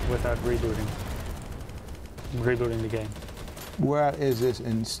can do it without rebooting the game. Where is this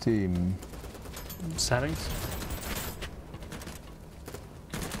in Steam? Settings.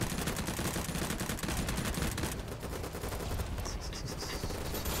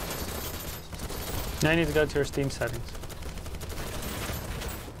 Now you need to go to your Steam settings.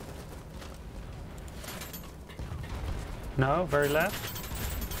 No, very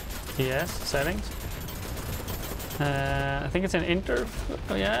left. Yes, settings. I think it's an inter.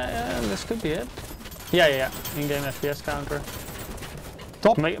 Oh, yeah, this could be it. Yeah. In-game FPS counter.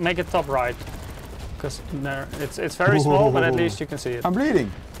 Top. Make it top right, because it's very small, but at least you can see it. I'm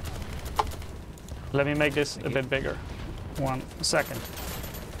bleeding. Let me make this a bit bigger. 1 second.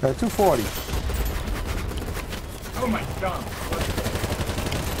 240. Oh my god.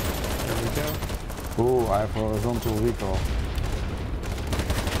 There we go. Oh, I have horizontal recall.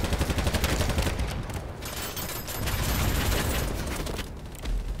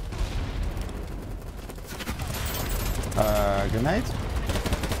 Grenade?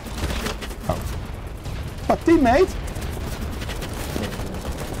 Oh. What, teammate?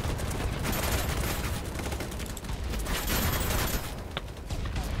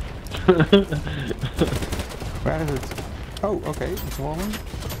 Where is it? Oh, okay, it's rolling.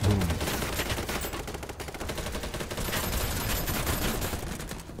 Boom.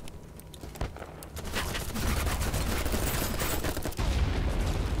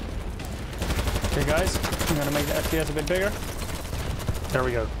 Okay guys, I'm gonna make the FPS a bit bigger. There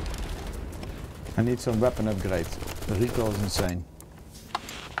we go. I need some weapon upgrade. The recoil is insane.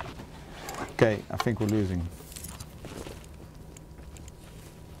 Okay, I think we're losing.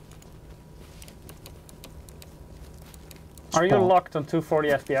 Are you Spawn. locked on 240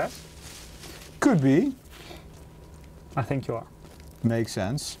 FPS? Could be. I think you are. Makes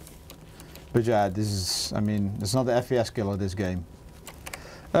sense. But yeah, this is, I mean, it's not the FPS killer, this game.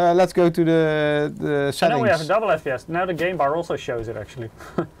 Let's go to the settings. And now we have a double FPS. Now the game bar also shows it actually.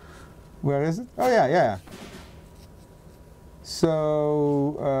 Where is it? Oh yeah.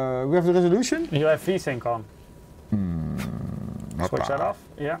 So, we have the resolution. You have VSync on. Switch that off.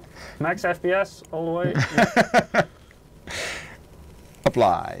 Yeah. Max FPS all the way. Yeah.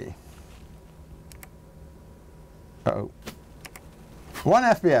 Apply. Uh-oh. 1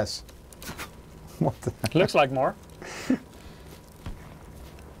 FPS. What the heck? Looks like more.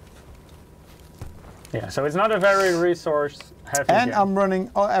 Yeah, so it's not a very resource heavy And game. I'm running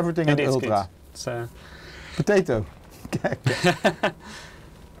everything at Ultra. So. Potato.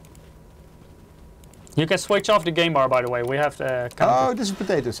 You can switch off the game bar, by the way. We have the Oh, this is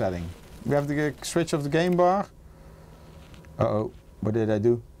potato setting. We have to switch off the game bar. Uh-oh, what did I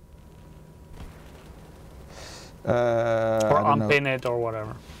do? or unpin it or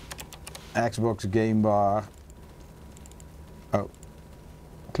whatever. Xbox game bar. Oh.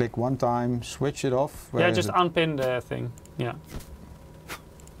 Click one time, switch it off. Where Yeah, just unpin the thing. Yeah.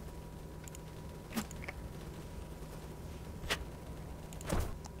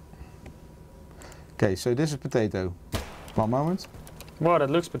 Okay, so this is potato. One moment. Well, that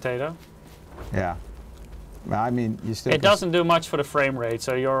looks potato. Yeah. Well, I mean, you still. It doesn't do much for the frame rate,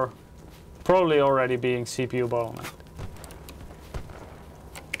 so you're probably already being CPU bottlenecked.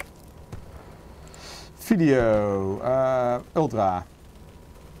 Video, Ultra.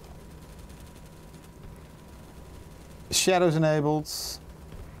 Shadows enabled.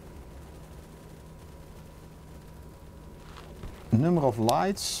 Number of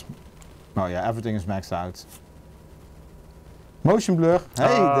lights. Oh yeah, everything is maxed out. Motion blur.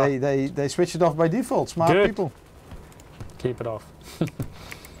 Hey, they switched it off by default. Smart Good. people. Keep it off.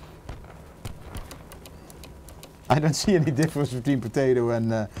 I don't see any difference between potato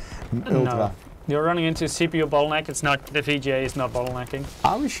and Ultra. No. You're running into CPU bottleneck. It's not, the VGA is not bottlenecking.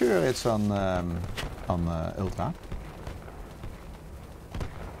 Are we sure it's on Ultra?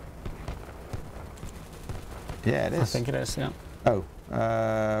 Yeah, it is. I think it is, yeah. Oh,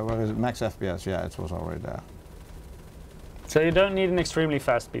 where is it? Max FPS. Yeah, it was already there. So you don't need an extremely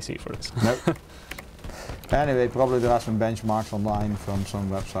fast PC for this. Nope. Anyway, probably there are some benchmarks online from some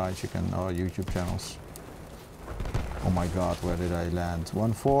websites you can, or YouTube channels. Oh my God, where did I land?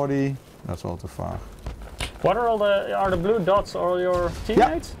 140. That's all too far. What are the blue dots all your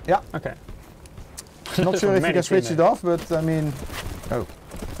teammates? Yeah. Okay. Not sure if you can switch it off, but I mean, oh.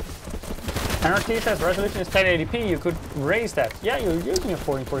 And our says resolution is 1080p. You could raise that. Yeah, you're using a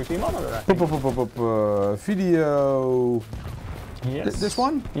 1440p monitor, I think. Video. Yes. This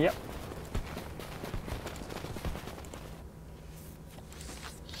one? Yep.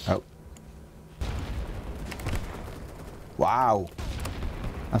 Oh. Wow.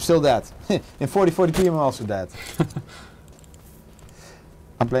 I'm still dead. In 4040p I'm also dead.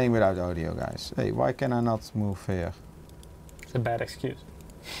 I'm playing without audio, guys. Hey, why can I not move here? It's a bad excuse.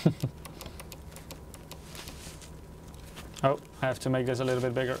 Oh, I have to make this a little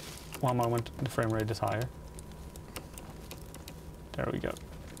bit bigger. One moment, the frame rate is higher. There we go.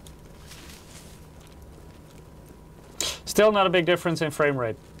 Still not a big difference in frame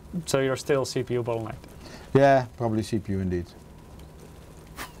rate, so you're still CPU bottlenecked. Yeah, probably CPU indeed.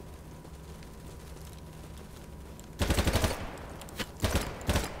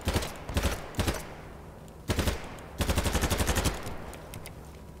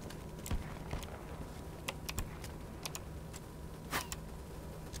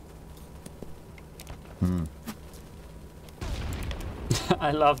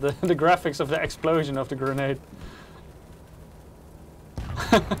 I love the graphics of the explosion of the grenade.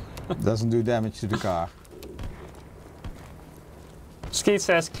 Doesn't do damage to the car. Skeet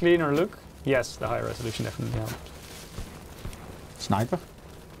says cleaner look. Yes, the high resolution definitely helps. Sniper.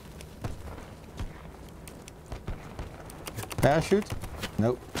 Parachute?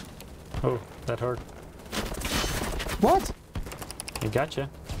 Nope. Oh, that hurt. What? He gotcha.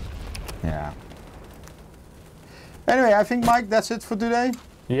 Yeah. Anyway, I think, Mike, that's it for today.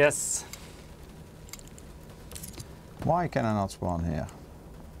 Yes. Why can I not spawn here?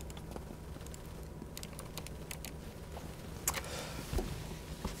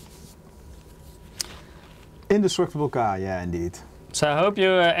 Indestructible car, yeah, indeed. So I hope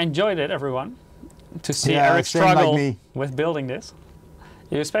you enjoyed it, everyone. To see Yeah, Eric same like struggle me. with building this.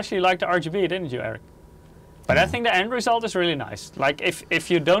 You especially liked the RGB, didn't you, Eric? But I think the end result is really nice. Like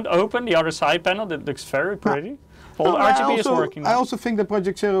if you don't open the other side panel, it looks very pretty. All the RGB is working now. I also think that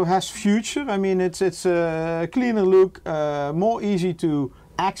Project Zero has future. I mean, it's a cleaner look, more easy to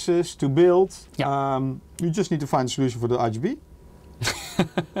access, to build. Yeah. You just need to find a solution for the RGB.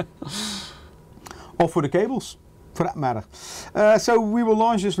 Or for the cables, for that matter. So we will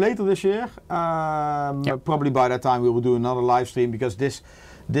launch this later this year. Probably by that time we will do another live stream because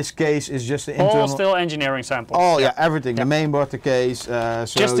this case is just the internal. All still engineering samples. Oh yeah, everything. The mainboard, the case. So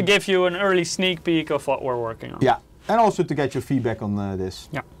just to give you an early sneak peek of what we're working on. Yeah, and also to get your feedback on this.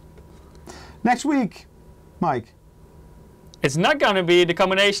 Yeah. Next week, Mike. It's not going to be the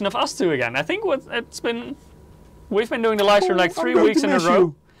combination of us two again. I think we've been doing the live stream like 3 weeks in a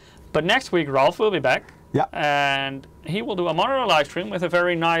row. But next week Ralph will be back. Yeah. And he will do a monitor live stream with a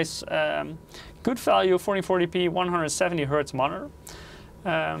very nice Good value, 1440p, 170 Hz monitor.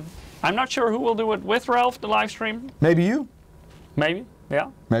 I'm not sure who will do it with Ralph, the live stream. Maybe you. Maybe, yeah.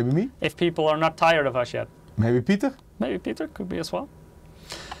 Maybe me. If people are not tired of us yet. Maybe Peter. Maybe Peter could be as well.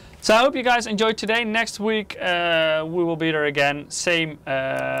 So I hope you guys enjoyed today. Next week we will be there again. Same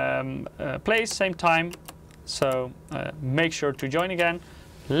place, same time. So make sure to join again.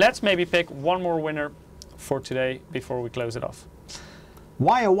 Let's maybe pick one more winner for today before we close it off.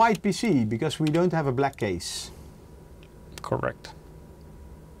 Why a white PC? Because we don't have a black case. Correct.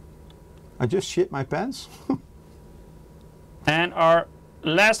 I just shit my pants. And our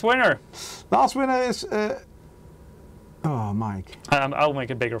last winner. Last winner is... oh, Mike. I'll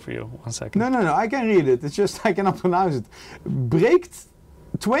make it bigger for you. 1 second. No. I can read it. It's just I cannot pronounce it. Breakt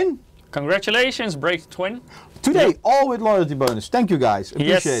Twin. Congratulations, Breakt Twin. Today, yep. All with loyalty bonus. Thank you, guys.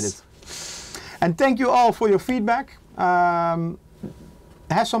 Appreciate it. And thank you all for your feedback.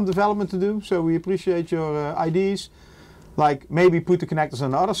 Has some development to do, so we appreciate your ideas. Like maybe put the connectors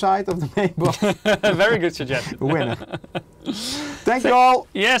on the other side of the main board. Very good suggestion. Winner. Thank you all.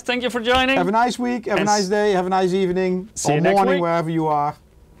 Yes, thank you for joining. Have a nice week, have a nice day, have a nice evening, see or you next morning, week. wherever you are.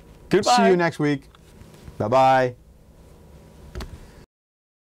 Goodbye. See you next week. Bye-bye.